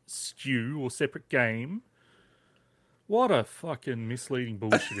SKU or separate game, what a fucking misleading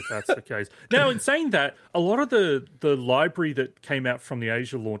bullshit if that's the case. Now, in saying that, a lot of the library that came out from the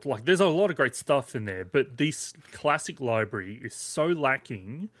Asia launch, like, there's a lot of great stuff in there, but this classic library is so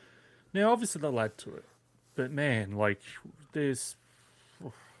lacking. Now, obviously, they'll add to it. But, man, like, there's...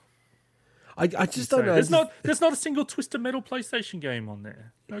 I just don't know. There's not a single Twisted Metal PlayStation game on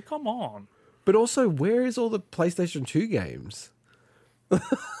there. No, come on. But also, where is all the PlayStation 2 games?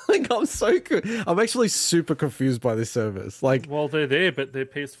 Like, I'm actually super confused by this service. Like, Well, they're there, but they're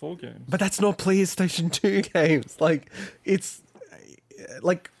PS4 games. but that's not PlayStation 2 games. Like, it's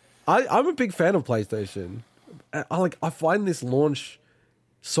like I'm a big fan of PlayStation. I find this launch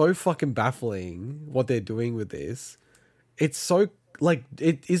so fucking baffling. What they're doing with this, it's so like.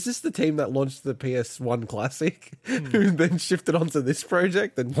 Is this the team that launched the PS1 Classic, who then shifted onto this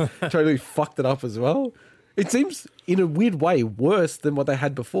project and totally fucked it up as well? It seems, in a weird way, worse than what they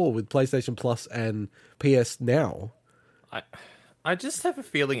had before with PlayStation Plus and PS Now. I just have a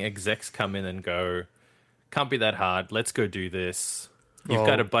feeling execs come in and go, can't be that hard. Let's go do this. You've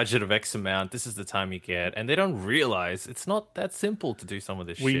got a budget of X amount. This is the time you get. And they don't realize it's not that simple to do some of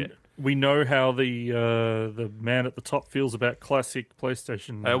this shit. We know how the man at the top feels about classic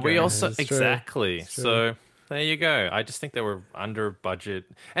PlayStation we games. also... Exactly. So there you go. I just think they were under budget.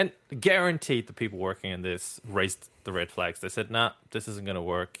 And guaranteed the people working in this raised the red flags. They said, nah, this isn't going to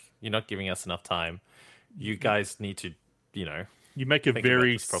work. You're not giving us enough time. You guys need to, You make a think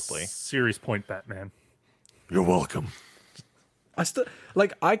very about this properly. serious point, Batman. You're welcome. I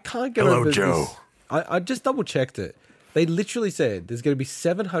can't get Hello, over Joe. this. I just double checked it. They literally said there's going to be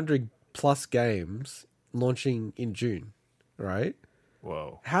 700 plus games launching in June, right?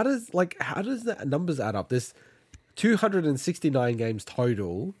 Whoa. How does that numbers add up? There's 269 games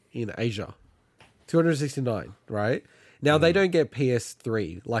total in Asia. 269, right? Now they don't get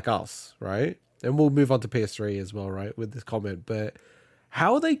PS3 like us, right? And we'll move on to PS3 as well, right? With this comment, but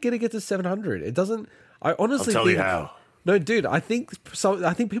how are they going to get to 700? It doesn't. I honestly I'll tell think, you how. No, dude, I think so.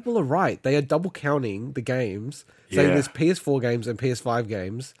 I think people are right. They are double counting the games, saying Yeah. there's PS4 games and PS5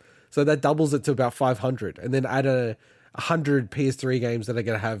 games, so that doubles it to about 500, and then add 100 PS3 games that are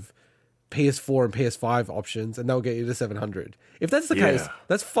going to have PS4 and PS5 options, and they'll get you to 700. If that's the case,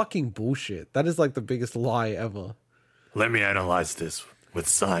 that's fucking bullshit. That is like the biggest lie ever. Let me analyze this with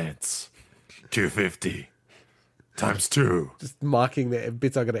science. 250 times 2 Just marking the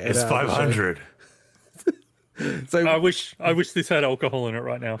bits I'm going to edit. is 500. So, I wish this had alcohol in it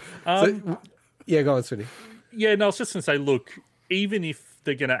right now. yeah, go on, Swinny. Yeah, no, I was just gonna say, look, even if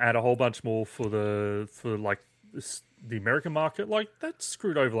they're gonna add a whole bunch more for the American market, like that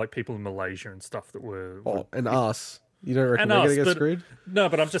screwed over like people in Malaysia and stuff that were And us. You don't reckon and we're going us, to get but, screwed? No,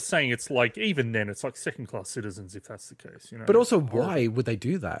 but I'm just saying it's like even then it's like second class citizens if that's the case, But also, why would they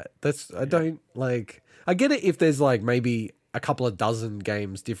do that? I don't like. I get it if there's like maybe a couple of dozen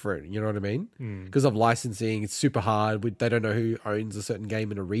games different. You know what I mean? Because of licensing, it's super hard. They don't know who owns a certain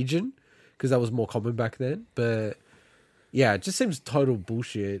game in a region because that was more common back then. But yeah, it just seems total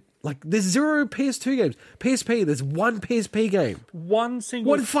bullshit. Like there's 0 PS2 games. PSP, there's 1 PSP game. one single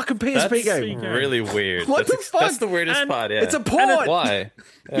One fucking PSP game. Really weird. What the fuck? That's the weirdest And part, yeah. It's a port. Why?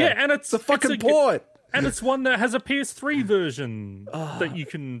 yeah, and it's It's a fucking a- port. and it's one that has a PS3 version that you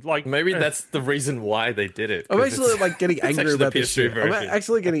can like. Maybe that's the reason why they did it. I'm 'cause actually it's- like getting angry actually the about this PS3 shit. I'm version.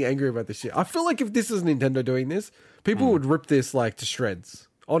 actually getting angry about this shit. I feel like if this is Nintendo doing this, people would rip this like to shreds.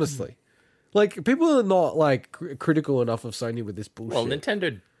 Honestly, like people are not like critical enough of Sony with this bullshit. Well,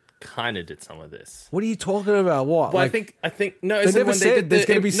 Nintendo kind of did some of this. What are you talking about? What? Well, like, I think no. they as in never when said did there's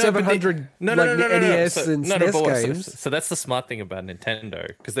the- going to be no, but they- 700 no, like NES and SNES but games. So that's the smart thing about Nintendo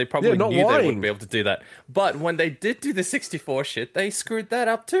because they probably not knew they lying. wouldn't be able to do that. But when they did do the 64 shit, they screwed that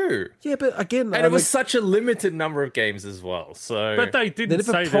up too. Yeah, but again, And it was such a limited number of games as well. So, But they they didn't never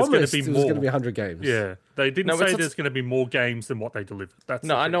say there's going promised to it be was more. going to be 100 games. Yeah, they didn't No, but say it's- there's going to be more games than what they delivered. That's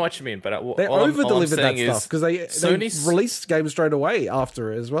no, the I thing. know what you mean, but They over delivered that saying stuff because they Sony's- released games straight away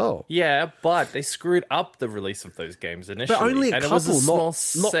after it as well. Yeah, but they screwed up the release of those games initially. But only a and couple, it was a small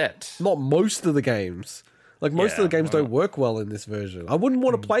set. Not most of the games. Like most of the games don't work well in this version. I wouldn't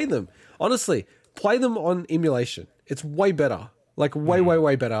want to play them. Honestly, play them on emulation. It's way better. Like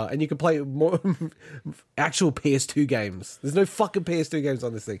way better. And you can play more actual PS2 games. There's no fucking PS2 games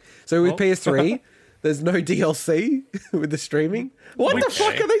on this thing. So with PS3, there's no DLC with the streaming. What the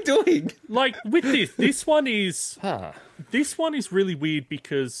fuck are they doing? Like with this one is Huh. this one is really weird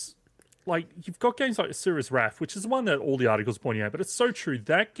because like you've got games like Asura's Wrath, which is the one that all the articles are pointing out, but it's so true.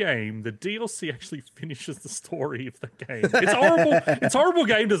 That game, the DLC actually finishes the story of the game. It's horrible. It's horrible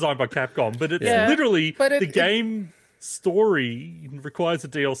game design by Capcom, but it's Yeah, literally but the game story requires a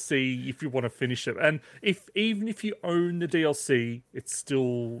DLC if you want to finish it. And even if you own the DLC, it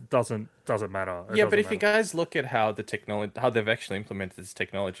still doesn't matter. It Yeah, but doesn't if you matter. guys look at how the technology, how they've actually implemented this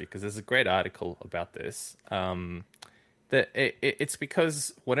technology, because there's a great article about this. That it's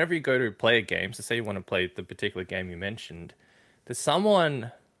because whenever you go to play a game, so say you want to play the particular game you mentioned, there's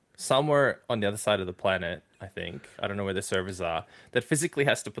someone somewhere on the other side of the planet, I think, I don't know where the servers are, that physically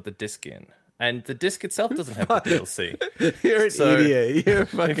has to put the disc in. And the disc itself doesn't have the DLC. You're an So, idiot. You're a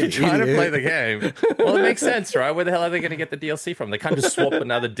fucking If you're trying idiot. to play the game, well, it makes sense, right? Where the hell are they going to get the DLC from? They can't just swap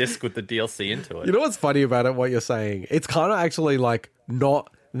another disc with the DLC into it. You know what's funny about it, what you're saying? It's kind of actually like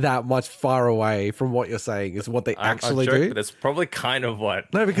not that much far away from what you're saying is what they actually I'm joking, do. but that's probably kind of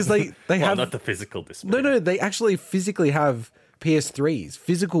what. No, because they Well, have not the physical display. no, they actually physically have PS3s,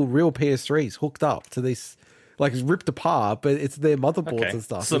 physical real PS3s hooked up to this. like it's ripped apart, but it's their motherboards Okay. and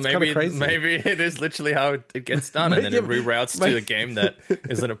stuff. So it's kind of crazy. maybe it is literally how it gets done, and then it reroutes to a game that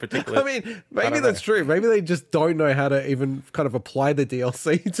isn't a particular. I mean, maybe don't that's true. Maybe they just don't know how to even kind of apply the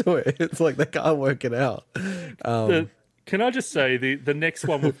DLC to it. It's like they can't work it out. Can I just say the next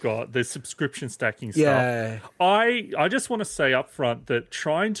one we've got, the subscription stacking stuff. Yeah. I just want to say up front that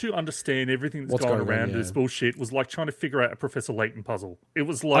trying to understand everything that's What's going going on, around yeah. this bullshit was like trying to figure out a Professor Layton puzzle. It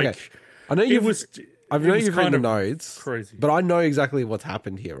was like Okay. I know it you've, was. I it know was you've written kind the of notes, crazy. but I know exactly what's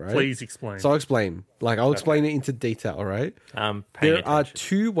happened here, right? Please explain. So I'll explain. Like I'll explain it into detail, all right? Paying There are attention.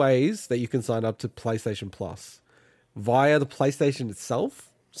 2 ways that you can sign up to PlayStation Plus. Via the PlayStation itself,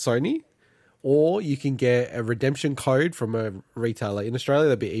 Sony, or you can get a redemption code from a retailer. In Australia,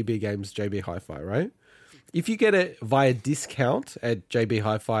 that'd be EB Games, JB Hi-Fi, right? If you get it via discount at JB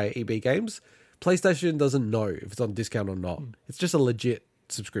Hi-Fi, EB Games, PlayStation doesn't know if it's on discount or not. It's just a legit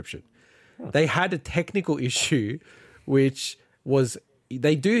subscription. They had a technical issue, which was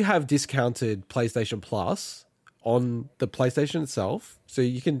they do have discounted PlayStation Plus on the PlayStation itself. So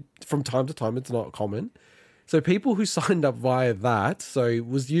you can, from time to time, it's not common. So people who signed up via that, so it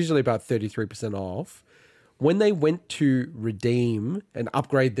was usually about 33% off. When they went to redeem and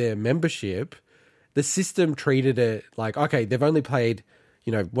upgrade their membership, the system treated it like, okay, they've only paid,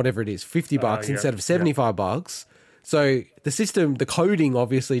 whatever it is, $50 yeah, instead of $75. So the system, the coding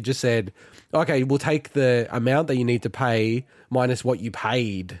obviously just said, okay, we'll take the amount that you need to pay minus what you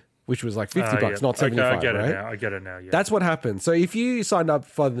paid, which was like $50, not 75, I get right? it now. I get it now. Yeah. That's what happened. So if you signed up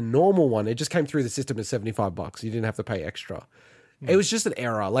for the normal one, it just came through the system as $75. You didn't have to pay extra. It was just an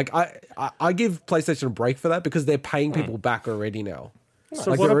error. Like I give PlayStation a break for that because they're paying people back already now. So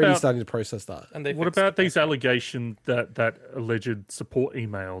Like what they're already about- starting to process that. And they What fixed about it. these allegations that alleged support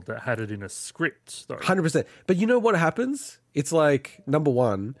email that had it in a script? Though? 100%. But you know what happens? It's like, number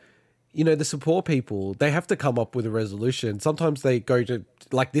one, the support people, they have to come up with a resolution. Sometimes they go to,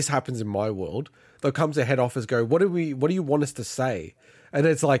 like this happens in my world, they'll come to head office, go, what do you want us to say? And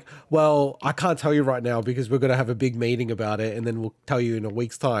it's like, well, I can't tell you right now because we're going to have a big meeting about it and then we'll tell you in a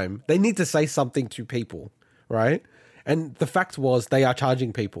week's time. They need to say something to people, right? And the fact was they are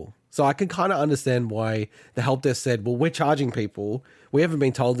charging people. So I can kind of understand why the help desk said, well, we're charging people. We haven't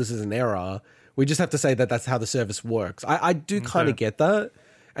been told this is an error. We just have to say that that's how the service works. I do kind of get that.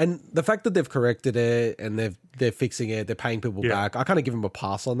 And the fact that they've corrected it and they're fixing it, they're paying people back, I kind of give them a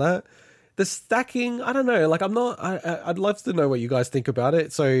pass on that. The stacking, I don't know. Like I'd love to know what you guys think about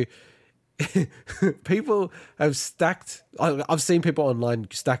it. So people have stacked, I've seen people online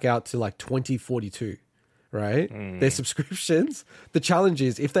stack out to like 2042, right? Their subscriptions. The challenge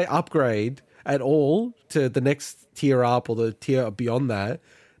is if they upgrade at all to the next tier up or the tier beyond that,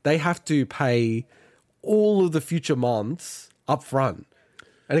 they have to pay all of the future months up front.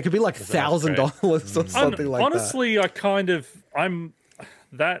 And it could be like $1,000 or something like Honestly,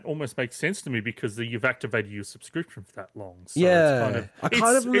 that almost makes sense to me because you've activated your subscription for that long. So that. Yeah. it's I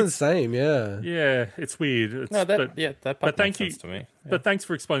kind of am the same, yeah. Yeah, it's weird. It's, No, but that part but thank makes you. sense to me. But thanks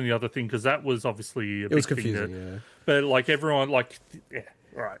for explaining the other thing because that was obviously a It was big thing confusing, yeah. But like everyone, like, yeah,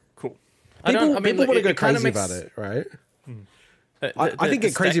 all right, cool. People look, want to go it kinda crazy makes- about it, right? The- I think the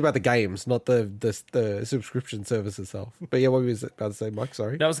get crazy stack- about the games, not the subscription service itself. But yeah, what were you about to say, Mike?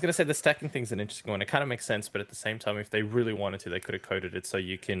 Sorry. No, I was going to say the stacking thing's an interesting one. It kind of makes sense, but at the same time, if they really wanted to, they could have coded it so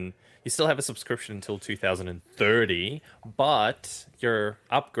you still have a subscription until 2030, but your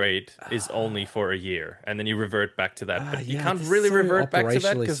upgrade is only for a year, and then you revert back to that. But you yeah, can't it's really so revert back to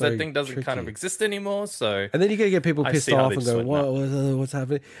that operationally because so that thing doesn't kind of tricky. exist anymore. So And then you're going to get people I pissed see how off they and just go, went what's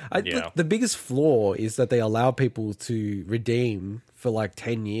happening? Yeah. The biggest flaw is that they allow people to redeem for like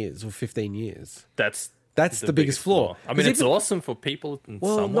 10 years or 15 years. that's the biggest flaw. I mean, 'Cause it's even- awesome for people in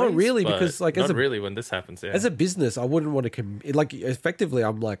Well, some not ways, really, but because, like, as not a- really when this happens. Yeah. As a business, I wouldn't want to like effectively.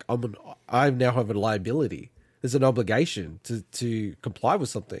 I now have a liability. There's an obligation to comply with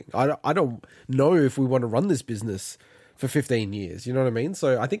something. I don't know if we want to run this business for 15 years. You know what I mean?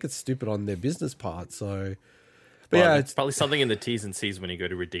 So I think it's stupid on their business part. So, but Well, yeah, it's probably something in the T's and C's when you go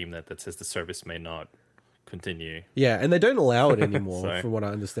to redeem that says the service may not continue. yeah, and they don't allow it anymore, So- from what I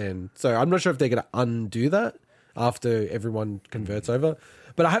understand. So I'm not sure if they're going to undo that after everyone converts over.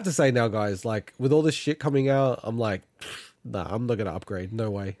 But I have to say now, guys, like with all this shit coming out, I'm like, nah, I'm not going to upgrade. No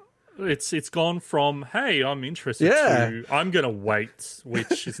way. It's gone from hey, I'm interested Yeah. to I'm gonna wait,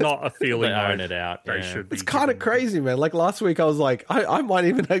 which is not a feeling They iron I- it out, They yeah. should be. It's kind of giving. crazy, man. Like last week, I was like, I might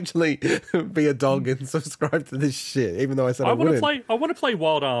even actually be a dog and subscribe to this shit, even though I said I, I want to wouldn't. play. I want to play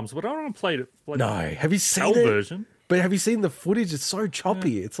Wild Arms, but I don't want to play it. Like, No, have you seen hell it? version. But have you seen the footage? It's so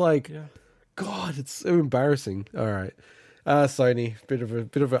choppy. It's like, Yeah. God, it's so embarrassing. All right. Sony, bit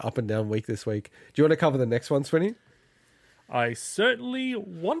of an up and down week this week. Do you want to cover the next one, Swinny? I certainly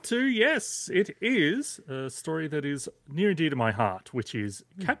want to, yes. It is a story that is near and dear to my heart, which is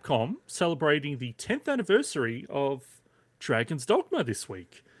Capcom celebrating the 10th anniversary of Dragon's Dogma this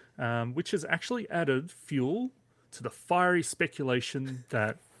week, which has actually added fuel to the fiery speculation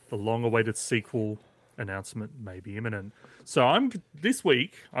that the long-awaited sequel announcement may be imminent. So this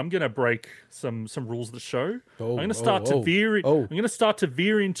week I'm going to break some rules of the show. I'm going to start to veer. I'm going to start to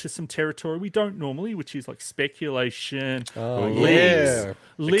veer into some territory we don't normally, which is like speculation,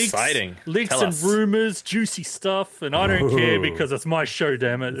 leaks, Exciting. leaks Tell and us. rumors, juicy stuff, and I don't care because it's my show.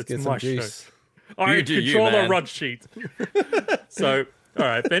 Damn it, it's my show. I You do you, control the man. run sheet. So, all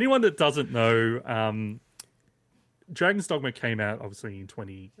right. For anyone that doesn't know, Dragon's Dogma came out obviously in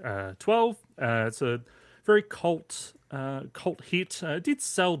 2012. It's a very cult hit. It did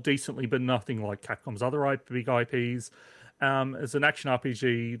sell decently, but nothing like Capcom's other big IPs. It's an action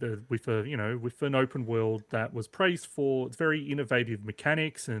RPG with an open world that was praised for its very innovative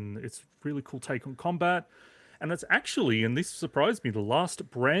mechanics and its really cool take on combat. And it's actually, and this surprised me, the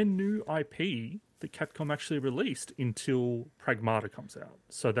last brand new IP that Capcom actually released until Pragmata comes out.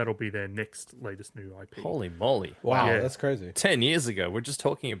 So that'll be their next latest new IP. Holy moly. Wow, Yeah. that's crazy. 10 years ago, we're just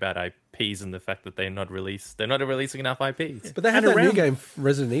talking about IPs and the fact that they're not releasing enough IPs. But they had And that new around- game,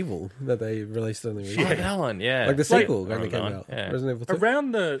 Resident Evil, that they released only recently. Oh, that one, yeah. Like the sequel when Hold it came on, out. yeah. Resident Evil 2.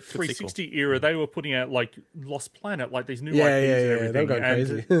 Around the 360 era, they were putting out like Lost Planet, like these new Yeah, IPs yeah, and yeah, everything. they were going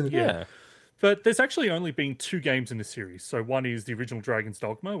And, crazy. Yeah. But there's actually only been 2 games in the series. So one is the original Dragon's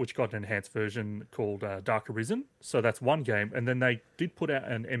Dogma, which got an enhanced version called Dark Arisen. So that's one game. And then they did put out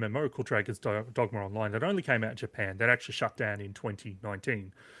an MMO called Dragon's Dogma Online that only came out in Japan. That actually shut down in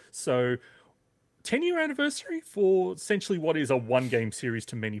 2019. So 10-year anniversary for essentially what is a one-game series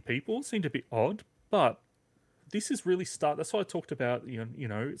to many people. Seemed a bit odd, but this is really that's why I talked about,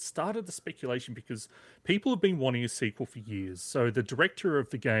 it started the speculation because people have been wanting a sequel for years. So the director of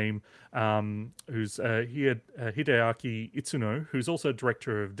the game, who's Hideaki Itsuno, who's also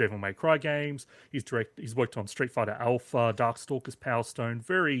director of Devil May Cry games, he's worked on Street Fighter Alpha, Darkstalkers, Power Stone,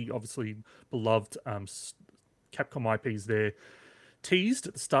 very obviously beloved Capcom IPs there, teased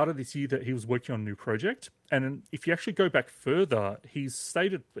at the start of this year that he was working on a new project. And if you actually go back further, he's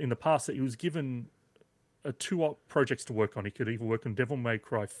stated in the past that he was given 2 projects to work on. He could either work on Devil May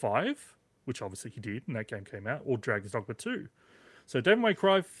Cry 5, which obviously he did, and that game came out, or Dragon's Dogma 2. So Devil May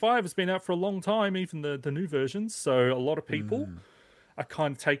Cry 5 has been out for a long time, even the new versions. So a lot of people are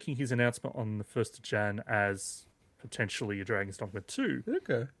kind of taking his announcement on the 1st of Jan as potentially a Dragon's Dogma 2.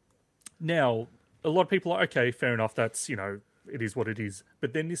 Okay. Now, a lot of people are, okay, fair enough, that's, it is what it is.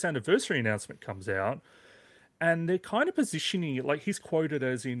 But then this anniversary announcement comes out, and they're kind of positioning it, like he's quoted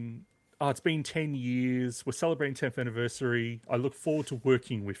as in, it's been 10 years. We're celebrating 10th anniversary. I look forward to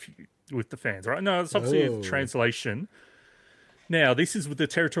working with you, with the fans, right? No, it's obviously a translation. Now, this is with the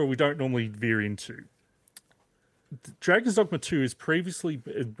territory we don't normally veer into. Dragon's Dogma 2 is previously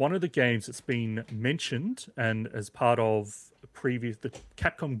one of the games that's been mentioned and as part of the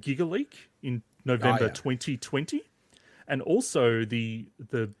Capcom Giga Leak in November 2020. And also the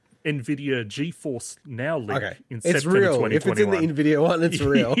NVIDIA GeForce Now leak in It's September real. 2021. If it's in the NVIDIA one, it's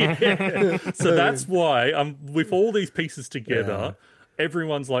real. So that's why with all these pieces together,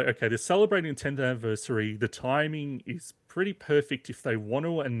 everyone's like, okay, they're celebrating the 10th anniversary. The timing is pretty perfect if they want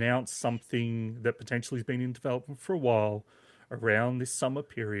to announce something that potentially has been in development for a while around this summer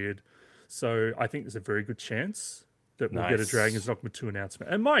period. So I think there's a very good chance that we'll get a Dragon's Dogma 2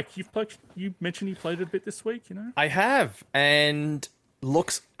 announcement. And Mike, you mentioned you played it a bit this week, I have, and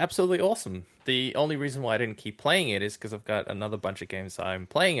looks absolutely awesome. The only reason why I didn't keep playing it is because I've got another bunch of games I'm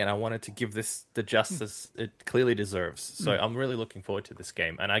playing, and I wanted to give this the justice it clearly deserves. So I'm really looking forward to this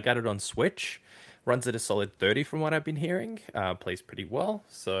game, and I got it on Switch. Runs at a solid 30 from what I've been hearing. Plays pretty well,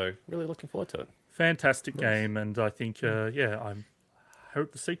 so really looking forward to it. Fantastic game, and I think, I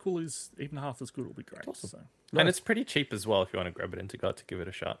hope the sequel is even half as good. It'll be great. Awesome. So. And it's pretty cheap as well if you want to grab it into God to give it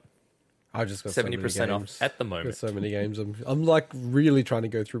a shot. I've just got 70% off at the moment. There's so many games. I'm like really trying to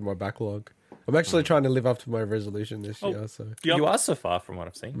go through my backlog. I'm actually trying to live up to my resolution this year. So You are so far from what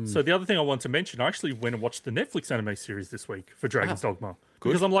I've seen. So the other thing I want to mention, I actually went and watched the Netflix anime series this week for Dragon's Dogma.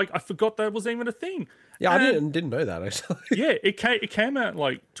 Because I'm like, I forgot that was even a thing. yeah, I And didn't know that actually. yeah, it came out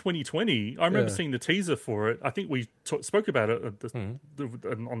like 2020. I remember seeing the teaser for it. I think we spoke about it at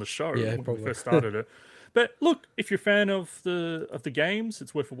on the show Yeah, when we probably. first started it. But look, if you're a fan of the games,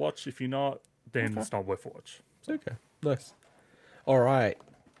 it's worth a watch. If you're not, then it's not worth a watch. Okay, nice. All right.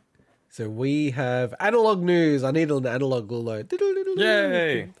 So we have analog news. I need an analog alert.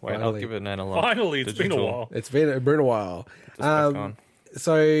 Yay! Wait, I'll Finally. give it an analog. Finally, it's been a Digital. while. It's been a while. Just back on.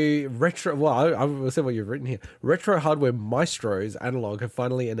 So retro. Well, I will say what you've written here. Retro Hardware Maestros Analog have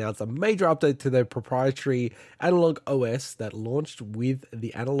finally announced a major update to their proprietary Analog OS that launched with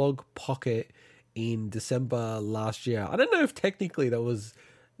the Analog Pocket in December last year. I don't know if technically that was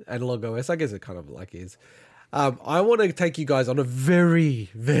Analog OS. I guess it kind of like is. I want to take you guys on a very,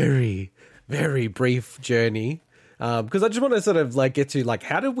 very, very brief journey because I just want to sort of like get to like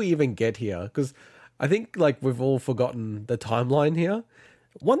how did we even get here? Because I think like we've all forgotten the timeline here.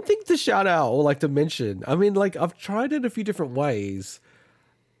 One thing to shout out or like to mention, I mean, like I've tried it a few different ways.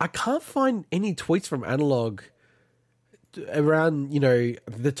 I can't find any tweets from Analog around, you know,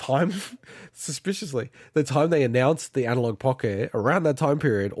 the time, suspiciously, the time they announced the Analog Pocket, around that time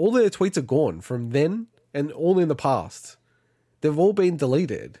period. All their tweets are gone from then and all in the past. They've all been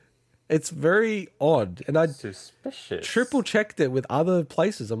deleted. It's very odd. And I Suspicious. triple checked it with other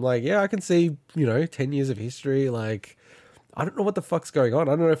places. I'm like, yeah, I can see, you know, 10 years of history. Like, I don't know what the fuck's going on.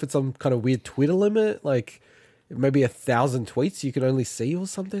 I don't know if it's some kind of weird Twitter limit, like maybe 1,000 tweets you can only see or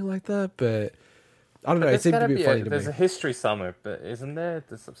something like that. But I don't know. It seemed to be funny to me. There's a history somewhere, but isn't there?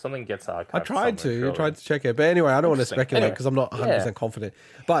 Something gets archived. I tried somewhere, to check it. But anyway, I don't want to Interesting. speculate Anyway, because I'm not 100% confident.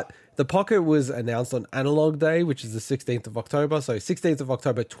 But the Pocket was announced on Analog Day, which is the 16th of October. So 16th of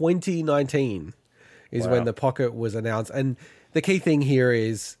October 2019 is when the Pocket was announced. And the key thing here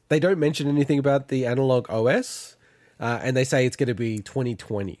is they don't mention anything about the Analog OS, and they say it's going to be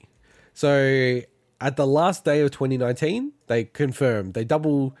 2020. So at the last day of 2019, they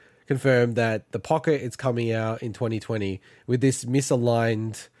double confirmed that the Pocket is coming out in 2020 with this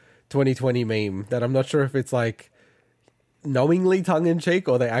misaligned 2020 meme that I'm not sure if it's like knowingly tongue-in-cheek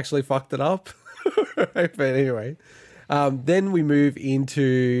or they actually fucked it up. But anyway, then we move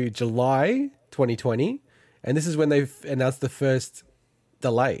into July 2020, and this is when they've announced the first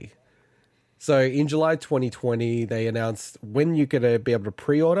delay. So in July 2020, they announced when you're going to be able to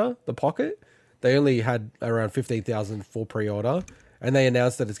pre-order the Pocket. They only had around 15,000 for pre-order, and they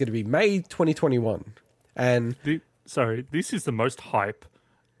announced that it's going to be May 2021. And this is the most hype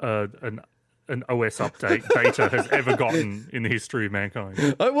an OS update beta has ever gotten in the history of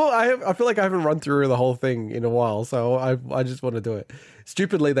mankind. I feel like I haven't run through the whole thing in a while, so I just want to do it.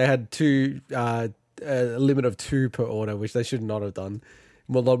 Stupidly, they had a limit of 2 per order, which they should not have done.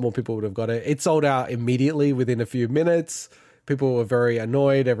 A lot more people would have got it. It sold out immediately within a few minutes. People were very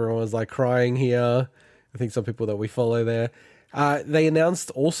annoyed. Everyone was like crying here. I think some people that we follow there. They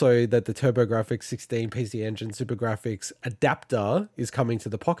announced also that the TurboGrafx 16 PC Engine Super Graphics adapter is coming to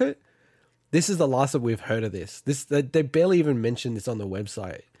the Pocket. This is the last that we've heard of this. They barely even mentioned this on the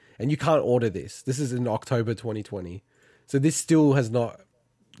website. And you can't order this. This is in October 2020. So this still has not...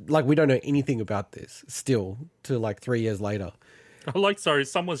 Like, we don't know anything about this still to like 3 years later. Sorry,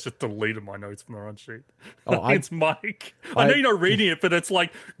 someone's just deleted my notes from the run sheet. Oh, It's Mike. I know you're not reading it, but it's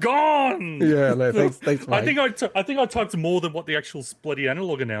like gone. Yeah, no, thanks, Mike. I think I typed more than what the actual bloody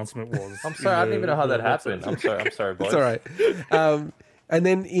Analog announcement was. I'm sorry, I don't even know how that happened. I'm sorry, boys. It's all right. And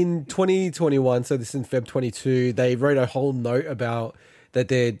then in 2021, so this is in Feb 22, they wrote a whole note about that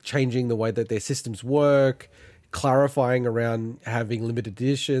they're changing the way that their systems work, clarifying around having limited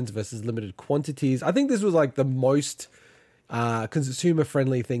editions versus limited quantities. I think this was like the most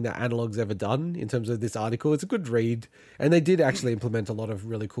consumer-friendly thing that Analog's ever done in terms of this article. It's a good read. And they did actually implement a lot of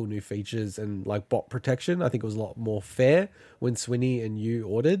really cool new features and like bot protection. I think it was a lot more fair when Swinny and you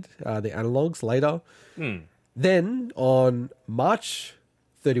ordered the Analogs later. Then on March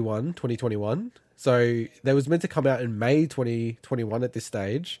 31, 2021, so they was meant to come out in May 2021 at this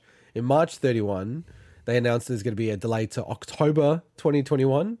stage. In March 31, they announced there's going to be a delay to October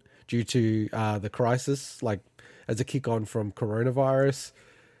 2021 due to the crisis, like as a kick-on from coronavirus.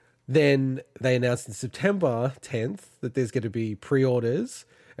 Then they announced in September 10th that there's going to be pre-orders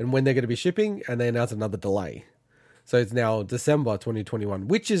and when they're going to be shipping, and they announced another delay. So it's now December 2021,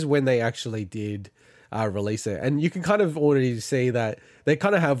 which is when they actually did release it. And you can kind of already see that they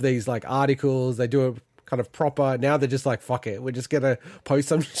kind of have these like articles, they do it kind of proper. Now they're just like, fuck it, we're just going to post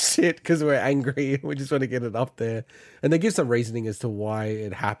some shit because we're angry. We just want to get it up there. And they give some reasoning as to why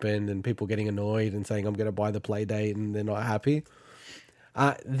it happened and people getting annoyed and saying, I'm going to buy the play date, and they're not happy.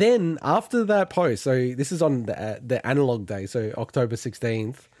 Then after that post, so this is on the Analog Day, so October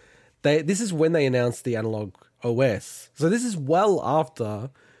 16th, this is when they announced the Analog OS. So this is well after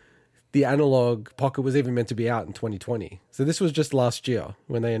the Analog Pocket was even meant to be out in 2020. So this was just last year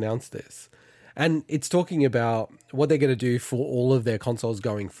when they announced this. And it's talking about what they're going to do for all of their consoles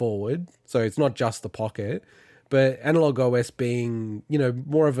going forward. So it's not just the Pocket, but Analog OS being, you know,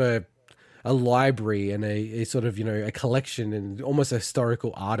 more of a a library and a sort of, a collection and almost a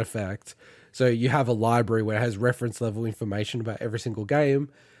historical artifact. So you have a library where it has reference level information about every single game.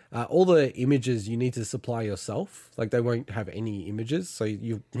 All the images you need to supply yourself. Like, they won't have any images, so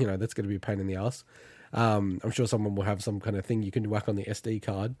that's going to be a pain in the ass. I'm sure someone will have some kind of thing you can whack on the SD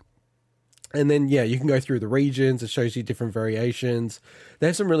card. And then, you can go through the regions. It shows you different variations. They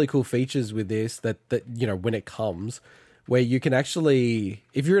have some really cool features with this that when it comes, where you can actually,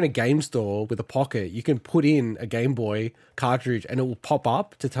 if you're in a game store with a Pocket, you can put in a Game Boy cartridge and it will pop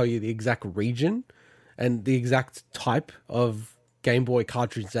up to tell you the exact region and the exact type of Game Boy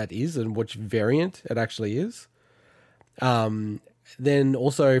cartridge that is and which variant it actually is. Then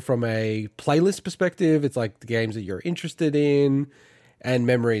also from a playlist perspective, it's like the games that you're interested in, and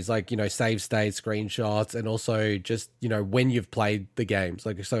memories like, save state, screenshots, and also just, when you've played the games.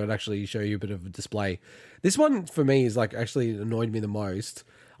 Like, so it actually show you a bit of a display. This one for me is like actually annoyed me the most.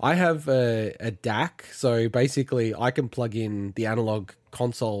 I have a DAC, so basically I can plug in the analog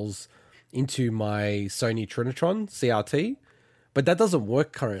consoles into my Sony Trinitron CRT, but that doesn't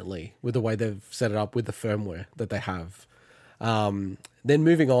work currently with the way they've set it up with the firmware that they have. Then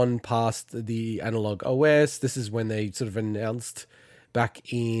moving on past the analog OS, this is when they sort of announced back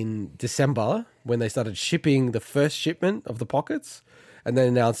in December when they started shipping the first shipment of the Pockets, and then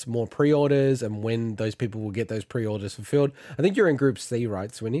announced more pre-orders and when those people will get those pre-orders fulfilled. I think you're in Group C, right,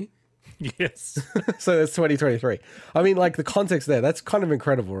 Swinny? Yes. So that's 2023. I mean, like, the context there, that's kind of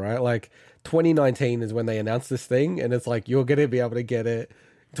incredible, right? Like, 2019 is when they announced this thing, and it's like, you're going to be able to get it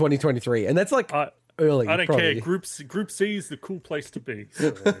 2023. And that's like early. I don't probably. care. Group C is the cool place to be.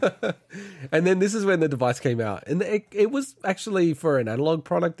 So. And then this is when the device came out. And it was actually, for an analog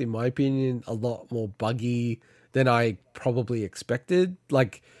product, in my opinion, a lot more buggy than I probably expected.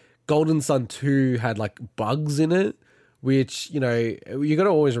 Like, Golden Sun 2 had like bugs in it, which, you got to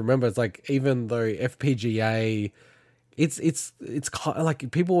always remember, it's like, even though FPGA, it's kind of like,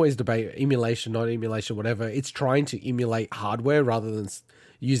 people always debate emulation, not emulation, whatever. It's trying to emulate hardware rather than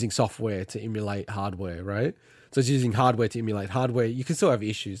using software to emulate hardware, right? So it's using hardware to emulate hardware. You can still have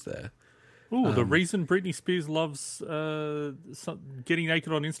issues there. Ooh, the reason Britney Spears loves getting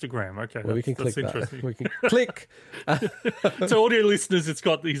naked on Instagram. Okay, well, we can click interesting. That. We can click. To audio listeners, he's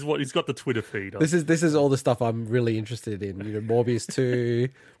got the Twitter feed. This is all the stuff I'm really interested in. Morbius 2,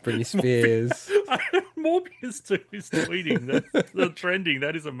 Britney Spears. Morbius 2 is tweeting. That's trending.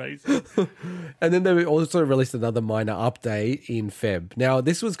 That is amazing. And then they also released another minor update in Feb. Now,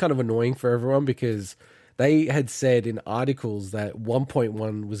 this was kind of annoying for everyone because they had said in articles that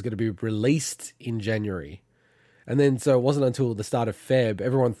 1.1 was going to be released in January. And then, so it wasn't until the start of Feb,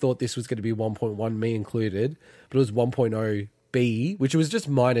 everyone thought this was going to be 1.1, me included, but it was 1.0B, which was just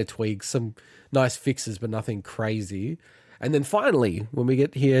minor tweaks, some nice fixes, but nothing crazy. And then finally, when we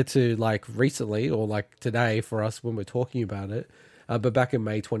get here to like recently, or like today for us when we're talking about it, but back in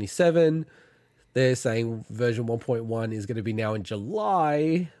May 27, they're saying version 1.1 is going to be now in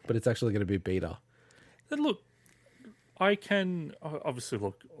July, but it's actually going to be beta. And look, I can obviously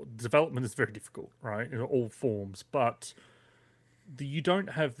development is very difficult, right, in all forms, but you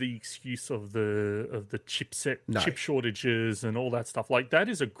don't have the excuse of the chipset chip shortages and all that stuff. Like, that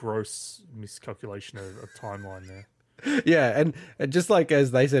is a gross miscalculation of timeline there. Yeah, and just like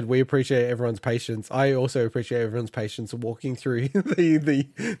as they said, we appreciate everyone's patience. I also appreciate everyone's patience walking through the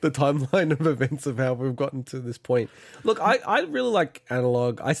timeline of events of how we've gotten to this point. Look, I really like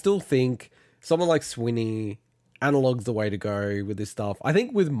analog. I still think someone like Swinny, analog's the way to go with this stuff. I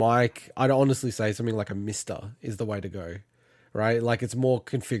think with Mike, I'd honestly say something like a Mister is the way to go, right? Like, it's more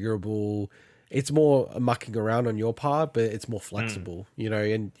configurable. It's more mucking around on your part, but it's more flexible,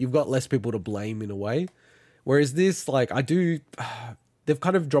 and you've got less people to blame in a way. Whereas this, like, they've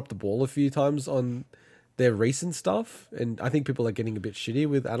kind of dropped the ball a few times on their recent stuff. And I think people are getting a bit shitty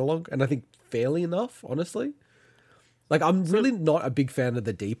with analog, and I think fairly enough, honestly. Like, I'm really not a big fan of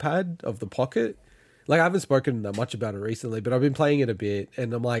the D-pad of the Pocket. Like, I haven't spoken that much about it recently, but I've been playing it a bit,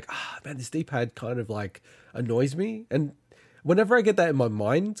 and I'm like, man, this D-pad kind of, like, annoys me. And whenever I get that in my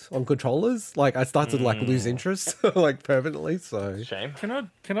mind on controllers, like, I start to, like, lose interest, like, permanently, so... Shame. Can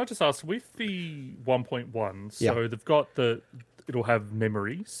I just ask, with the 1.1, so they've got it'll have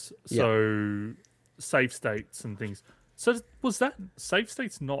memories, so save states and things. So was that save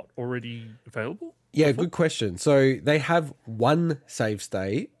states not already available? Yeah, good question. So they have one save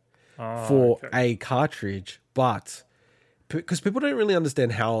state for a cartridge, but because people don't really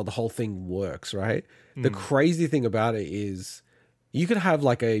understand how the whole thing works, right? The crazy thing about it is you could have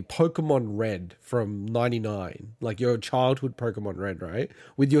like a Pokemon Red from 99, like your childhood Pokemon Red, right?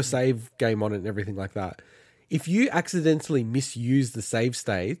 With your save game on it and everything like that. If you accidentally misuse the save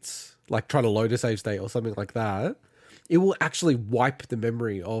states, like trying to load a save state or something like that, it will actually wipe the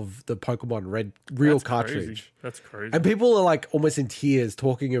memory of the Pokemon Red real That's cartridge. Crazy. That's crazy. And people are like almost in tears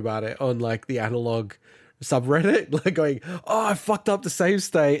talking about it on like the analog subreddit, like going, "Oh, I fucked up the save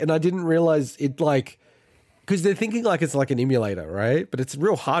state, and I didn't realize it." Like, because they're thinking like it's like an emulator, right? But it's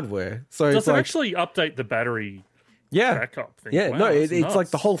real hardware. So Does it's it like, actually update the battery yeah, backup thing? yeah, Wow, no, that's it's like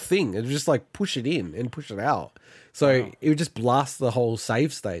nuts. the whole thing. It would just like push it in and push it out. So it would just blast the whole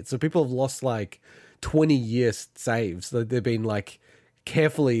save state. So people have lost like 20-year saves that they've been like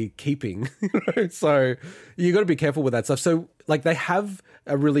carefully keeping. So you got to be careful with that stuff. So like they have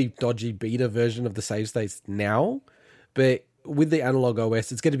a really dodgy beta version of the save states now, but with the analog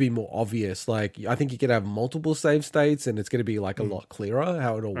OS, it's going to be more obvious. Like I think you can have multiple save states, and it's going to be like a lot clearer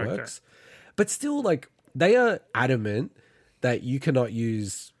how it all works. But still, like they are adamant that you cannot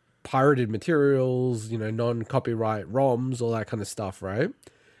use pirated materials, non-copyright ROMs, all that kind of stuff, right?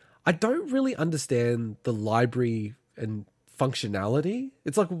 I don't really understand the library and functionality.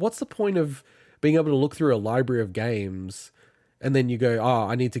 It's like, what's the point of being able to look through a library of games and then you go, oh,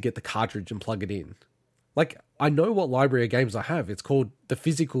 I need to get the cartridge and plug it in? Like, I know what library of games I have. It's called the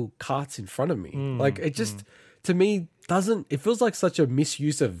physical carts in front of me. Like, it just, to me, it feels like such a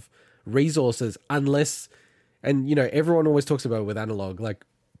misuse of resources unless, and, everyone always talks about it with analog, like,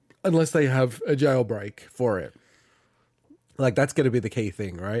 unless they have a jailbreak for it. Like, that's going to be the key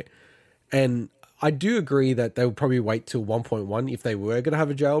thing, right? And I do agree that they would probably wait till 1.1 if they were going to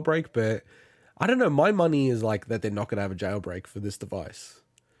have a jailbreak, but I don't know. My money is like that they're not going to have a jailbreak for this device.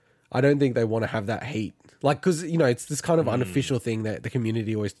 I don't think they want to have that heat. Like, because, it's this kind of unofficial thing that the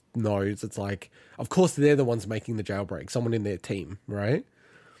community always knows. It's like, of course, they're the ones making the jailbreak, someone in their team, right?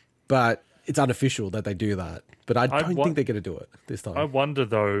 But it's unofficial that they do that. But I don't think they're going to do it this time. I wonder,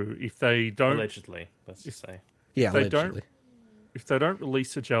 though, if they don't... Allegedly, let's just say. Yeah, They allegedly. if they don't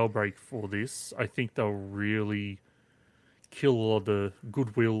release a jailbreak for this, I think they'll really kill a lot of the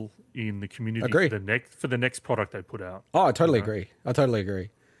goodwill in the community Agree. for the next product they put out. Oh, I totally agree. I totally agree.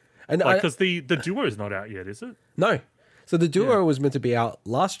 And Because the Duo is not out yet, is it? No. So the Duo was meant to be out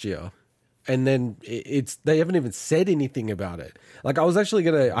last year, and then they haven't even said anything about it. Like, I was actually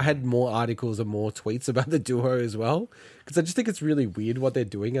I had more articles and more tweets about the Duo as well, because I just think it's really weird what they're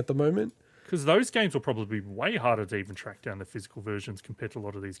doing at the moment. Because those games will probably be way harder to even track down the physical versions compared to a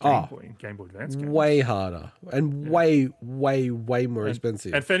lot of these Game Boy Advance games. Way harder and way more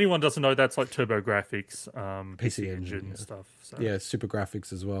expensive. And if anyone doesn't know, that's like TurboGrafx, PC Engine, Engine stuff. So. Yeah, Super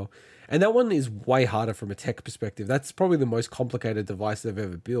Graphics as well. And that one is way harder from a tech perspective. That's probably the most complicated device they've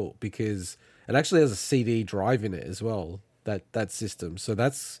ever built because it actually has a CD drive in it as well, that system. So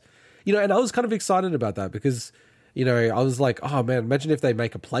that's, and I was kind of excited about that because, I was like, oh man, imagine if they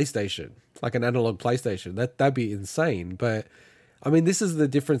make a PlayStation, like an analog PlayStation. That'd be insane. But I mean, this is the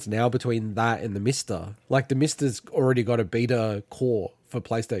difference now between that and the Mister. Like the Mister's already got a beta core for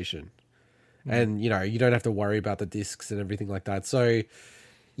PlayStation. And, you don't have to worry about the discs and everything like that. So,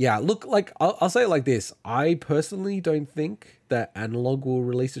 yeah, look, like, I'll say it like this. I personally don't think that Analog will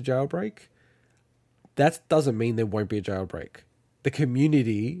release a jailbreak. That doesn't mean there won't be a jailbreak. The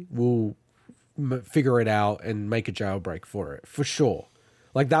community will figure it out and make a jailbreak for it, for sure.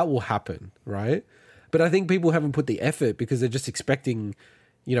 Like, that will happen, right? But I think people haven't put the effort because they're just expecting,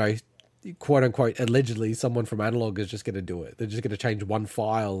 quote unquote, allegedly someone from Analog is just going to do it. They're just going to change one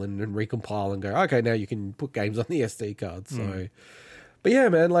file and recompile and go, okay, now you can put games on the SD card. So, but yeah,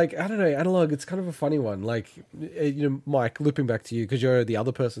 man, like, I don't know, Analog, it's kind of a funny one. Like, Mike, looping back to you, because you're the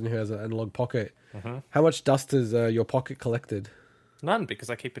other person who has an Analog Pocket. How much dust has your Pocket collected? None, because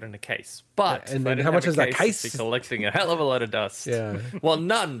I keep it in a case. But and then how much is that case? I'd be collecting a hell of a lot of dust. Yeah. Well,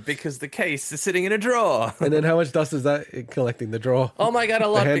 none, because the case is sitting in a drawer. And then how much dust is that collecting, the drawer? Oh my god, a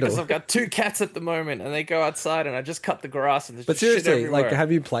lot, handle. because I've got 2 cats at the moment, and they go outside, and I just cut the grass, and there's But just shit seriously, everywhere. like,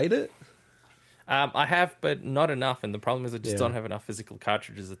 have you played it? I have, but not enough, and the problem is I just don't have enough physical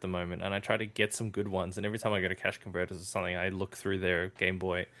cartridges at the moment, and I try to get some good ones, and every time I go to Cash Converters or something, I look through their Game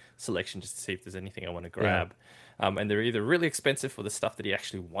Boy selection just to see if there's anything I want to grab. And they're either really expensive for the stuff that you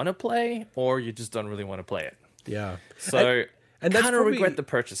actually want to play, or you just don't really want to play it. Yeah. So, and that's kind of probably- regret the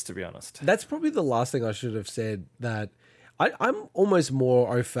purchase, to be honest. That's probably the last thing I should have said, that I'm almost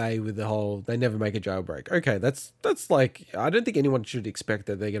more au fait with the whole they never make a jailbreak. Okay, that's like, I don't think anyone should expect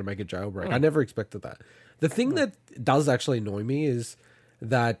that they're going to make a jailbreak. I never expected that. The thing that does actually annoy me is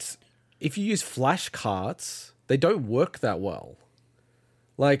that if you use flash carts, they don't work that well.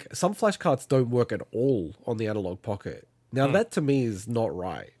 Like, some flash carts don't work at all on the Analog Pocket. Now, that to me is not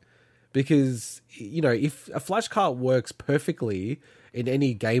right. Because, if a flash cart works perfectly, in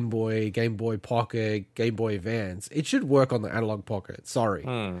any Game Boy, Game Boy Pocket, Game Boy Advance, it should work on the Analog Pocket. Sorry,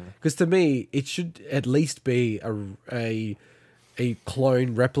 because to me, it should at least be a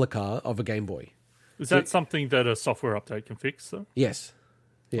clone replica of a Game Boy. Is that something that a software update can fix, though? Yes,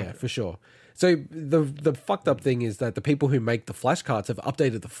 yeah, for sure. So the fucked up thing is that the people who make the flash cards have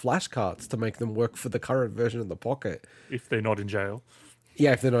updated the flash cards to make them work for the current version of the Pocket. If they're not in jail.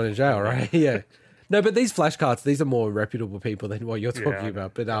 Yeah, if they're not in jail, right? Yeah. No, but these flash cards, these are more reputable people than what you're talking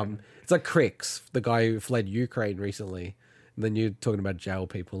about. But it's like Crix, the guy who fled Ukraine recently. And then you're talking about jail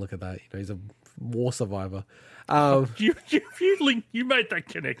people. Look at that. You know, he's a war survivor. You made that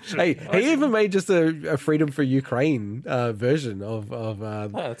connection. Hey, he even made just a Freedom for Ukraine version of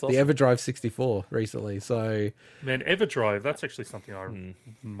that's the awesome. EverDrive 64 recently. So Man, EverDrive, that's actually something I wouldn't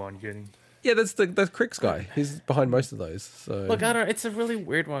mind getting. yeah, that's Crix guy. He's behind most of those. So Look, I don't. It's a really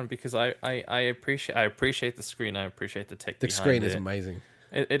weird one because I appreciate the screen. I appreciate the tech. the behind screen is it. amazing.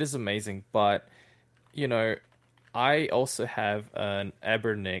 It is amazing, but you know, I also have an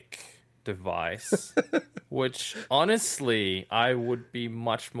Abernic device, which honestly I would be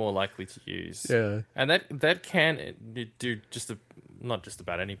much more likely to use. Yeah. And that can do not just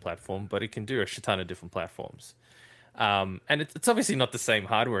about any platform, but it can do a shit ton of different platforms. And it's obviously not the same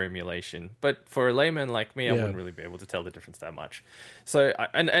hardware emulation, but for a layman like me, I wouldn't really be able to tell the difference that much. So,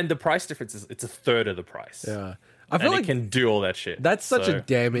 and the price difference is it's a third of the price. Yeah. I feel And like it can do all that shit. that's such a So,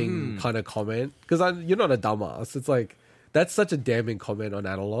 damning kind of comment because you're not a dumbass. It's like that's such a damning comment on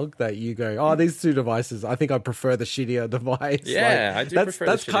Analog that you go, oh, these two devices, I think I prefer the shittier device. Yeah, I do prefer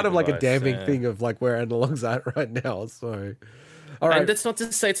the That's kind shittier of like a device, damning yeah. thing of like where Analog's at right now. So, all right, And that's not to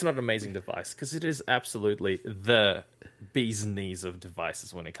say it's not an amazing device, because it is absolutely the bee's knees of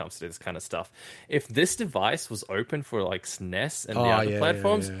devices when it comes to this kind of stuff. If this device was open for like SNES and the other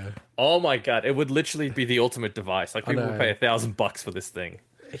platforms, oh my god, it would literally be the ultimate device. Like people would pay $1,000 for this thing.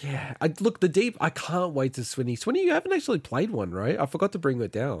 yeah. Look, I can't wait to Swinny. Swinny, you haven't actually played one, right? I forgot to bring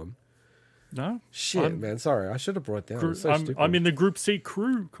it down. No? Shit, man. Sorry, I should have brought it down. It's so stupid. I'm in the Group C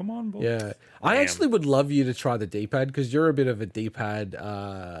crew. Come on, boys. Yeah, I actually would love you to try the D-pad because you're a bit of a D-pad.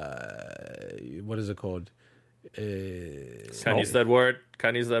 What is it called? Can't use that word.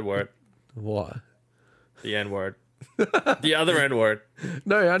 Can't use that word. What? The N word. The other N word.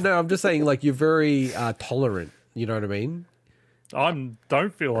 No, I'm just saying, like you're very tolerant. You know what I mean? Don't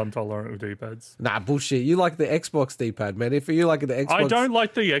feel I'm tolerant with D-pads. Nah, bullshit. You like the Xbox D-pad, man. If you like the Xbox, I don't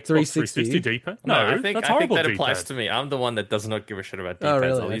like the Xbox 360 D-pad. No, I think that's that horrible applies D-pad. to me. I'm the one that does not give a shit about D-pads.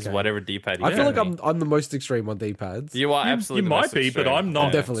 really? I'll use Okay. whatever D-pad you I feel give like me. I'm the most extreme on D-pads. You are absolutely You the might most be, but extreme. I'm not.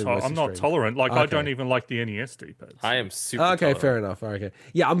 I'm definitely most I'm not extreme. tolerant. Like I Okay. don't even like the NES D-pads. I am super Okay, tolerant. fair enough. Okay,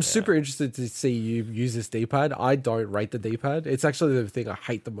 yeah, I'm super interested to see you use this D-pad. I don't rate the D-pad. It's actually the thing I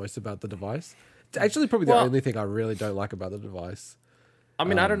hate the most about the device. It's actually probably the Well- only thing I really don't like about the device. I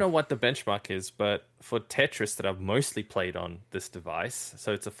mean, I don't know what the benchmark is, but for Tetris that I've mostly played on this device,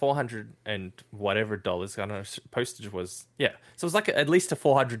 so it's a $400 and whatever dollars. I don't know, postage was so it was like at least a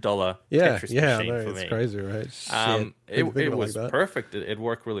 $400 Yeah, Tetris yeah, machine no, for it's me. crazy, right? Shit. It Think of it was like that. perfect. It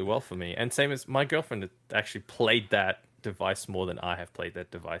worked really well for me, and same as my girlfriend actually played that device more than I have played that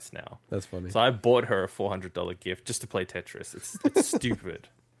device now. That's funny. So I bought her a $400 gift just to play Tetris. It's stupid.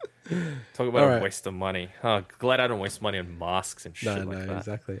 Talk about All a right. waste of money. Oh, glad I don't waste money on masks and shit No, like that.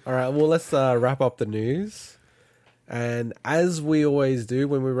 exactly. All right, well, let's wrap up the news. And as we always do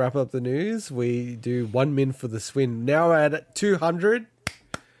when we wrap up the news, we do 1 min for the swin. Now at 200.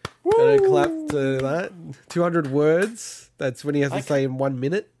 Gotta clap to that. 200 words. That's when he has to say in 1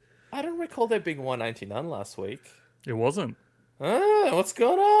 minute. I don't recall there being 199 last week. It wasn't. What's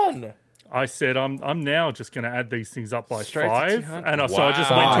going on? I said I'm now just going to add these things up by Straight to 5, 200. and so I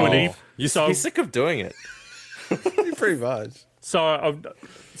just went to an Wow. eve. So He's sick of doing it. Pretty much. So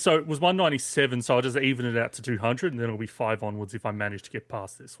it was 197. So I'll just even it out to 200, and then it'll be 5 onwards if I manage to get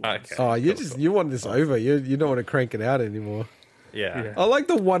past this one. Okay. Oh, you want this over. You don't want to crank it out anymore. Yeah. I like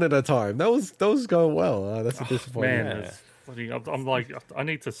the one at a time. That was going well. That's a disappointment. Man, it's bloody- I'm like, I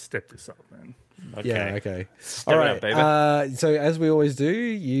need to step this up, man. Yeah, okay. Step All it right. up, baby. So as we always do,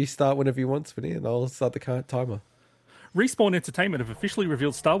 you start whenever you want, Spinny, and I'll start the timer. Respawn Entertainment have officially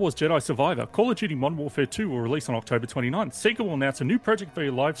revealed Star Wars Jedi Survivor. Call of Duty Modern Warfare 2 will release on October 29th. Sega will announce a new project via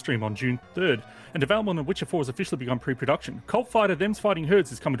live stream on June 3rd. And development of Witcher 4 has officially begun pre-production. Cult Fighter Them's Fighting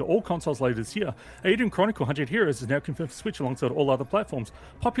Herds is coming to all consoles later this year. Eden Chronicle 100 Heroes is now confirmed for Switch alongside all other platforms.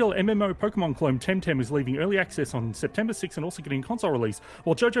 Popular MMO Pokemon clone Temtem is leaving early access on September 6th and also getting console release.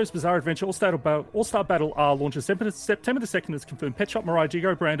 While JoJo's Bizarre Adventure All-Star Battle R launches September the 2nd is confirmed. Pet Shop Mirai,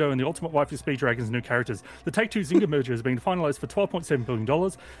 Jigo Brando, and the Ultimate Waifu Speed Dragons new characters. The Take-Two Zynga merger has been finalised for $12.7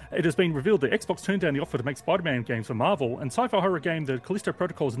 billion. It has been revealed that Xbox turned down the offer to make Spider-Man games for Marvel, and sci-fi horror game The Callisto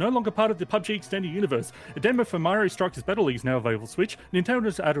Protocol is no longer part of the PUBG extended universe. A demo for Mario Strikers Battle League is now available on Switch. Nintendo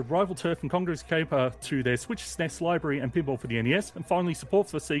has added Rival Turf and Congress Caper to their Switch SNES library and pinball for the NES, and finally support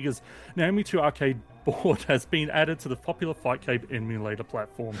for Sega's Naomi 2 arcade board has been added to the popular Fight Cape emulator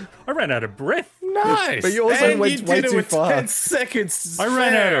platform. I ran out of breath. Nice. But you also and went you way did it too with fast. 10 seconds. I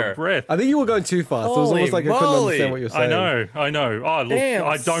ran out of breath. I think you were going too fast. It was Holy almost like I couldn't moly. understand what you're saying. I know. Oh, look, Damn,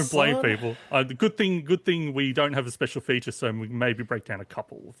 I don't blame son. people. Good thing we don't have a special feature, so we can maybe break down a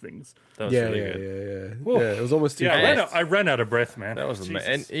couple of things. That was Yeah, really yeah, good. yeah. Yeah, it was almost too Yeah, fast. I ran out of breath, man. That was Jesus.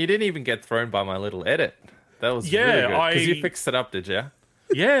 amazing. And you didn't even get thrown by my little edit. That was Yeah, really good. Because you I- fixed it up, did you?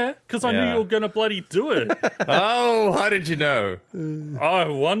 Yeah, because I knew Yeah. you were going to bloody do it. Oh, how did you know? I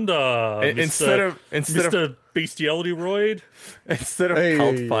wonder. Instead of Mr. Bestiality Roid. Hey.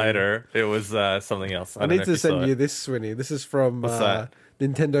 Cult Fighter, it was something else. I need to send you this, Swinny. This is from that?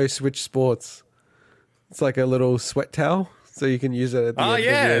 Nintendo Switch Sports. It's like a little sweat towel, so you can use it at the Oh end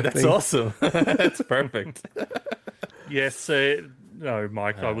yeah, of your that's thing. awesome. That's perfect. Yes, no,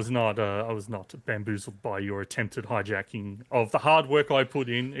 Mike, I was not bamboozled by your attempted hijacking of the hard work I put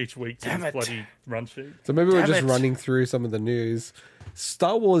in each week to Damn this it. bloody run sheet. So maybe we're Damn just it. running through some of the news.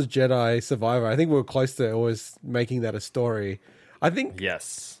 Star Wars Jedi Survivor. I think we're close to always making that a story. I think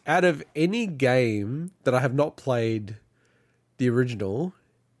Yes. out of any game that I have not played the original,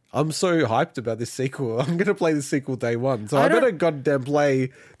 I'm so hyped about this sequel. I'm going to play the sequel day one. So I don't- better goddamn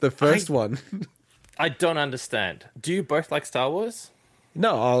play the first one. I don't understand. Do you both like Star Wars?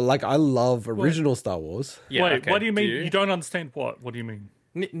 No, I love original Star Wars. Yeah, Wait, okay. what do you mean? you? You don't understand what? What do you mean?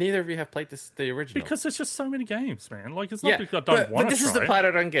 Neither of you have played the original. Because there's just so many games, man. Like, it's not yeah, because I don't but want to this try is the it. part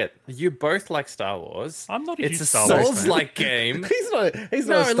I don't get. You both like Star Wars. I'm not a It's huge a Star Wars fan. Souls-like game. He's No,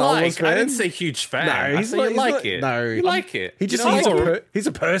 not a Star Wars fan. I didn't say huge fan. No, I he's said not. you He's like not- it. No, you like it. He just You know, he's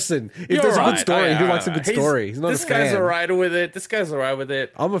a person. If You're there's a right. good story, who Yeah, likes a good he's- story? He's not this a fan. guy's alright with it. This guy's alright with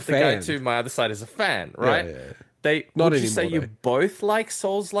it. I'm a The guy fan. to my other side is a fan, right? yeah. They Not would you say anymore, you both like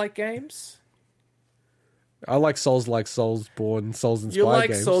Souls-like games? I like Soulsborne, Souls inspired You like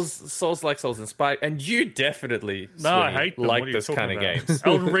games. Souls inspired, and you definitely No, I Sweeney, hate them. like What are you this talking kind of about? games.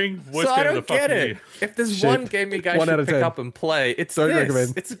 Elden Ring, worst So I game of don't the get fucking it. year. If there's Shit. one game you guys 1 out should of pick 10. up and play, it's Don't this.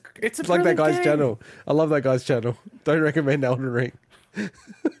 recommend. It's a It's like that brilliant guy's game. channel. I love that guy's channel. Don't recommend Elden Ring. Well,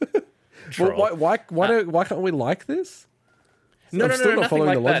 Troll. why can't we like this? No, I'm no, still no, not nothing following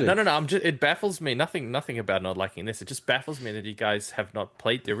like the that. logic. No. I'm just. It baffles me. Nothing about not liking this. It just baffles me that you guys have not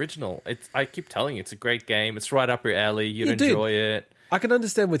played the original. I keep telling you, it's a great game. It's right up your alley. You'd Yeah, dude. enjoy it. I can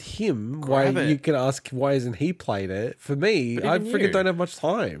understand with him why Grab it. you can ask why isn't he played it. For me, But I even freaking you. don't have much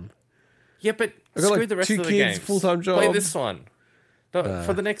time. Yeah, but I got, screw like, the rest 2 of the kids, games. full-time Play job. this one.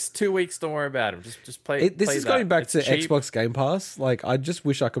 For the next 2 weeks, don't worry about it. Just play. This play is that. going back It's to cheap. Xbox Game Pass. Like, I just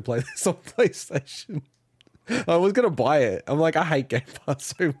wish I could play this on PlayStation. I was gonna buy it. I'm like, I hate Game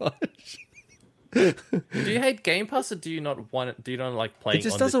Pass so much. Do you hate Game Pass, or do you not want it? Do you not like playing? It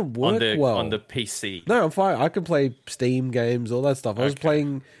just on doesn't work well. on the PC. No, I'm fine. I can play Steam games, all that stuff. I was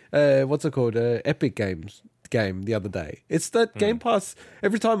playing what's it called, Epic Games game the other day. It's that Game Pass.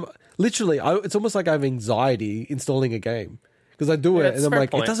 Every time, literally, it's almost like I have anxiety installing a game because I do it that's and I'm fair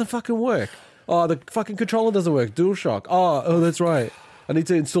like, point. it doesn't fucking work. Oh, the fucking controller doesn't work. DualShock. Oh, that's right. I need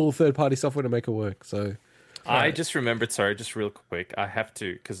to install third-party software to make it work. So I just remembered. Sorry, just real quick. I have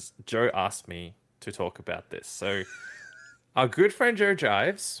to because Joe asked me to talk about this. So our good friend Joe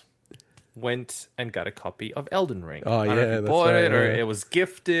Jives went and got a copy of Elden Ring. Oh, I don't know yeah, if he that's bought right, it or yeah. it was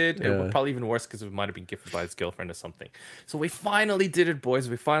gifted. It Yeah. was probably even worse because it might have been gifted by his girlfriend or something. So we finally did it, boys.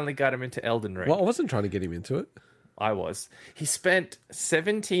 We finally got him into Elden Ring. well, I wasn't trying to get him into it. I was. He spent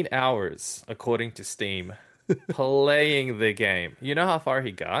 17 hours, according to Steam, playing the game. You know how far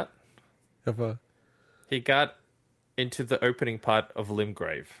he got? He got into the opening part of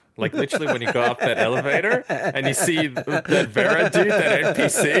Limgrave. Like, literally, when you go up that elevator and you see that Vera dude, that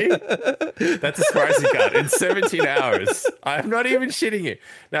NPC, that's as far as he got in 17 hours. I'm not even shitting you.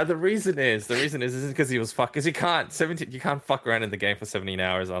 Now, the reason is because he was because you can't fuck around in the game for 17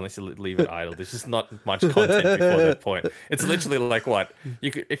 hours unless you leave it idle. There's just not much content before that point. It's literally like what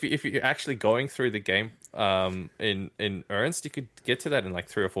you could if you're actually going through the game in earnest, you could get to that in like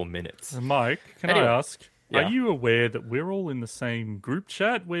 3 or 4 minutes. Mike, can Anyway. I ask? Yeah. Are you aware that we're all in the same group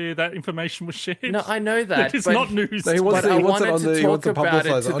chat where that information was shared? No, I know that. It's but- not news. No, he wants But to, I he wants it wanted on to the, he wants talk to about it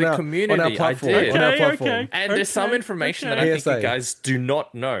publicize to it on the our, community. on our I platform. did. On our Okay, platform. okay. And there's some information that I think PSA. you guys do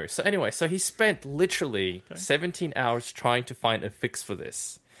not know. So anyway, so he spent literally 17 hours trying to find a fix for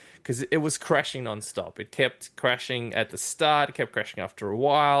this. because it was crashing nonstop. It kept crashing at the start, it kept crashing after a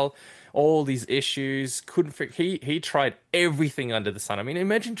while. All these issues, he tried everything under the sun. I mean,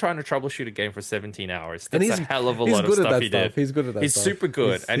 imagine trying to troubleshoot a game for 17 hours. That's a hell of a lot of stuff he did. He's good at that. He's stuff. super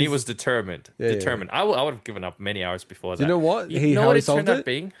good, and he was determined. Determined. I would have given up many hours before that. You know what? You know how what he it turned solved out it?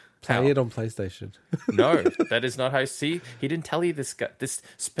 being? Play it on PlayStation. No, that is not how. See, he didn't tell you this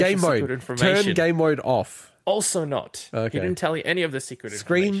special Game secret mode. information. Turn game mode off. Also not. Okay. He didn't tell you any of the secret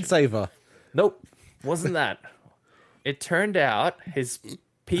information. Screensaver. Nope, wasn't that. It turned out his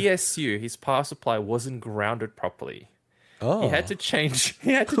PSU, his power supply, wasn't grounded properly. Oh. He had to change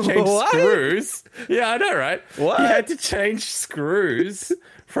What? screws. Yeah, I know, right? What? He had to change screws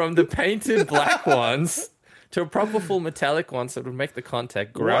from the painted black ones to a proper full metallic one so it would make the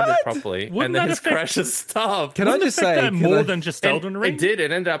contact grounded What? properly. Wouldn't and then that his affect- crashes stopped. Can I just say more than just And Elden Ring? It did. It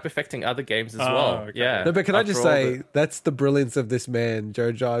ended up affecting other games as well. okay. Yeah. No, but can I just After all say that's the brilliance of this man,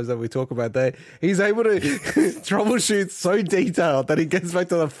 Joe Jives, that we talk about there. He's able to troubleshoot so detailed that he gets back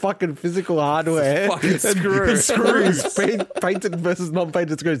to the fucking physical hardware. Fucking screw. And screws, painted versus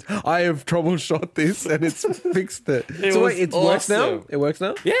non-painted screws. I have troubleshot this and it's fixed it. It so was wait, it works now? awesome. It works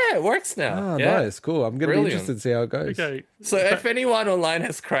now? Yeah, it works now. Ah, yeah. nice, cool. I'm going to be Brilliant. interested to see how it goes. Okay. So if anyone online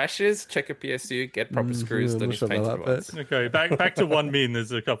has crashes, check a PSU, get proper screws, I'm don't not use sure about painted that, ones. Okay, back to 1 min.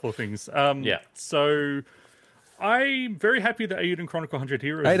 There's a couple of things. Yeah. So I'm very happy that Aiden Chronicle 100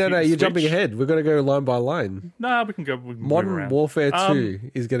 Heroes. Hey, no, hit no, the you're jumping Switch. ahead. We're going to go line by line. Nah, we can go. We can move Modern around. Warfare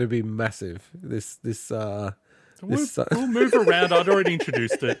 2 is going to be massive. We'll move around. I'd already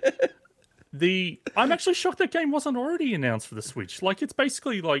introduced it. I'm actually shocked that game wasn't already announced for the Switch. Like, it's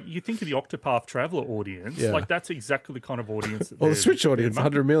basically like you think of the Octopath Traveler audience. Yeah. Like, that's exactly the kind of audience. That Well, the they're- Switch audience, they're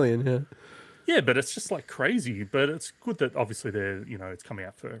 100 million, yeah. Yeah, but it's just like crazy. But it's good that obviously it's coming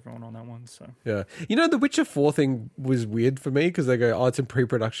out for everyone on that one. So Yeah. You know, the Witcher 4 thing was weird for me because they go, oh, it's in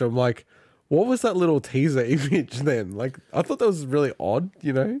pre-production. I'm like, what was that little teaser image then? Like, I thought that was really odd,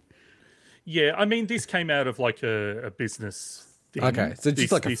 you know? yeah, I mean, this came out of like a business thing. Okay, so just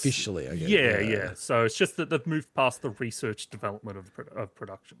This- like this- officially, I guess. Yeah. So it's just that they've moved past the research development of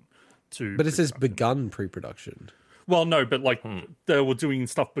production to. But it says pre-production. begun pre-production. Well, no, but like they were doing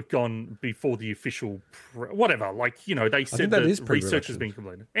stuff begun before the official whatever. Like they said that that is research has pre-production. been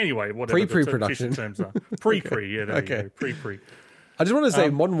completed. Anyway, whatever the Pre-production. official terms are. Pre-pre. Yeah, there Okay. you go. Pre-pre. I just want to say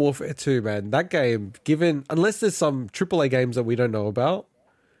Modern Warfare 2, man, that game, unless there's some AAA games that we don't know about,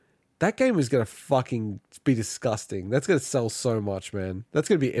 that game is going to fucking be disgusting. That's going to sell so much, man. That's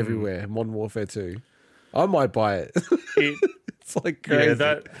going to be everywhere, Modern Warfare 2. I might buy it. It, It's like crazy.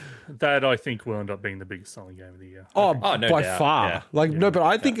 yeah, that I think will end up being the biggest selling game of the year. Oh, no by doubt, far. yeah. No, but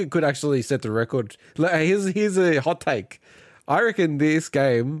I think it could actually set the record. Like, here's a hot take. I reckon this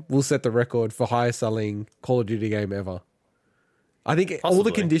game will set the record for highest selling Call of Duty game ever. I think all the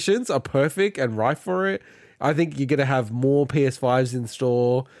Possibly. conditions are perfect and right for it. I think you're going to have more PS5s in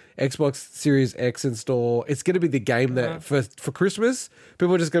store, Xbox Series X in store. It's going to be the game that for Christmas,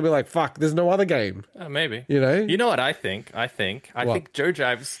 people are just going to be like, fuck, there's no other game. Maybe. You know? You know what I think? I think Joe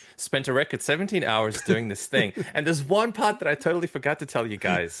Jives spent a record 17 hours doing this thing. And there's one part that I totally forgot to tell you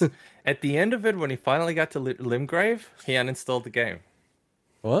guys. At the end of it, when he finally got to Limgrave, he uninstalled the game.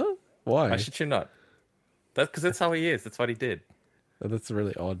 What? Why? I shit you not. Because that's how he is. That's what he did. Oh, that's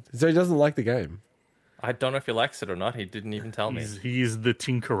really odd. So he doesn't like the game. I don't know if he likes it or not. He didn't even tell me. He is the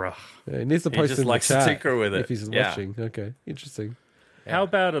tinkerer. Yeah, he needs to post just in the likes to chat tinker with it. if he's Yeah. watching. Okay, interesting. How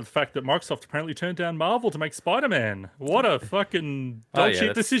about the fact that Microsoft apparently turned down Marvel to make Spider-Man? What a fucking Oh, dog yeah, shit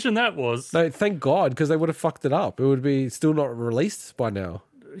that's- decision that was. No, thank God, because they would have fucked it up. It would be still not released by now.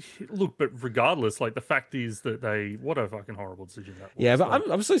 Look, but regardless, like the fact is that what a fucking horrible decision that was. Yeah, but Like,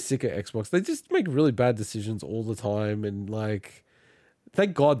 I'm so sick of Xbox. They just make really bad decisions all the time, and like,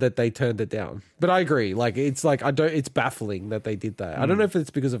 thank God that they turned it down. But I agree. Like, it's like it's baffling that they did that. I don't know if it's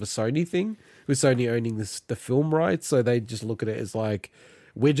because of a Sony thing, with Sony owning the film rights, so they just look at it as like,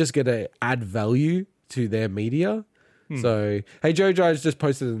 we're just gonna add value to their media. So, hey, Joe Jives just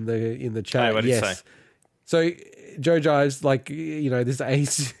posted in the chat. Hey, what did he yes. say? So Joe Jives, like, this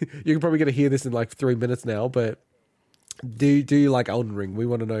ace, you're probably going to hear this in like 3 minutes now, but do you like Elden Ring? We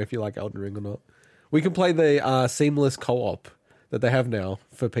want to know if you like Elden Ring or not. We can play the seamless co-op that they have now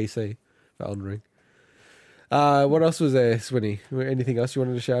for PC for Elden Ring. What else was there, Swinny? Anything else you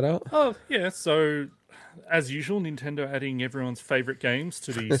wanted to shout out? Oh, yeah. So, as usual, Nintendo adding everyone's favorite games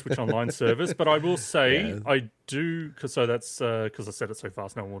to the Switch Online service. But I will say, Yeah. I do, because I said it so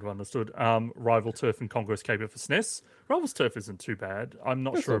fast, no one would have understood. Rival Turf and Congress Caber for SNES. Rival's Turf isn't too bad. I'm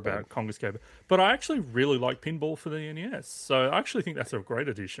not sure not bad. about Congress Caber. But I actually really like Pinball for the NES. So I actually think that's a great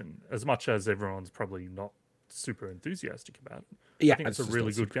addition, as much as everyone's probably not super enthusiastic about it. Yeah, I think it's a just really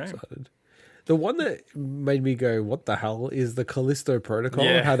not good super game. excited. The one that made me go, "What the hell?" is the Callisto Protocol.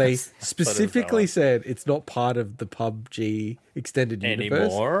 Yeah, how they I thought it was that specifically one. said it's not part of the PUBG extended universe.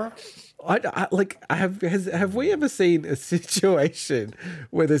 Anymore? Have we ever seen a situation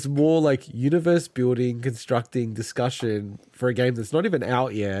where there's more like universe building, constructing discussion for a game that's not even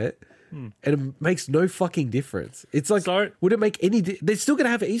out yet, and it makes no fucking difference? It's like, So- would it make any? They're still gonna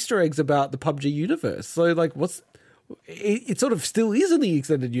have Easter eggs about the PUBG universe. So like, what's it sort of still is in the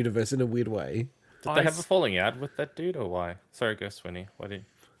extended universe in a weird way. Did they have a falling out with that dude, or why? Sorry, go Swinny. Why did?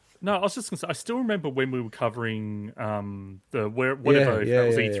 No, I was just going to say, I still remember when we were covering whatever Yeah, that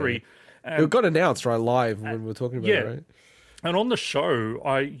was yeah, E3. It got announced right live when we were talking about yeah. it, right? And on the show,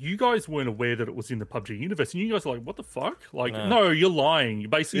 you guys weren't aware that it was in the PUBG universe, and you guys were like, "What the fuck? Like, no, you're lying.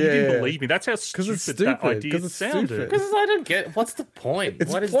 Basically, you didn't believe me. That's how stupid, it's that stupid, idea 'cause it's sounded." stupid. Because I don't get. What's the point?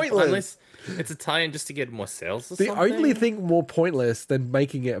 It's What is pointless. unless it's a tie-in just to get more sales or The something? only thing more pointless than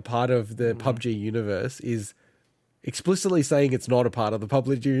making it a part of the PUBG universe is explicitly saying it's not a part of the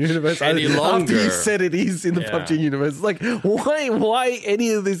PUBG universe Any after longer. you said it is in the Yeah. PUBG universe. Like, why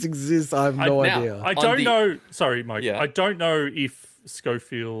any of this exists? I have no now, idea. I On don't the- know. Sorry, Mike. Yeah. I don't know if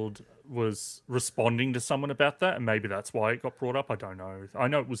Schofield was responding to someone about that, and maybe that's why it got brought up. I don't know. I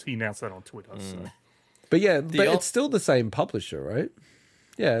know he announced that on Twitter. So. But yeah, but al- it's still the same publisher, right?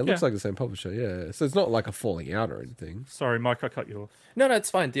 Yeah, it looks Yeah. like the same publisher. Yeah, so it's not like a falling out or anything. Sorry, Mike. I cut you off. No, it's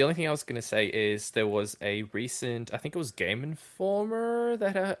fine. The only thing I was going to say is there was a recent, I think it was Game Informer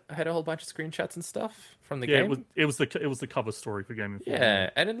that had a whole bunch of screenshots and stuff from the Yeah, game. it was the cover story for Game Informer. Yeah,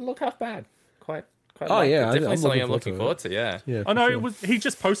 and it didn't look half bad. Quite. Oh, liked it. yeah, Definitely I'm something I'm looking looking forward forward to. Yeah. Yeah, I for know sure. it was. He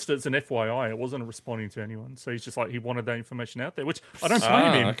just posted it as an FYI. It wasn't responding to anyone, so he's just like he wanted that information out there, which I don't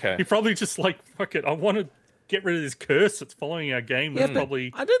blame him. okay. He probably just like fuck it. I want to get rid of this curse that's following our game. That's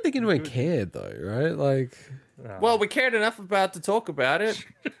probably I don't think anyone cared though, right? Like, Well, we cared enough about to talk about it.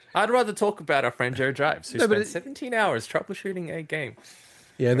 I'd rather talk about our friend Joe Drives, who No, but spent it- 17 hours troubleshooting a game.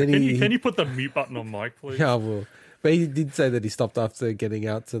 yeah. Then can you put the mute button on Mike, please? Yeah, I will. But he did say that he stopped after getting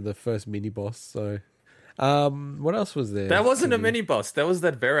out to the first mini boss. So, what else was there? That wasn't a mini boss. That was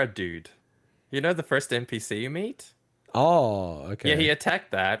that Vera dude. You know the first NPC you meet? Oh, okay. Yeah, he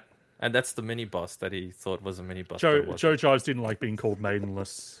attacked that, and that's the mini boss that he thought was a mini boss. but it wasn't. Joe Jives didn't like being called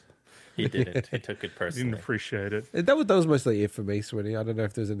maidenless. He didn't. He took it Didn't personally. appreciate it. That was mostly it for me, Swinny. I don't know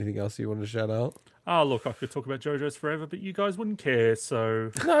if there's anything else you want to shout out. Oh, look, I could talk about JoJo's forever, but you guys wouldn't care.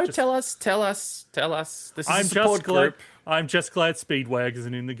 So No, tell us. This is I'm a support just glad. group. I'm just glad Speedwag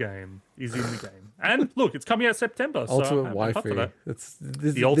isn't in the game. Is in the game, and look, it's coming out September. So Ultimate I'm up for waifu.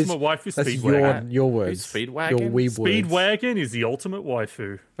 that. The ultimate waifu That's Speedwagon. your words. Speedwagon? Your weeb words. Speedwagon is the ultimate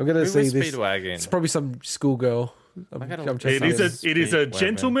waifu. I'm gonna Who see was this. Speedwagon? It's probably some schoolgirl. I'm gotta- checking It is this. a Speedwagon.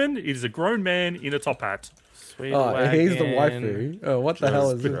 gentleman. It is a grown man in a top hat. Oh, he's the waifu. Oh, what the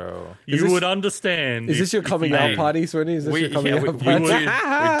hell is it? Bro. You this- would understand. Is this your coming out Hey, party, Swinny? Is this your coming out we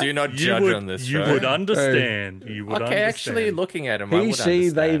party? do not judge on this You show. would understand. You would Okay, understand. actually, looking at him, I He, would she,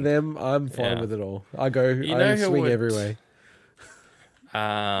 they, understand. them. I'm fine Yeah. with it all. I go. You I know who swing would- every way.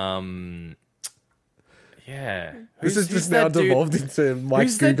 Yeah. This Who's is just now that dude? devolved into Mike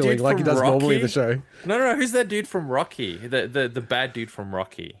Who's that googling dude like he from does normally in the Rocky? show. No. Who's that dude from Rocky? The bad dude from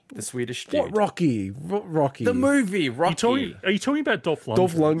Rocky, the Swedish dude. What Rocky? Rocky. The movie Rocky. Are you talking about Dolph Lundgren?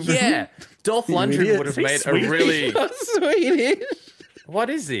 Dolph Lundgren. Yeah, Dolph Lundgren idiot. would have Is he made a Swedish? really. Swedish. What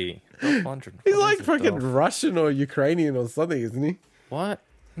is he? Dolph Lundgren. He's What like is he, fucking Dolph? Russian or Ukrainian or something, isn't he? What?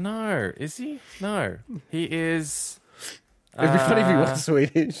 No, is he? No, he is. It'd be funny if he was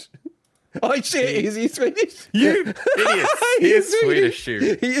Swedish. Oh shit, is he Swedish? You idiots! He is Swedish,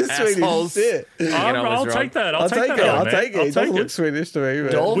 dude. He is Assholes. Swedish. Shit. Thinking I was I'll wrong. take that. I'll take that it. L, I'll man. take it. I'll He doesn't take look it. Swedish to me.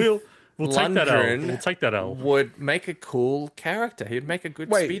 Man. Dolph We'll take that L. Lundgren We'll take that L. would make a cool character. He'd make a good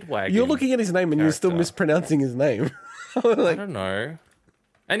Wait, Speedwagon. you're looking at his name and you're still character. mispronouncing his name. I like, don't know.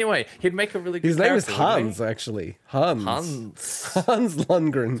 Anyway, he'd make a really good his name is character, wouldn't Hans, actually. Hans. he? Hans. Hans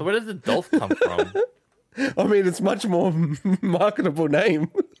Lundgren. So where did the Dolph come from? I mean, it's much more marketable name.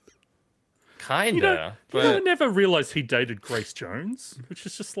 Kinda. I never realized he dated Grace Jones, which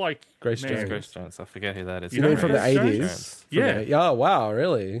is just like Grace man. Jones. Grace Jones. I forget who that is. You mean from the Grace Jones? 80s? Yeah. Oh, wow,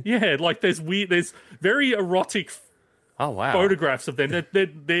 really? Yeah, like there's very erotic Oh wow. photographs of them.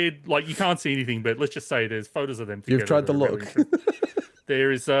 They're like you can't see anything, but let's just say there's photos of them together. You've tried to that are look. very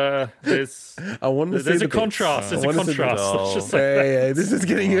interesting. There's I wanted to see there's the a contrast. bits. There's I a wanted to see the- contrast. Let's just say Yeah. This is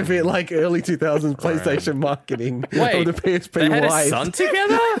getting a bit like early 2000s PlayStation marketing Wait, of the PSP they had a Wide. son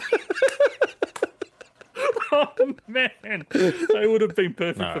together? oh man, they would have been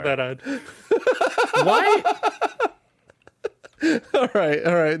perfect for that ad. Why? All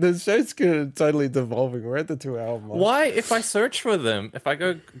right. The show's totally devolving. We're at the 2-hour mark. Why, if I search for them, if I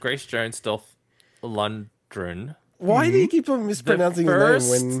go Grace Jones Stealth Lundgren, Why do you keep on mispronouncing the name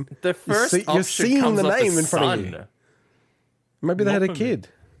when the first you're option seeing comes the up name as in front of son? you? Maybe they had a Not for me. kid.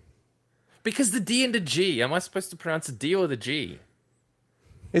 Because the D and the G. Am I supposed to pronounce the D or the G?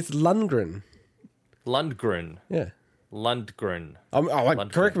 It's Lundgren. Lundgren. Yeah. Lundgren.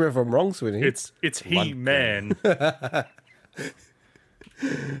 Like, correct me if I'm wrong, Swinny. It's He-Man.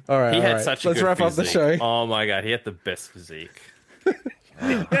 All right. He all had right. such a Let's good wrap up the physique. show. Oh my god, he had the best physique.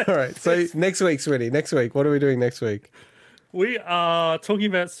 All right. So next week, Swinny. Next week, what are we doing next week? We are talking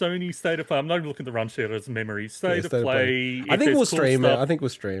about Sony State of Play. I'm not even looking at the run sheet as memory. State of Play. I if think there's we'll cool stream it. stuff. I think we'll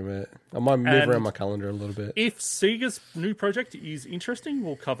stream it. I might move And- around my calendar a little bit. If Sega's new project is interesting,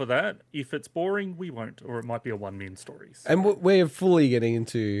 we'll cover that. If it's boring, we won't. Or it might be a one-man story. So- And we're fully getting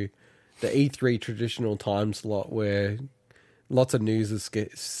into the E3 traditional time slot where lots of news is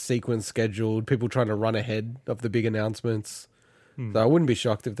sequence scheduled, people trying to run ahead of the big announcements. So I wouldn't be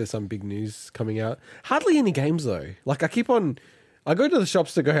shocked if there's some big news coming out. Hardly any games though. Like I go to the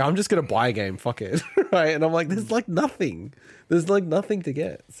shops to go, I'm just going to buy a game, fuck it. Right? And I'm like, there's like nothing. There's like nothing to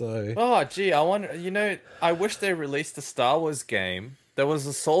get. So Oh gee, I wonder. I wish they released a Star Wars game that was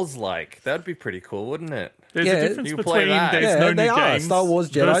a Souls-like. That'd be pretty cool, wouldn't it? There's Yeah, a difference you play between that. there's yeah, no they new are. games Star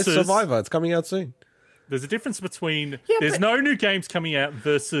Wars Jedi versus Survivor. It's coming out soon. there's a difference between there's no new games coming out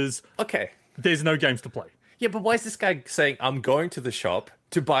versus Okay. there's no games to play. Yeah, but why is this guy saying I'm going to the shop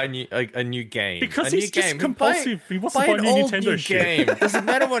to buy a new game? Because a new he's just game. compulsive. He wants to buy buy an new old Nintendo new shit. game. Doesn't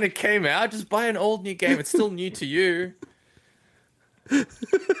matter when it came out. Just buy an old new game. It's still new to you.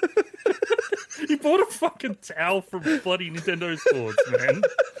 He bought a fucking towel from bloody Nintendo stores, man.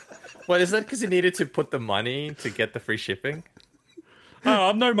 What is that? Because he needed to put the money to get the free shipping. Oh,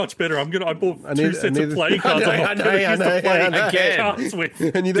 I'm no much better. I bought two need- sets I of need- play cards. I I'm know, not gonna I use know, to play I know. Again. cards with.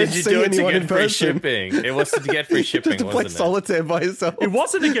 And you don't Did you see do it to anyone in get free person. shipping? It was to get free shipping, Just to play wasn't it? solitaire by yourself. It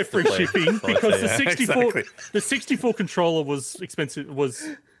wasn't to get free play shipping solitaire, because the yeah, 64 exactly. the 64 controller was expensive. Was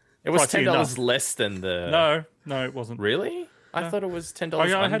It was pricey $10 enough. less than the. No, it wasn't. Really? I thought it was $10 Oh,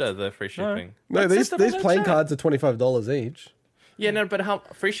 yeah, I had- under the free shipping. No, That's these it, I'm playing on cards are $25 each. Yeah, no, but how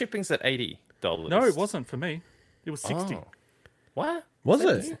free shipping's at $80. No, it wasn't for me. It was 60. Oh. What? Was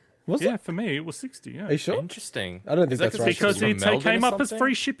it? Was Yeah, it? for me it was 60. Yeah. Are you sure? Interesting. I don't think Is that that's right. Because from it Melbourne came or up as something?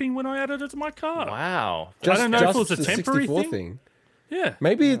 free shipping when I added it to my cart. Wow. I don't know if it was a the temporary 64 thing. Yeah. Yeah.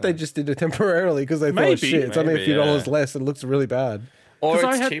 Maybe they just did it temporarily because they thought, Maybe. shit, it's only a Maybe, few dollars yeah. less. It looks really bad. Or 'Cause I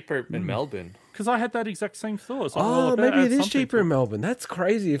it's had- cheaper in Melbourne. Because I had that exact same thought. So I Oh, thought, well, maybe it add is something cheaper to in Melbourne. That's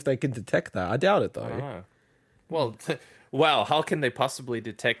crazy if they can detect that. I doubt it, though. Oh. Well, wow, how can they possibly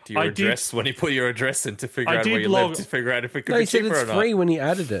detect your I did- address when you put your address in to figure I out where did you log- live to figure out if it could No, be he said cheaper it's or free not? when he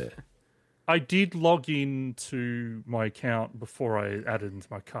added it. I did log into my account before I added into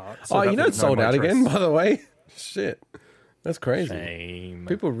my cart. So Oh, that you know would it's sold my out address. again, by the way. Shit. That's crazy. Shame.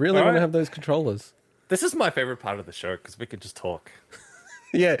 People really All want to right. have those controllers. This is my favorite part of the show because we can just talk.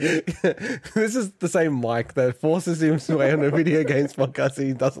 Yeah, this is the same Mike that forces him to weigh on a video games podcast and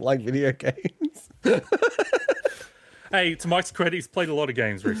he doesn't like video games. Hey, to Mike's credit, he's played a lot of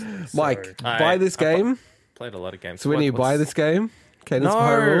games recently. so- Mike, I- buy this I game. Played a lot of games. So when you buy this game, Cadence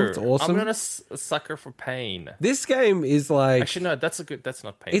Spiral, it's awesome. I'm not a sucker for pain. This game is like Actually, no, that's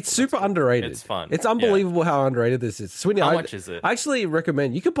not pain. it's super underrated. It's fun. It's Yeah. unbelievable how underrated this is. Swinny, How I much is it? I actually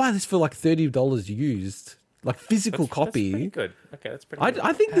recommend you could buy this for like $30 used, like physical That's pretty copy. good. Okay, that's pretty good.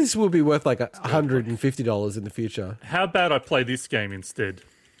 I think this will be worth like $150 in the future. How about I play this game instead?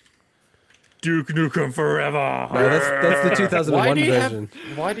 Duke Nukem Forever. No, that's the 2001 version.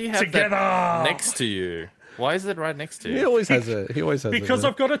 Why do you have Together. that next to you? Why is it right next to you? He always has it. He always has it. Because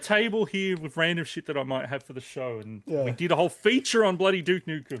man. I've got a table here with random shit that I might have for the show, and Yeah. we did a whole feature on bloody Duke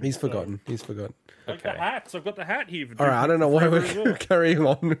Nukem. He's so- forgotten. He's forgotten. Like the hats. I've got the hat here. For All right, I don't know why we're carrying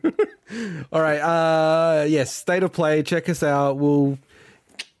on. All right, yes, State of Play. Check us out. We'll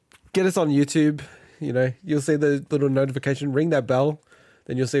get us on YouTube. You know, you'll see the little notification. Ring that bell.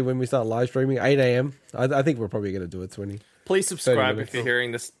 Then you'll see when we start live streaming, 8 a.m. I think we're probably going to do it 20. Please subscribe minutes. if you're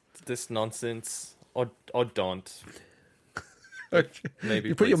hearing this nonsense, or don't. Maybe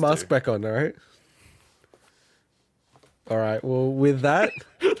You put your please mask do. back on, all right? All right, well, with that,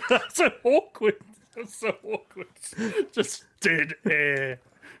 That's so awkward. That's so awkward. Just dead air.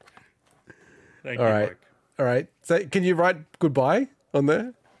 Thank all you, right. Mike. All right. So can you write goodbye on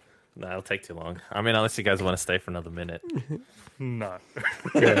there? No, it'll take too long. I mean, unless you guys want to stay for another minute. No.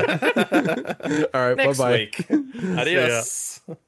 All right, Next bye-bye. week. Adios.